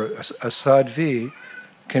or a sadhvi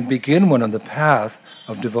can begin one on the path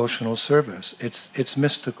of devotional service. It's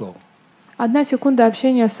mystical. Одна секунда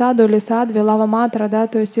общения с саду или садви, лава матра, да,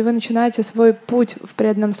 то есть и вы начинаете свой путь в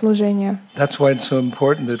преданном служении. That's why it's so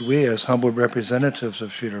important that we, as humble representatives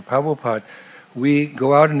of Srila Prabhupada, we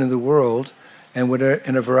go out into the world and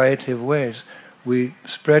in a variety of ways we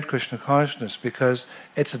spread Krishna consciousness because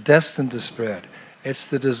it's destined to spread. It's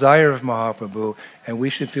the desire of Mahaprabhu, and we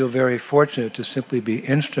should feel very fortunate to simply be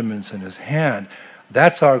instruments in his hand.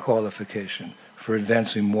 That's our qualification for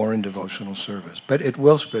advancing more in devotional service. But it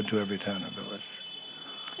will spread to every town and village.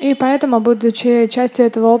 И поэтому, будучи частью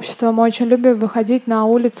этого общества, мы очень любим выходить на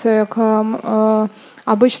улицы к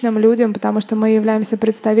обычным людям, потому что мы являемся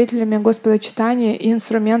представителями Господа Чайтаньи и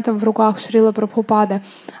инструментом в руках Шрилы Прабхупады,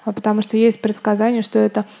 потому что есть предсказание, что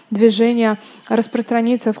это движение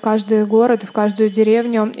распространится в каждый город, в каждую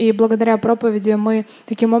деревню, и благодаря проповеди мы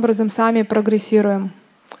таким образом сами прогрессируем.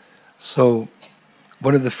 So,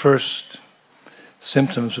 one of the first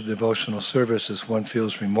symptoms of devotional service is one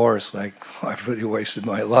feels remorse, like, oh, I've really wasted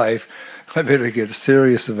my life. I better get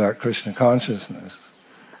serious about Krishna consciousness.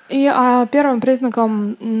 И первым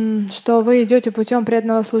признаком, что вы идете путем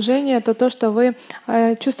преданного служения, это то, что вы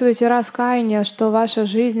чувствуете раскаяние, что ваша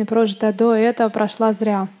жизнь, прожитая до этого, прошла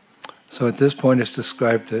зря. So at this point it's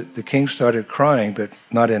described that the king started crying, but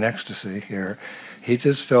not in ecstasy here. He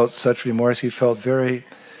just felt such remorse. He felt very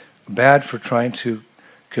bad for trying to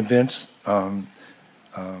convince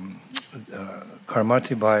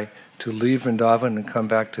Karmati Bai to leave Vrindavan and come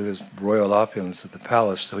back to his royal opulence at the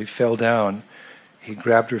palace. So he fell down. He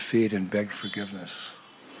grabbed her feet and begged forgiveness.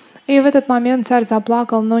 И в этот момент царь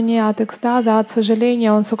заплакал, но не от экстаза, а от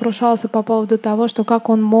сожаления. Он сокрушался по поводу того, что как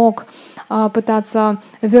он мог пытаться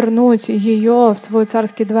вернуть ее в свой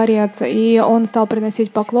царский дворец. И он стал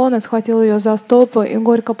приносить поклоны, схватил ее за стопы и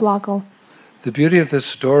горько плакал. The beauty of this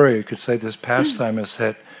story, you could say this pastime, is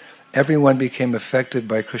that everyone became affected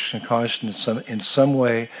by Krishna consciousness in some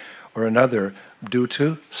way or another due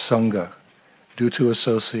to sangha, due to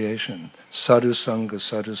association. Sadhu sangha,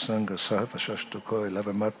 sarva shashtakoi,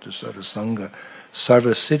 lavamatra sadhu sangha,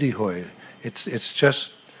 sarva siddhi hoy. It's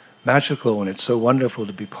just magical, and it's so wonderful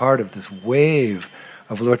to be part of this wave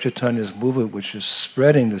of Lord Chaitanya's movement, which is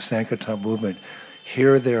spreading the Sankirtan movement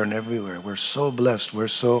here, there, and everywhere. We're so blessed, we're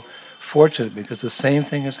so fortunate, because the same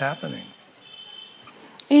thing is happening.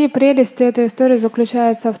 И прелесть этой истории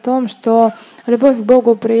заключается в том, что любовь к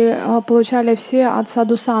Богу получали все от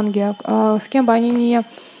саду-санги. С кем бы они ни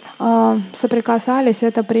соприкасались,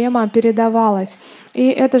 эта према передавалась. И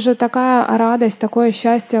это же такая радость, такое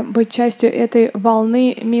счастье быть частью этой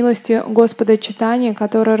волны милости Господа Чайтаньи,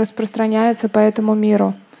 которая распространяется по этому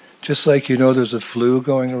миру. Just like you know there's a flu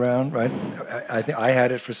going around, right? I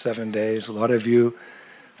had it for 7 days. A lot of you,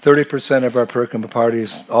 30% of our Parikrama party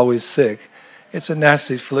is always sick. It's a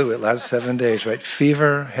nasty flu. It lasts 7 days, right?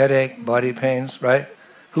 Fever, headache, body pains, right?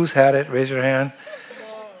 Who's had it? Raise your hand.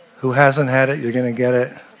 Who hasn't had it? You're going to get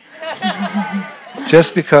it.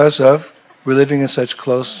 Just because of we're living in such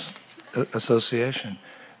close association.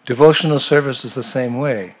 Devotional service is the same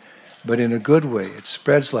way, but in a good way. It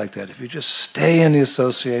spreads like that. If you just stay in the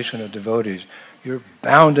association of devotees, you're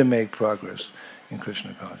bound to make progress in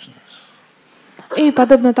Krishna consciousness. И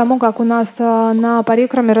подобно тому, как у нас на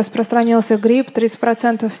Парикраме распространился грипп,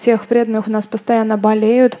 30% всех преданных у нас постоянно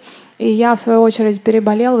болеют, и я, в свою очередь,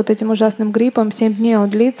 переболел вот этим ужасным гриппом. 7 дней он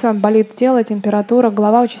длится, болит тело, температура,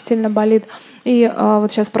 голова очень сильно болит. И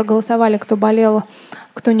вот сейчас проголосовали, кто болел,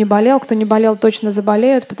 кто не болел, точно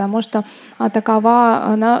заболеют, потому что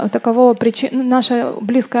таково наше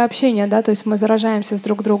близкое общение, да, то есть мы заражаемся с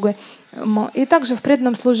друг другом. И также в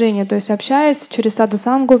преданном служении, то есть общаясь через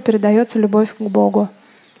саду-сангу, передается любовь к Богу.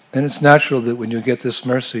 And it's natural that when you get this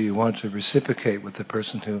mercy, you want to reciprocate with the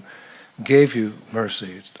person who gave you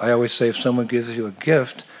mercy. I always say if someone gives you a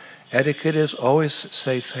gift etiquette is always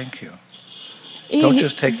say thank you. Don't И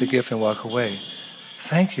just take the gift and walk away.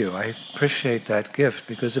 Thank you. I appreciate that gift,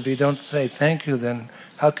 because if you don't say thank you, then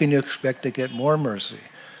how can you expect to get more mercy?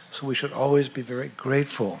 So we should always be very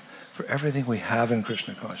grateful for everything we have in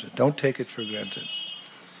Krishna consciousness. Don't take it for granted.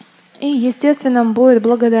 И естественным будет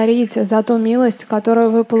благодарить за ту милость, которую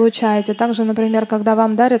вы получаете. Также, например, когда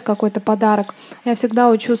вам дарят какой-то подарок, я всегда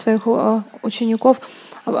учу своих учеников,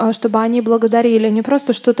 чтобы они благодарили, не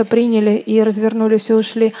просто что-то приняли и развернулись и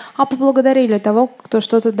ушли, а поблагодарили того, кто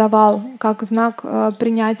что-то давал, как знак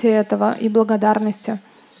принятия этого и благодарности.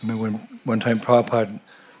 I mean, one time Prabhupada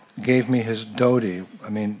gave me his dhoti. I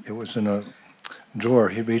mean, it was in a drawer.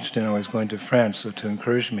 He reached in, I was going to France, so to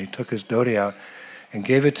encourage me, took his dhoti out and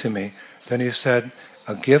gave it to me. Then he said,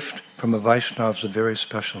 a gift from a Vaishnava is a very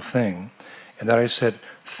special thing. And then I said,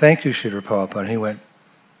 thank you, Srila Prabhupada. And he went,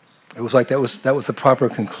 it was like that was the proper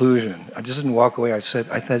conclusion. I just didn't walk away. I said,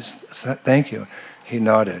 thank you. He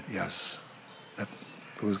nodded, yes. It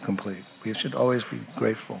was complete. We should always be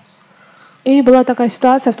grateful. И была такая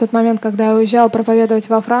ситуация в тот момент, когда я уезжал проповедовать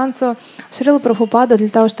во Францию. Шрила Прабхупада для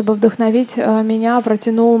того, чтобы вдохновить меня,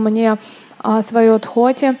 протянул мне свое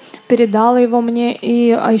дхоти, передал его мне и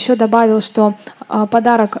еще добавил, что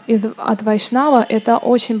подарок от Вайшнава — это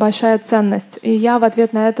очень большая ценность. И я в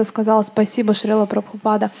ответ на это сказала спасибо, Шрила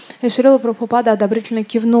Прабхупада. И Шрила Прабхупада одобрительно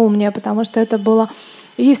кивнул мне, потому что это было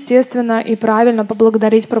естественно и правильно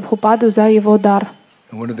поблагодарить Прабхупаду за его дар.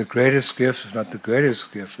 And one of the greatest gifts, if not the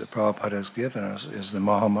greatest gift that Prabhupada has given us, is the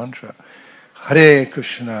Maha Mantra. Hare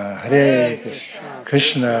Krishna, Hare Krishna,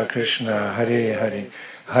 Krishna Krishna, Hare Hare,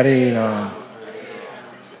 Hare Rama.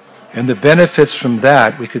 And the benefits from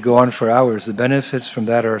that, we could go on for hours, the benefits from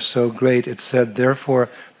that are so great. It said, therefore,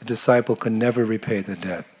 the disciple can never repay the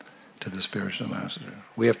debt to the spiritual master.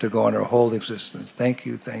 We have to go on our whole existence. Thank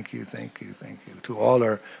you, thank you, thank you, thank you, to all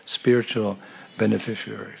our spiritual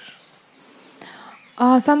beneficiaries.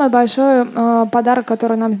 Самый большой подарок,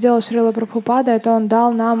 который нам сделал Шрила Прабхупада, это он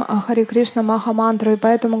дал нам Харе Кришна Маха Мантру, и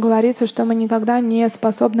поэтому говорится, что мы никогда не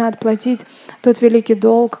способны отплатить тот великий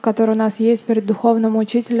долг, который у нас есть перед духовным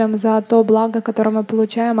учителем за то благо, которое мы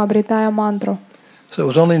получаем, обретая мантру. So it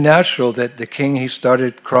was only natural that the king, he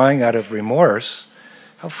started crying out of remorse.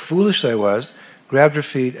 How foolish I was. Grabbed her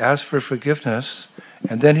feet, asked for forgiveness,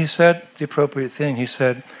 and then he said the appropriate thing. He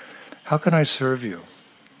said, how can I serve you?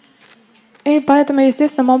 И поэтому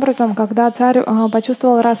естественным образом, когда царь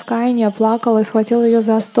почувствовал раскаяние, плакал и схватил ее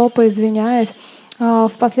за стопы, извиняясь,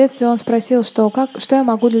 впоследствии он спросил, что я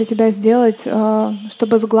могу для тебя сделать,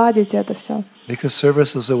 чтобы сгладить это все. Because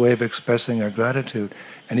service is a way of expressing our gratitude,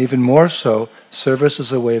 and even more so, service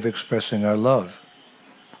is a way of expressing our love.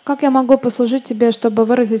 Как я могу послужить тебе, чтобы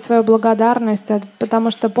выразить свою благодарность? Потому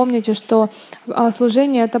что помните, что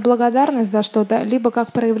служение — это благодарность за что-то, либо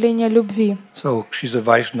как проявление любви. So she's a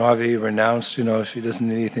Vaishnavi, renounced, she doesn't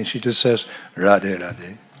need anything. She just says, Radhe,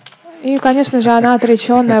 Radhe. И, конечно же, она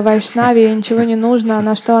отреченная Вайшнави, ей ничего не нужно,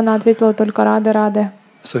 на что она ответила только «Раде, Раде».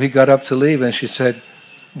 So he got up to leave, and she said,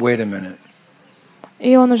 wait a minute.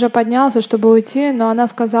 И он уже поднялся, чтобы уйти, но она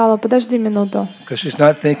сказала: подожди минуту. Because she's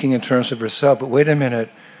not thinking in terms of herself, but wait a minute.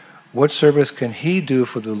 What service can he do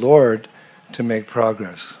for the Lord to make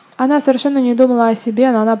progress? Она совершенно не думала о себе,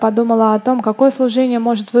 но она подумала о том, какое служение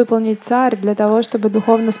может выполнить царь для того, чтобы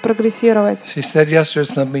духовно спрогрессировать. She said, yes,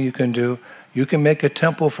 there's something you can do. You can make a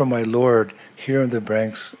temple for my Lord here in the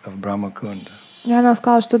banks of Brahmakund. И она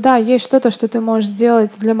сказала, что да, есть что-то, что ты можешь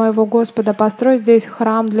сделать для моего Господа. Построй здесь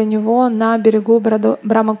храм для него на берегу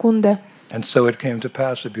Брамакунды. And so it came to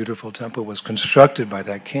pass, a beautiful temple was constructed by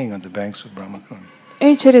that king on the banks of Brahmakund.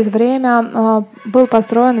 И через время был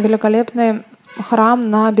построен великолепный храм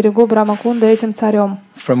на берегу Брамакунды этим царем.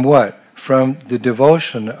 From what? From the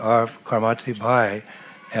devotion of Karmati Bhai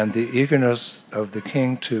and the eagerness of the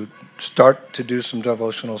king to start to do some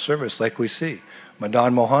devotional service, like we see,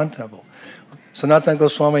 Madan Mohan Temple. Sanatana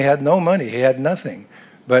Goswami had no money, he had nothing,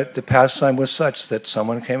 but the pastime was such that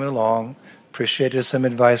someone came along, appreciated some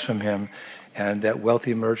advice from him, and that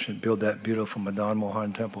wealthy merchant built that beautiful Madan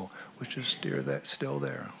Mohan Temple, which is still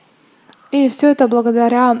there. И все это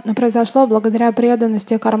произошло благодаря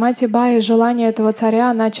преданности Кармати Бай и желанию этого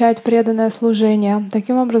царя начать преданное служение.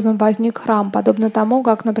 Таким образом возник храм, подобно тому,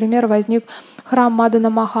 как, например, возник храм Мадана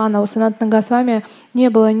Махана. У Санатана Госвами не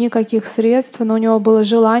было никаких средств, но у него было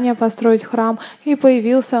желание построить храм, и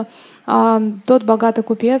появился тот богатый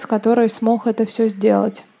купец, который смог это все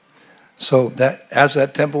сделать. So that as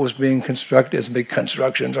that temple was being constructed, it's a big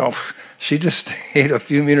construction. She just stayed a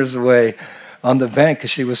few meters away on the bank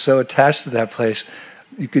because she was so attached to that place.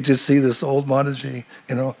 You could just see this old Mataji,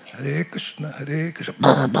 you know, Hare Krishna,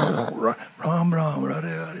 Ram Ram,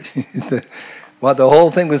 Radhe Hare. While the whole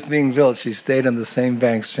thing was being built, she stayed on the same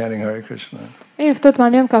banks chanting Hare Krishna. И в тот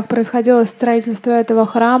момент, как происходило строительство этого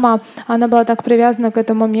храма, она была так привязана к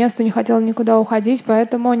этому месту, не хотела никуда уходить,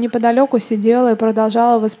 поэтому неподалеку сидела и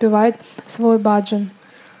продолжала воспевать свой баджан.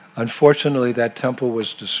 Unfortunately, that temple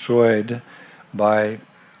was destroyed by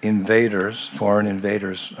invaders, foreign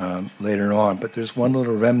invaders, later on. But there's one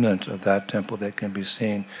little remnant of that temple that can be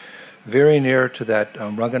seen very near to that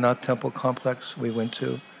Ranganath temple complex we went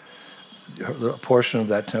to. A portion of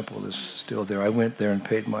that temple is still there. I went there and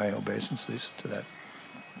paid my obeisances to that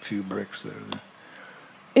few bricks there.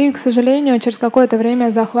 И, к сожалению, через какое-то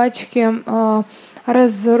время захватчики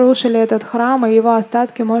разрушили этот храм, и его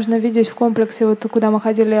остатки можно видеть в комплексе, вот куда мы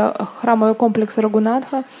ходили, храмовый комплекс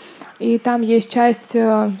Рагунатха. И там есть часть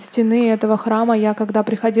стены этого храма. Я, когда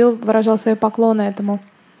приходил, выражал свои поклоны этому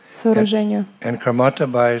сооружению. And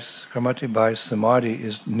Karmatibai's samadhi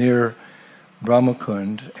is near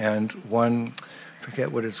Brahmakund, and one,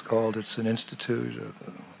 forget what it's called, it's an institute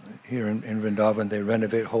here in Vrindavan, they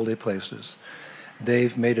renovate holy places.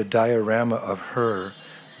 They've made a diorama of her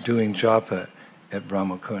doing japa at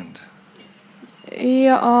Brahmakund.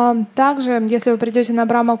 И также, если вы придете на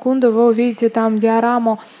Брахмакунду, вы увидите там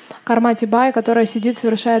диораму Кармати Бай, которая сидит,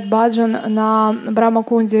 совершает баджан на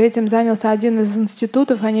Брахмакунде. Этим занялся один из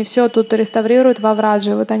институтов, они все тут реставрируют во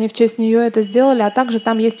Врадже. Вот они в честь нее это сделали, а также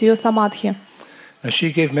там есть ее самадхи. Now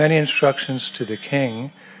she gave many instructions to the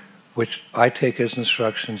king, which I take as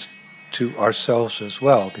instructions to ourselves as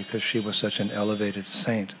well, because she was such an elevated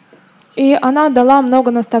saint. И она дала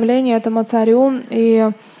много наставлений этому царю,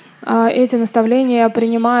 и эти наставления я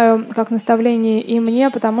принимаю как наставления и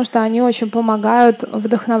мне, потому что они очень помогают,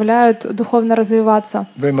 вдохновляют духовно развиваться.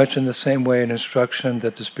 Very much in the same way, an instruction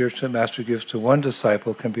that the spiritual master gives to one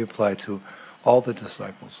disciple can be applied to all the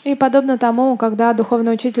disciples. И подобно тому, когда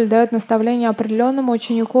духовный учитель дает наставление определенному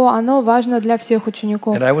ученику, оно важно для всех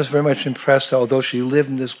учеников. And I was very much impressed, although she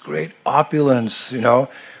lived in this great opulence, you know,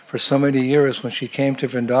 for so many years. When she came to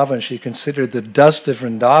Vrindavan, she considered the dust of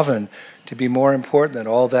Vrindavan to be more important than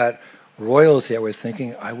all that royalty. I was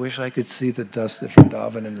thinking, I wish I could see the dust of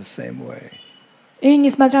Vrindavan in the same way. И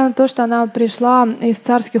несмотря на то, что она пришла из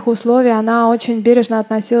царских условий, она очень бережно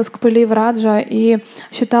относилась к пыли Враджа и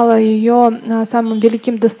считала ее самым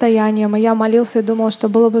великим достоянием. И я молился и думал, что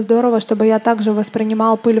было бы здорово, чтобы я также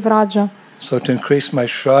воспринимал пыль Враджа. So to increase my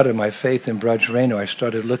shraddha, my faith in Braj-Renu, I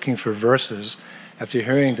started looking for verses after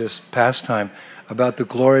hearing this pastime about the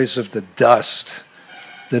glories of the dust,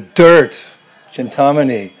 the dirt,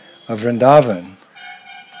 Chintamani of Vrindavan.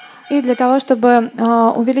 И для того, чтобы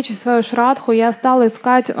увеличить свою шрадху, я стала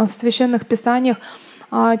искать в священных писаниях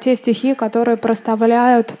те стихи, которые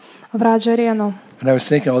проставляют Враджа-Рену. And I was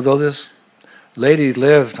thinking, although this lady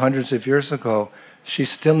lived hundreds of years ago,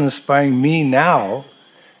 she's still inspiring me now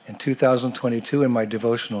in 2022 in my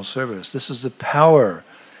devotional service. This is the power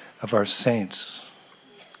of our saints.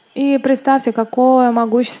 И представьте, какое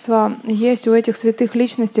могущество есть у этих святых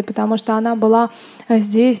личностей, потому что она была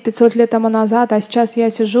здесь 500 лет тому назад, а сейчас я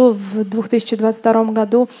сижу в 2022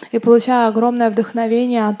 году и получаю огромное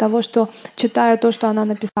вдохновение от того, что читаю то, что она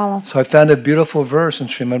написала. So I found a beautiful verse in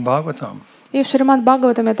Srimad Bhagavatam. И в Шримад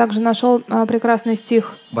Бхагаватам я также нашел прекрасный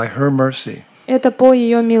стих. By her mercy. Это по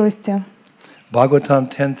ее милости. Bhagavatam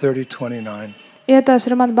 10:30-29. Это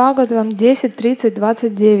Шримад Бхагаватам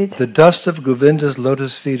 10:30-29. The dust of Govinda's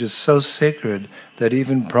lotus feet is so sacred that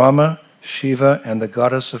even Brahma, Shiva, and the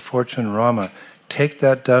goddess of fortune Rama take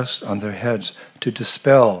that dust on their heads to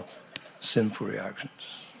dispel sinful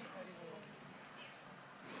reactions.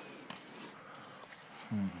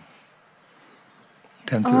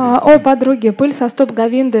 О, подруги, пыль со стоп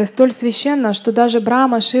Говинды столь священна, что даже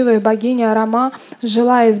Брахма, Шива и богиня Рама,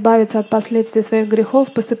 желая избавиться от последствий своих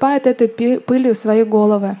грехов, посыпает этой пылью свои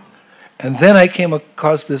головы. And then I came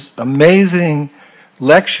across this amazing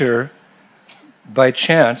lecture by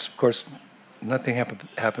chance. Of course, nothing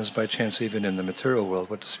happens by chance even in the material world,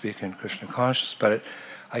 what to speak in Krishna consciousness. But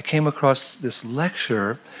I came across this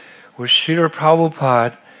lecture where Srila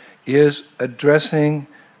Prabhupada is addressing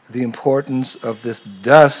the importance of this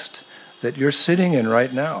dust that you're sitting in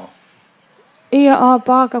right now. И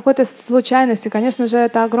по какой-то случайности, конечно же,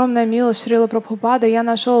 это огромная милость Шрилы Прабхупады, я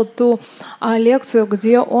нашел ту лекцию,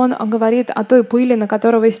 где он говорит о той пыли, на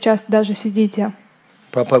которой вы сейчас даже сидите.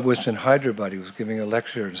 Prabhupada was in Hyderabad. He was giving a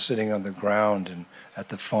lecture and sitting on the ground and at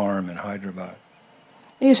the farm in Hyderabad.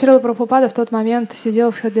 И Шрила Прабхупада в тот момент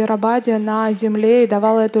сидел в Хайдарабаде на земле и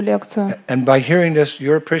давал эту лекцию. And by hearing this,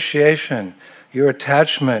 your appreciation your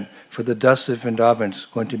attachment for the dust of Vrindavan is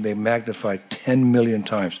going to be magnified 10 million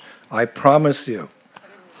times. I promise you.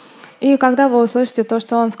 И когда вы услышите то,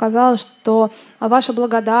 что он сказал, что ваша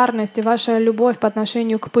благодарность и ваша любовь по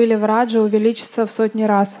отношению к пыли Враджи увеличится в сотни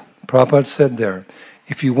раз. Prabhupada said there,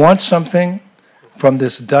 if you want something from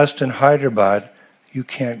this dust in Hyderabad, you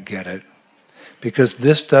can't get it, because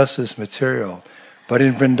this dust is material. But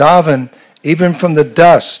in Vrindavan, even from the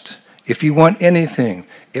dust, if you want anything,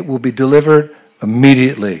 it will be delivered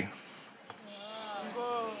immediately.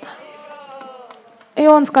 И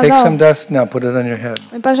он Take some сказал, dust now, put it on your head.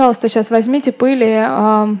 пожалуйста, сейчас возьмите пыль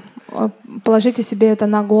и положите себе это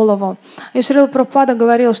на голову. И Шрила Прабхупада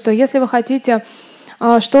говорил, что если вы хотите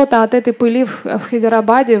что-то от этой пыли в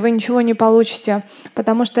Хайдарабаде, вы ничего не получите,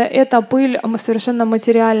 потому что эта пыль совершенно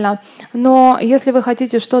материальна. Но если вы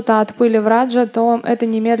хотите что-то от пыли Враджа, то это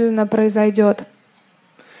немедленно произойдет.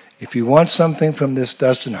 If you want something from this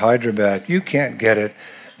dust in Hyderabad, you can't get it,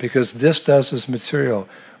 because this dust is material.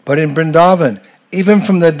 But in Vrindavan, even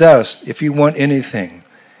from the dust, if you want anything,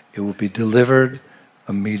 it will be delivered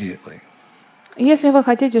immediately. Если вы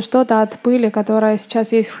хотите что-то от пыли, которая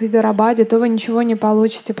сейчас есть в Хайдарабаде, то вы ничего не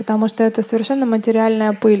получите, потому что это совершенно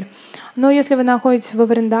материальная пыль. Но если вы находитесь во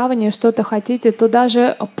Вриндаване и что-то хотите, то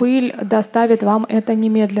даже пыль доставит вам это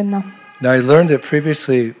немедленно. Now I learned it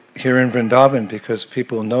previously here in Vrindavan, because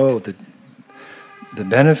people know the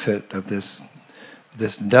benefit of this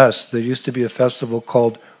dust. There used to be a festival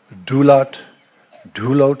called Dulot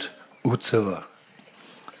Utsava.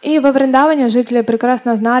 И во Вриндаване жители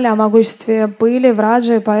прекрасно знали о могуществе пыли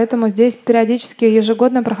Враджи, поэтому здесь периодически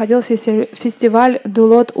ежегодно проходил фестиваль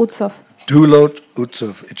Дулот Утсав. Dulot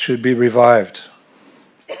Utsav. It should be revived.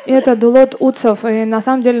 И это Дулот Утсав, и на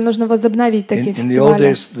самом деле нужно возобновить такие In the old фестивали.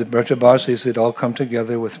 days, the Brajabasis, they'd all come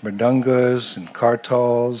together with mridangas and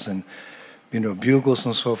kartals and bugles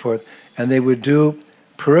and so forth, and they would do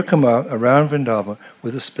parikrama around Vrindavan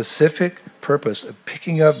with a specific purpose of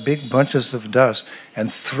picking up big bunches of dust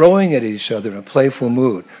and throwing at each other in a playful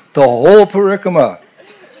mood. The whole parikrama,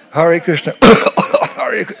 Hare Krishna,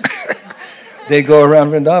 Hare Krishna. They go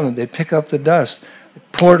around Vrindavan, they pick up the dust,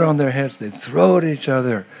 pour it on their heads, they throw it at each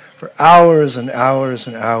other for hours and hours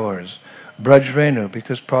and hours. Brajrenu,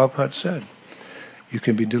 because Prabhupada said, you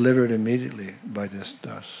can be delivered immediately by this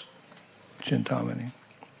dust. Chintamani.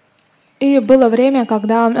 И было время,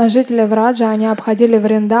 когда жители Враджа, они обходили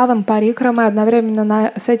Вриндаван парикрамы,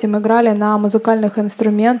 одновременно с этим играли на музыкальных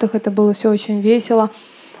инструментах. Это было все очень весело,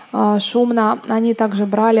 шумно. Они также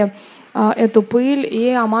брали эту пыль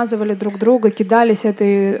и омазывали друг друга, кидались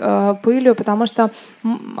этой пылью, потому что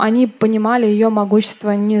они понимали ее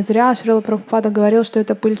могущество. Не зря Шрила Прабхупада говорил, что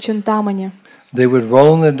это пыль Чинтамани. They would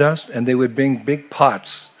roll in the dust and they would bring big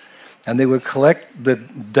pots and they would collect the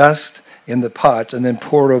dust in the pots and then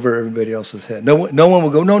pour it over everybody else's head. No one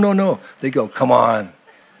would go, no. They go, come on,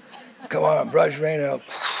 Brajrenu,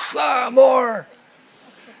 more.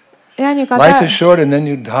 И они Life is short and then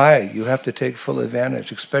you die. You have to take full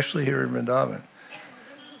advantage, especially here in Vrindavan.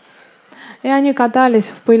 И они катались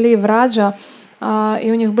в пыли Враджа, и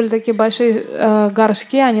у них были такие большие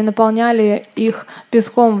горшки, они наполняли их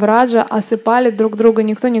песком Враджа, осыпали друг друга.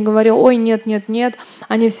 Никто не говорил, ой, нет.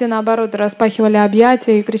 Они все, наоборот, распахивали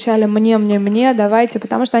объятия и кричали мне, давайте,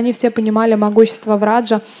 потому что они все понимали могущество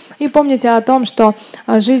Враджа. И помните о том, что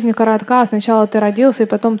жизнь коротка, сначала ты родился и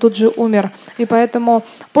потом тут же умер. И поэтому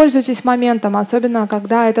пользуйтесь моментом, особенно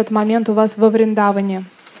когда этот момент у вас во Вриндаване.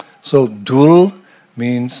 So dul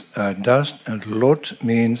means dust and lot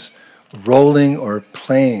means rolling or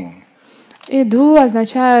playing. И ду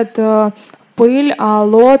означает пыль, а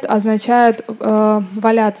лот означает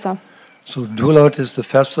валяться. So Dulot is the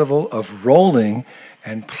festival of rolling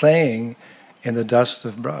and playing in the dust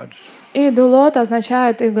of Braj. И дулот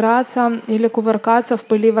означает играться или кувыркаться в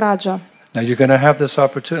пыли Враджа. Now you're going to have this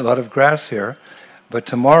opportunity, a lot of grass here, but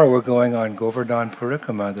tomorrow we're going on Govardhan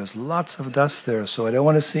Parikrama. There's lots of dust there, so I don't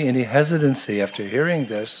want to see any hesitancy after hearing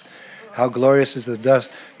this. How glorious is the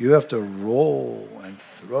dust. You have to roll and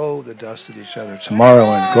throw the dust at each other tomorrow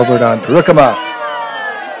in Govardhan Parikrama.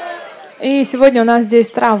 И сегодня у нас здесь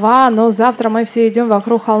трава, но завтра мы все идем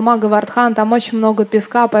вокруг холма Говардхан, там очень много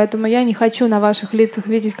песка, поэтому я не хочу на ваших лицах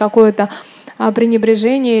видеть какое-то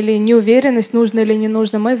пренебрежение или неуверенность, нужно или не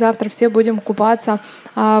нужно. Мы завтра все будем купаться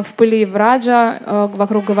в пыли Враджа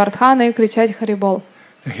вокруг Говардхана и кричать Харибол.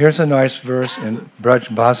 Here's a nice verse in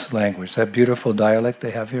Braj Bas language, that beautiful dialect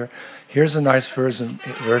they have here. Here's a nice verse in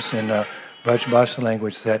Braj Bas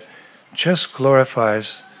language that just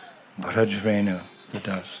glorifies Brajrenu, the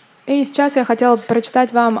dust. И сейчас я хотела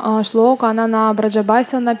прочитать вам шлоку, она на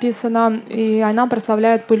Браджабасе написана, и она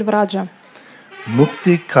прославляет пыль Враджа.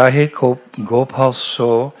 Mukti kahe gopal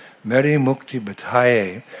so meri mukti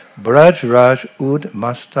bataye braj raj ud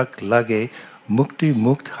mastak lage mukti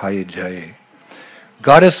mukt haye jaye.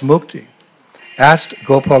 Goddess Mukti asked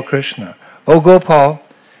Gopal Krishna, "O Gopal,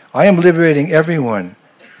 I am liberating everyone,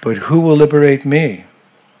 but who will liberate me?"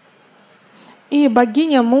 И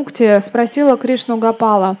богиня Мукти спросила Кришну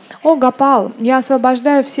Гопала: «О, Гопал, я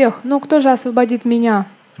освобождаю всех, но кто же освободит меня?»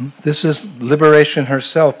 This is liberation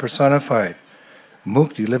herself personified.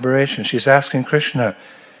 Mukti, liberation. She's asking Krishna,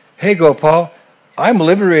 "Hey Gopal, I'm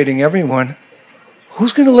liberating everyone.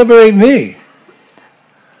 Who's going to liberate me?"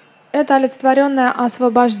 Это олицетворенное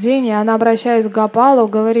освобождение. Она, обращаясь к Гопалу,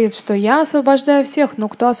 говорит, что я освобождаю всех, но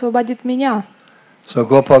кто освободит меня? So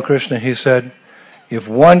Gopal Krishna, he said, if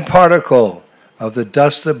one particle of the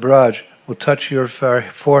dust of Braj will touch your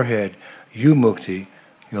forehead, you Mukti,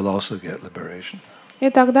 you'll also get liberation. И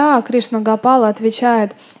тогда Кришна Гопала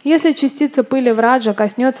отвечает: если частица пыли Враджа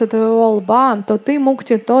коснется твоего лба, то ты,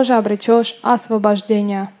 Мукти, тоже обретешь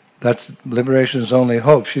освобождение. That's liberation's only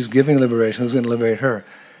hope. She's giving liberation. Who's going to liberate her?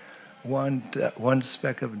 One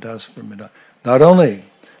speck of dust from it. Not only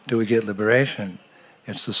do we get liberation,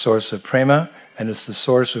 it's the source of prema, and it's the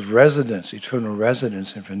source of residence, eternal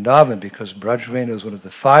residence in Vrindavan, because Brajavena is one of the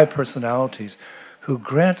 5 personalities who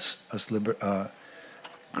grants us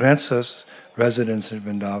residence in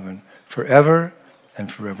Vrindavan forever and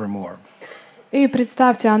forevermore. И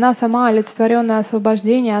представьте, она сама олицетворенное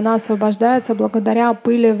освобождение, она освобождается благодаря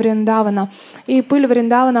пыли Вриндавана. И пыль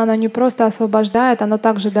Вриндавана, она не просто освобождает, она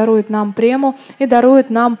также дарует нам прему и дарует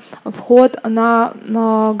нам вход на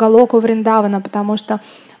Галоку Вриндавана, потому что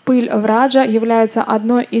пыль Враджа является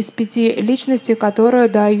одной из 5 личностей, которые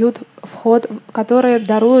даруют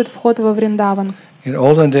вход во Вриндаван. In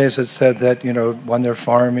olden days, it said that, when they're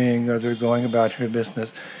farming or they're going about your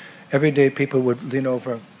business, every day people would lean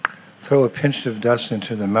over, throw a pinch of dust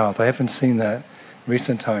into their mouth. I haven't seen that in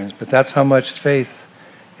recent times, but that's how much faith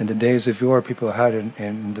in the days of yore people had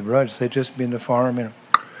in the Braj. They'd just be in the farm, or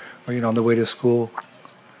on the way to school,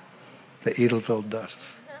 they eat a little dust.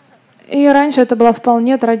 И раньше это была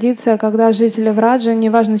вполне традиция, когда жители Враджи,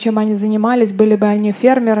 неважно чем они занимались, были бы они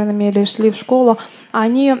фермерами или шли в школу,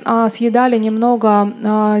 они съедали немного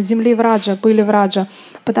земли Враджа, пыли Враджа,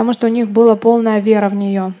 потому что у них была полная вера в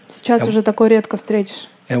нее. Сейчас уже такое редко встретишь.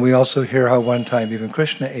 And we also hear how one time even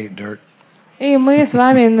Krishna ate dirt. И мы с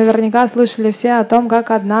вами наверняка слышали все о том, как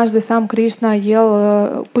однажды сам Кришна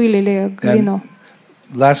ел пыль или глину.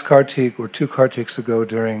 Last Kartik or 2 Kartiks ago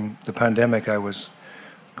during the pandemic, I was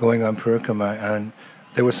going on Parikrama, and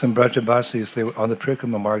there were some Brajabasis. They were on the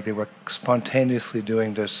Parikrama mark. They were spontaneously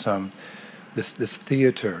doing this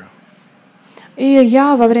theater. И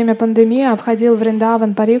я во время пандемии обходил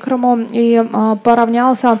Вриндаван Парикраму и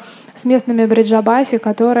поравнялся с местными бриджабаси,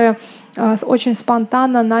 которые очень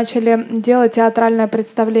спонтанно начали делать театральное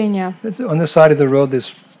представление. On the side of the road,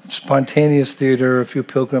 this spontaneous theater. A few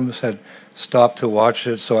pilgrims had stopped to watch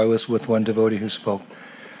it, so I was with one devotee who spoke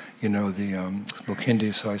spoke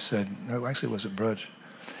Hindi, so I said, no, actually it was a Braj.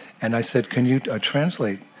 And I said, can you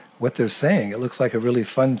translate what they're saying? It looks like a really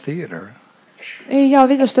fun theater. И я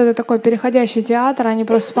увидела, что это такой переходящий театр. Они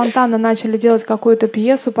просто спонтанно начали делать какую-то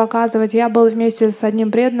пьесу, показывать. Я был вместе с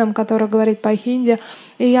одним преданным, который говорит по-хинди,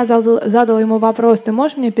 и я задала ему вопрос: ты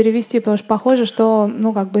можешь мне перевести, потому что похоже, что,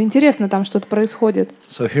 интересно там что-то происходит.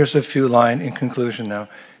 So here's a few lines in conclusion now.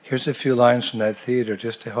 Here's a few lines from that theater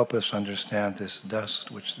just to help us understand this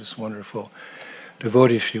dust, which this wonderful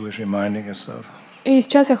devotee she was reminding us of. И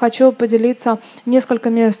сейчас я хочу поделиться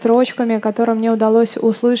несколькими строчками, которые мне удалось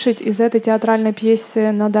услышать из этой театральной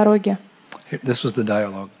пьесы «На дороге». This was the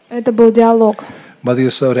dialogue. Это был диалог. Mother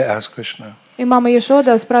Yasoda asked Krishna. И мама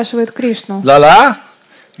Яшода спрашивает Кришну: Lala,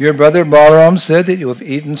 your brother Balaram said that you have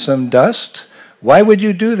eaten some dust. Why would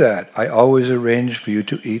you do that? I always arrange for you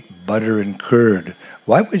to eat butter and curd.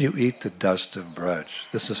 Why would you eat the dust of Braj?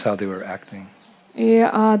 This is how they were acting. И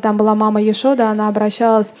там была мама Яшода, она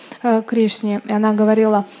обращалась к Кришне, и она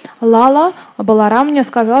говорила: Лала, Баларам мне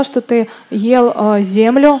сказал, что ты ел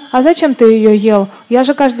землю. А зачем ты ее ел? Я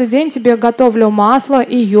же каждый день тебе готовлю масло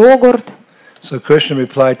и йогурт. So Krishna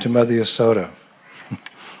replied to Mother Yasoda.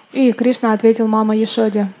 И Кришна ответил мама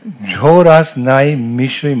Яшоде: Jo ras nai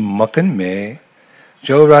mishri makan me,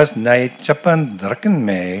 jo ras nai chapan drakan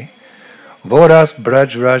me, wo ras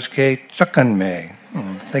Braj Raj ke chakan me.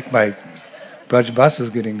 I think my Braj Bas is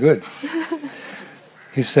getting good.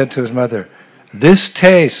 He said to his mother, this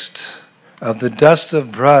taste of the dust of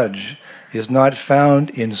Braj is not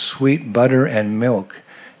found in sweet butter and milk,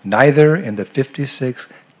 neither in the 56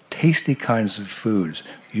 tasty kinds of foods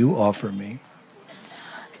you offer me.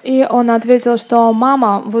 И он ответил, что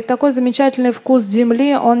мама, вот такой замечательный вкус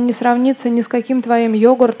земли, он не сравнится ни с каким твоим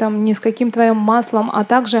йогуртом, ни с каким твоим маслом, а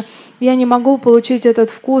также я не могу получить этот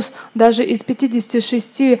вкус даже из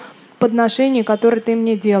 56 подношений, которые ты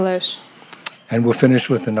мне делаешь. And we'll finish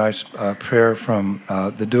with a nice prayer from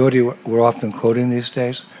the devotee we're often quoting these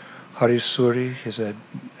days, Hari Suri. He's a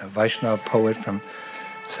Vaishnava poet from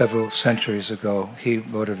several centuries ago. He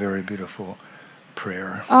wrote a very beautiful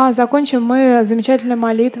prayer. А закончим мы замечательной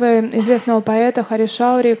молитвой известного поэта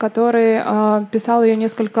Харишаури, который писал ее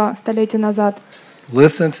несколько столетий назад.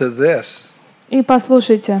 Listen to this. И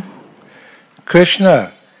послушайте.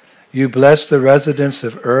 Krishna, you bless the residents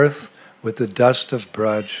of earth with the dust of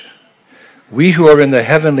Braj. We who are in the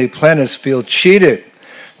heavenly planets feel cheated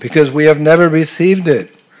because we have never received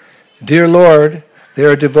it. Dear Lord, there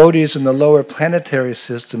are devotees in the lower planetary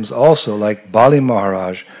systems also, like Bali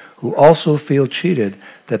Maharaj, who also feel cheated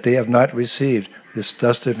that they have not received this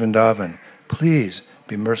dust of Vrindavan. Please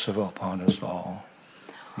be merciful upon us all.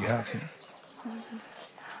 You have it.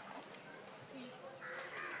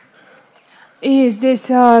 И здесь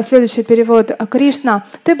следующий перевод. Кришна,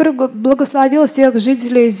 ты благословил всех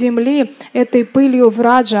жителей Земли этой пылью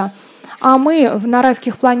Враджа, а мы на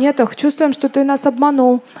райских планетах чувствуем, что ты нас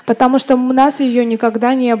обманул, потому что у нас ее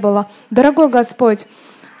никогда не было. Дорогой Господь,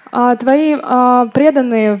 твои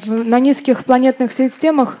преданные на низких планетных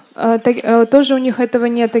системах, тоже у них этого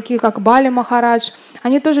нет, такие как Бали Махарадж,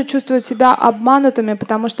 они тоже чувствуют себя обманутыми,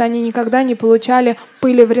 потому что они никогда не получали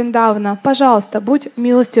пыли Вриндавана. Пожалуйста, будь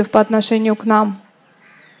милостив по отношению к нам.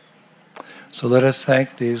 So let us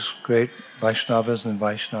thank these great Vaishnavas and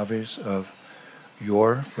Vaishnavis of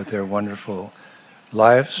Yore for their wonderful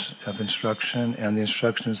lives of instruction and the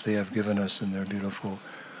instructions they have given us in their beautiful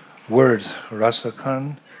words,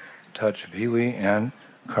 Rasakan, Touch Bhiwi, and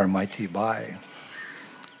Karmaiti Bai.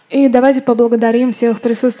 И давайте поблагодарим всех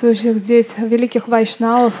присутствующих здесь великих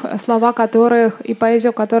вайшнавов, слова которых и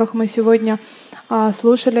поэзию которых мы сегодня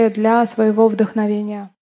слушали для своего вдохновения.